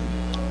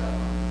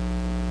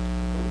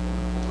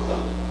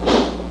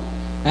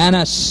 And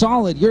a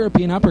solid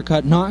European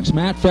uppercut knocks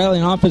Matt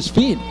Fairlane off his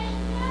feet.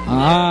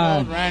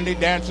 Randy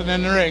dancing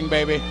in the ring,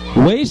 baby.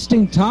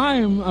 Wasting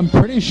time. I'm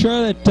pretty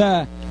sure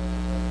that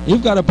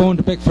you've got a bone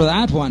to pick for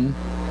that one.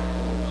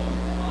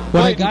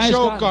 Blatant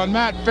choke on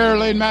Matt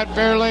Fairlane. Matt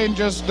Fairlane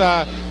just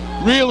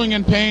reeling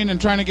in pain and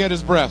trying to get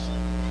his breath.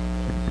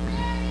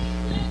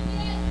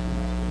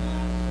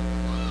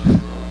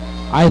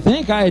 I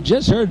think I had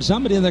just heard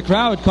somebody in the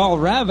crowd call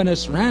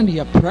Ravenous Randy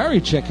a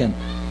prairie chicken.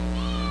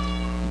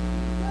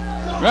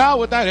 Well,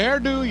 with that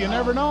hairdo, you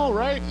never know,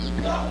 right?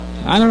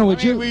 I don't know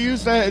what you... We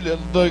used that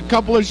the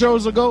couple of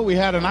shows ago. We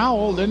had an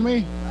owl, didn't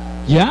we?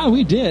 Yeah,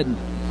 we did.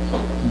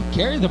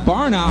 Carry the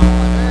barn owl.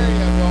 There you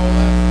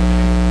go.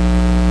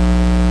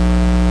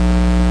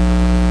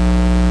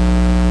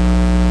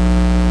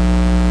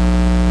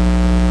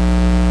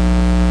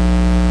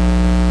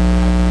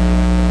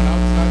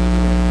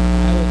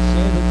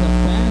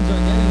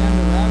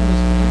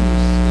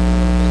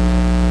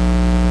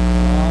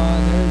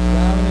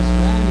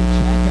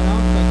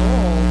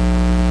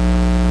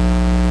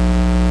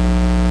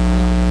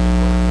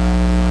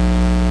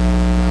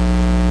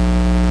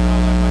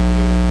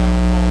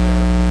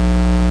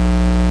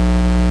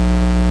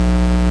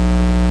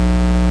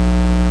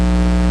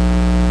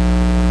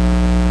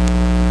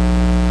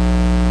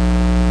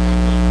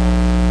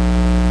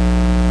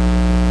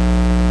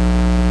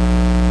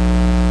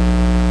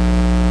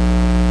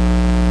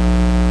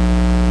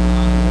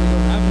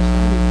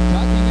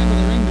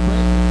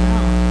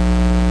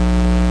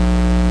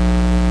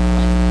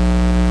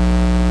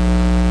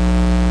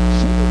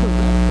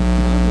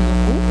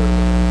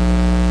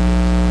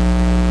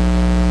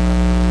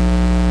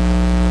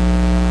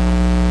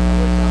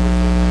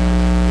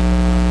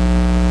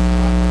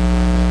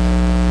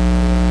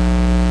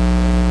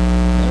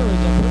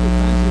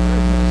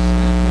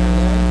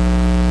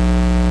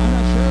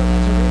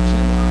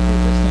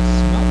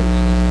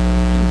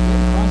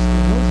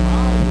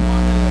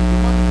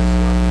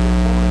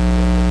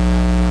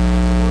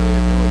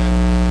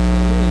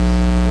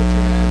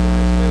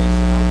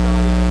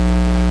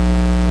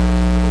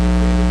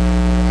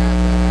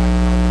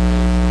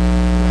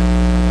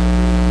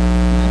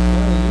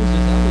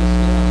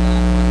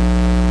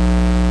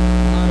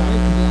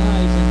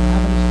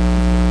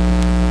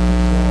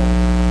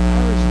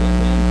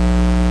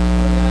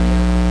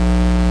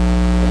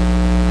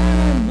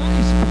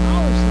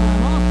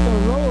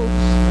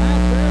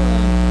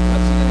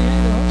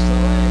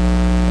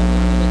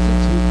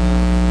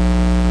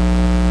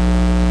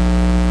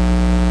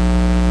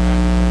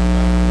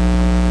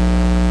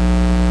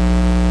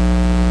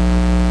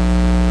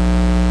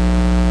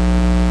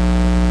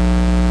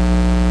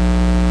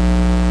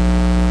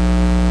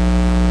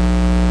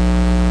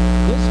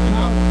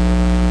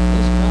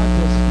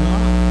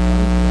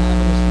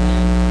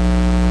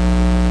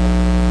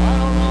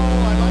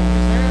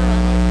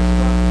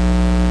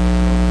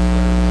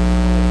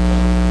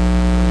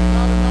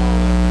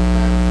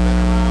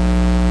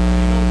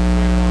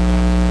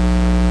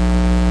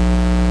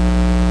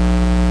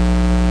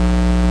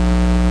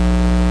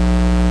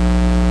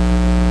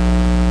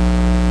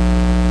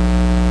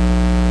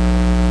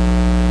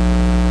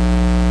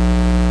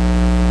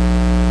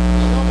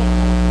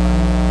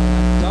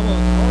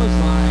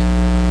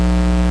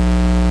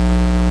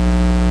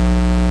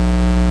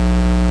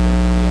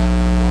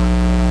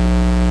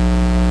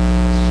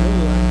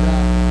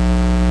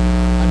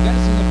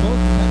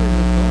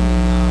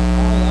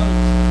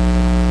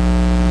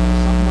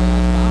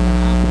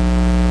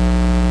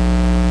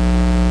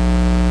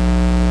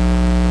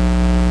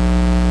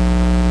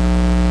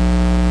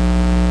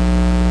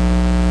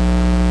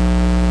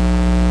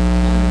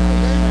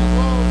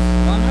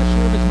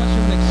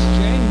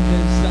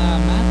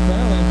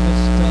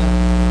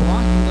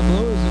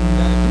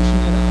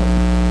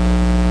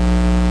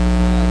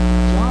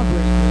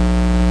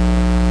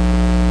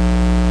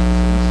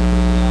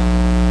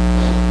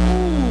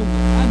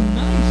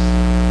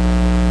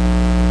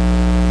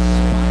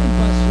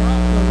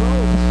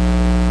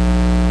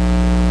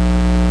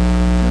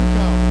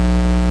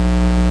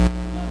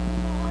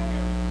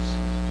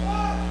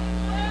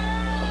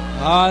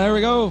 There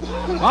we go.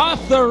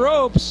 Off the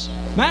ropes.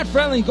 Matt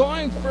Friendly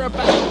going for a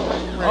back.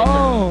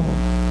 Oh.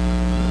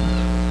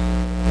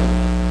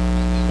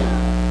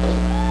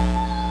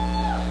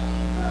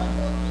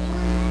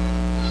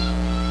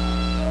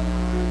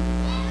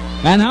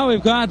 And now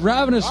we've got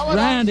Ravenous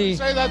Randy. I would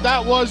say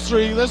that was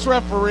 3. This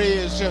referee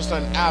is just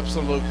an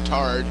absolute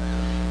tard.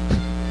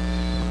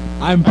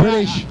 I'm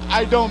pretty sure.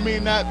 I don't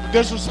mean that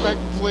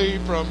disrespectfully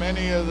from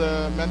any of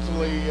the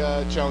mentally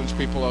challenged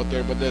people out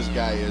there, but this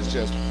guy is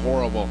just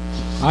horrible.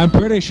 I'm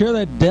pretty sure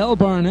that Dale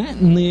Barnett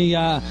and the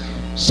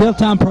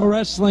Steeltown Pro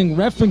Wrestling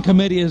Reffing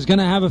Committee is going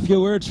to have a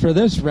few words for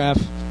this ref.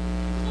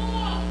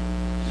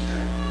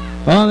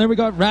 Oh, there we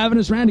got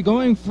Ravenous Randy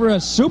going for a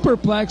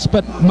superplex,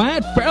 but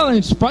Matt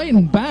Fairlane's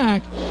fighting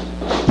back,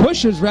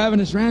 pushes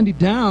Ravenous Randy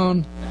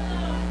down.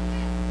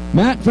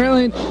 Matt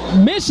Fairlane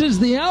misses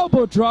the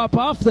elbow drop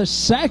off the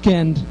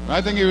second. I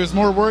think he was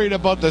more worried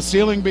about the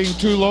ceiling being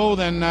too low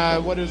than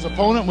what his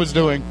opponent was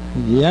doing.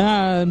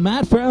 Yeah, and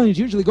Matt Fairlane's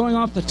usually going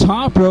off the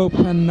top rope,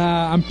 and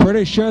I'm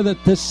pretty sure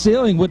that this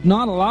ceiling would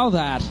not allow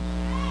that.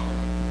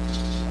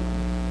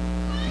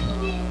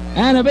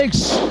 And a big...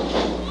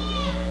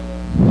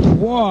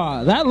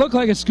 Whoa, that looked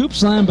like a scoop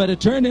slam, but it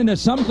turned into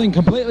something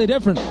completely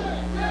different.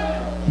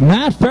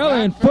 Matt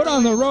Fairlane, foot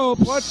on the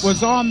ropes. What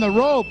was on the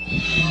rope?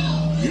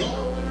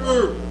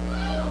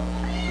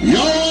 Your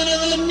Honor,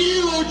 the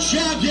new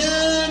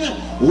champion,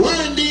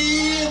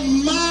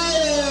 Randy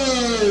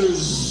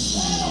Myers.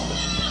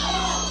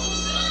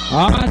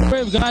 All right,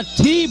 we've got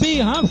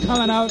TB Hump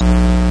coming out.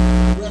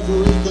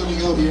 Referee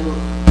coming out here.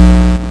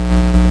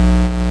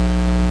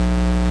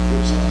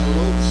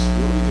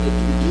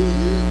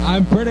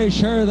 I'm pretty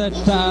sure that,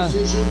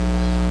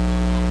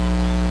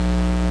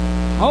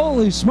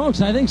 holy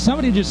smokes, I think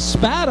somebody just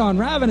spat on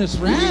Ravenous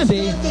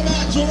Randy. Restart the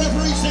match, the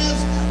referee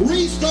says,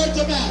 restart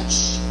the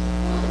match.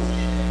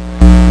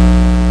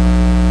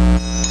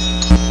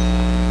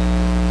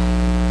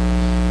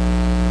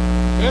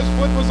 His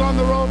foot was on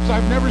the ropes.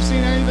 I've never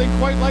seen anything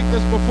quite like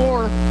this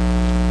before.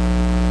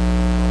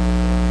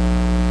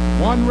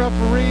 One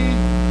referee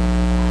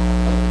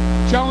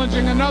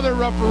challenging another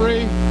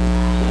referee.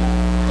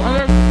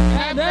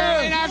 And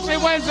Fairlane actually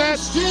wins it.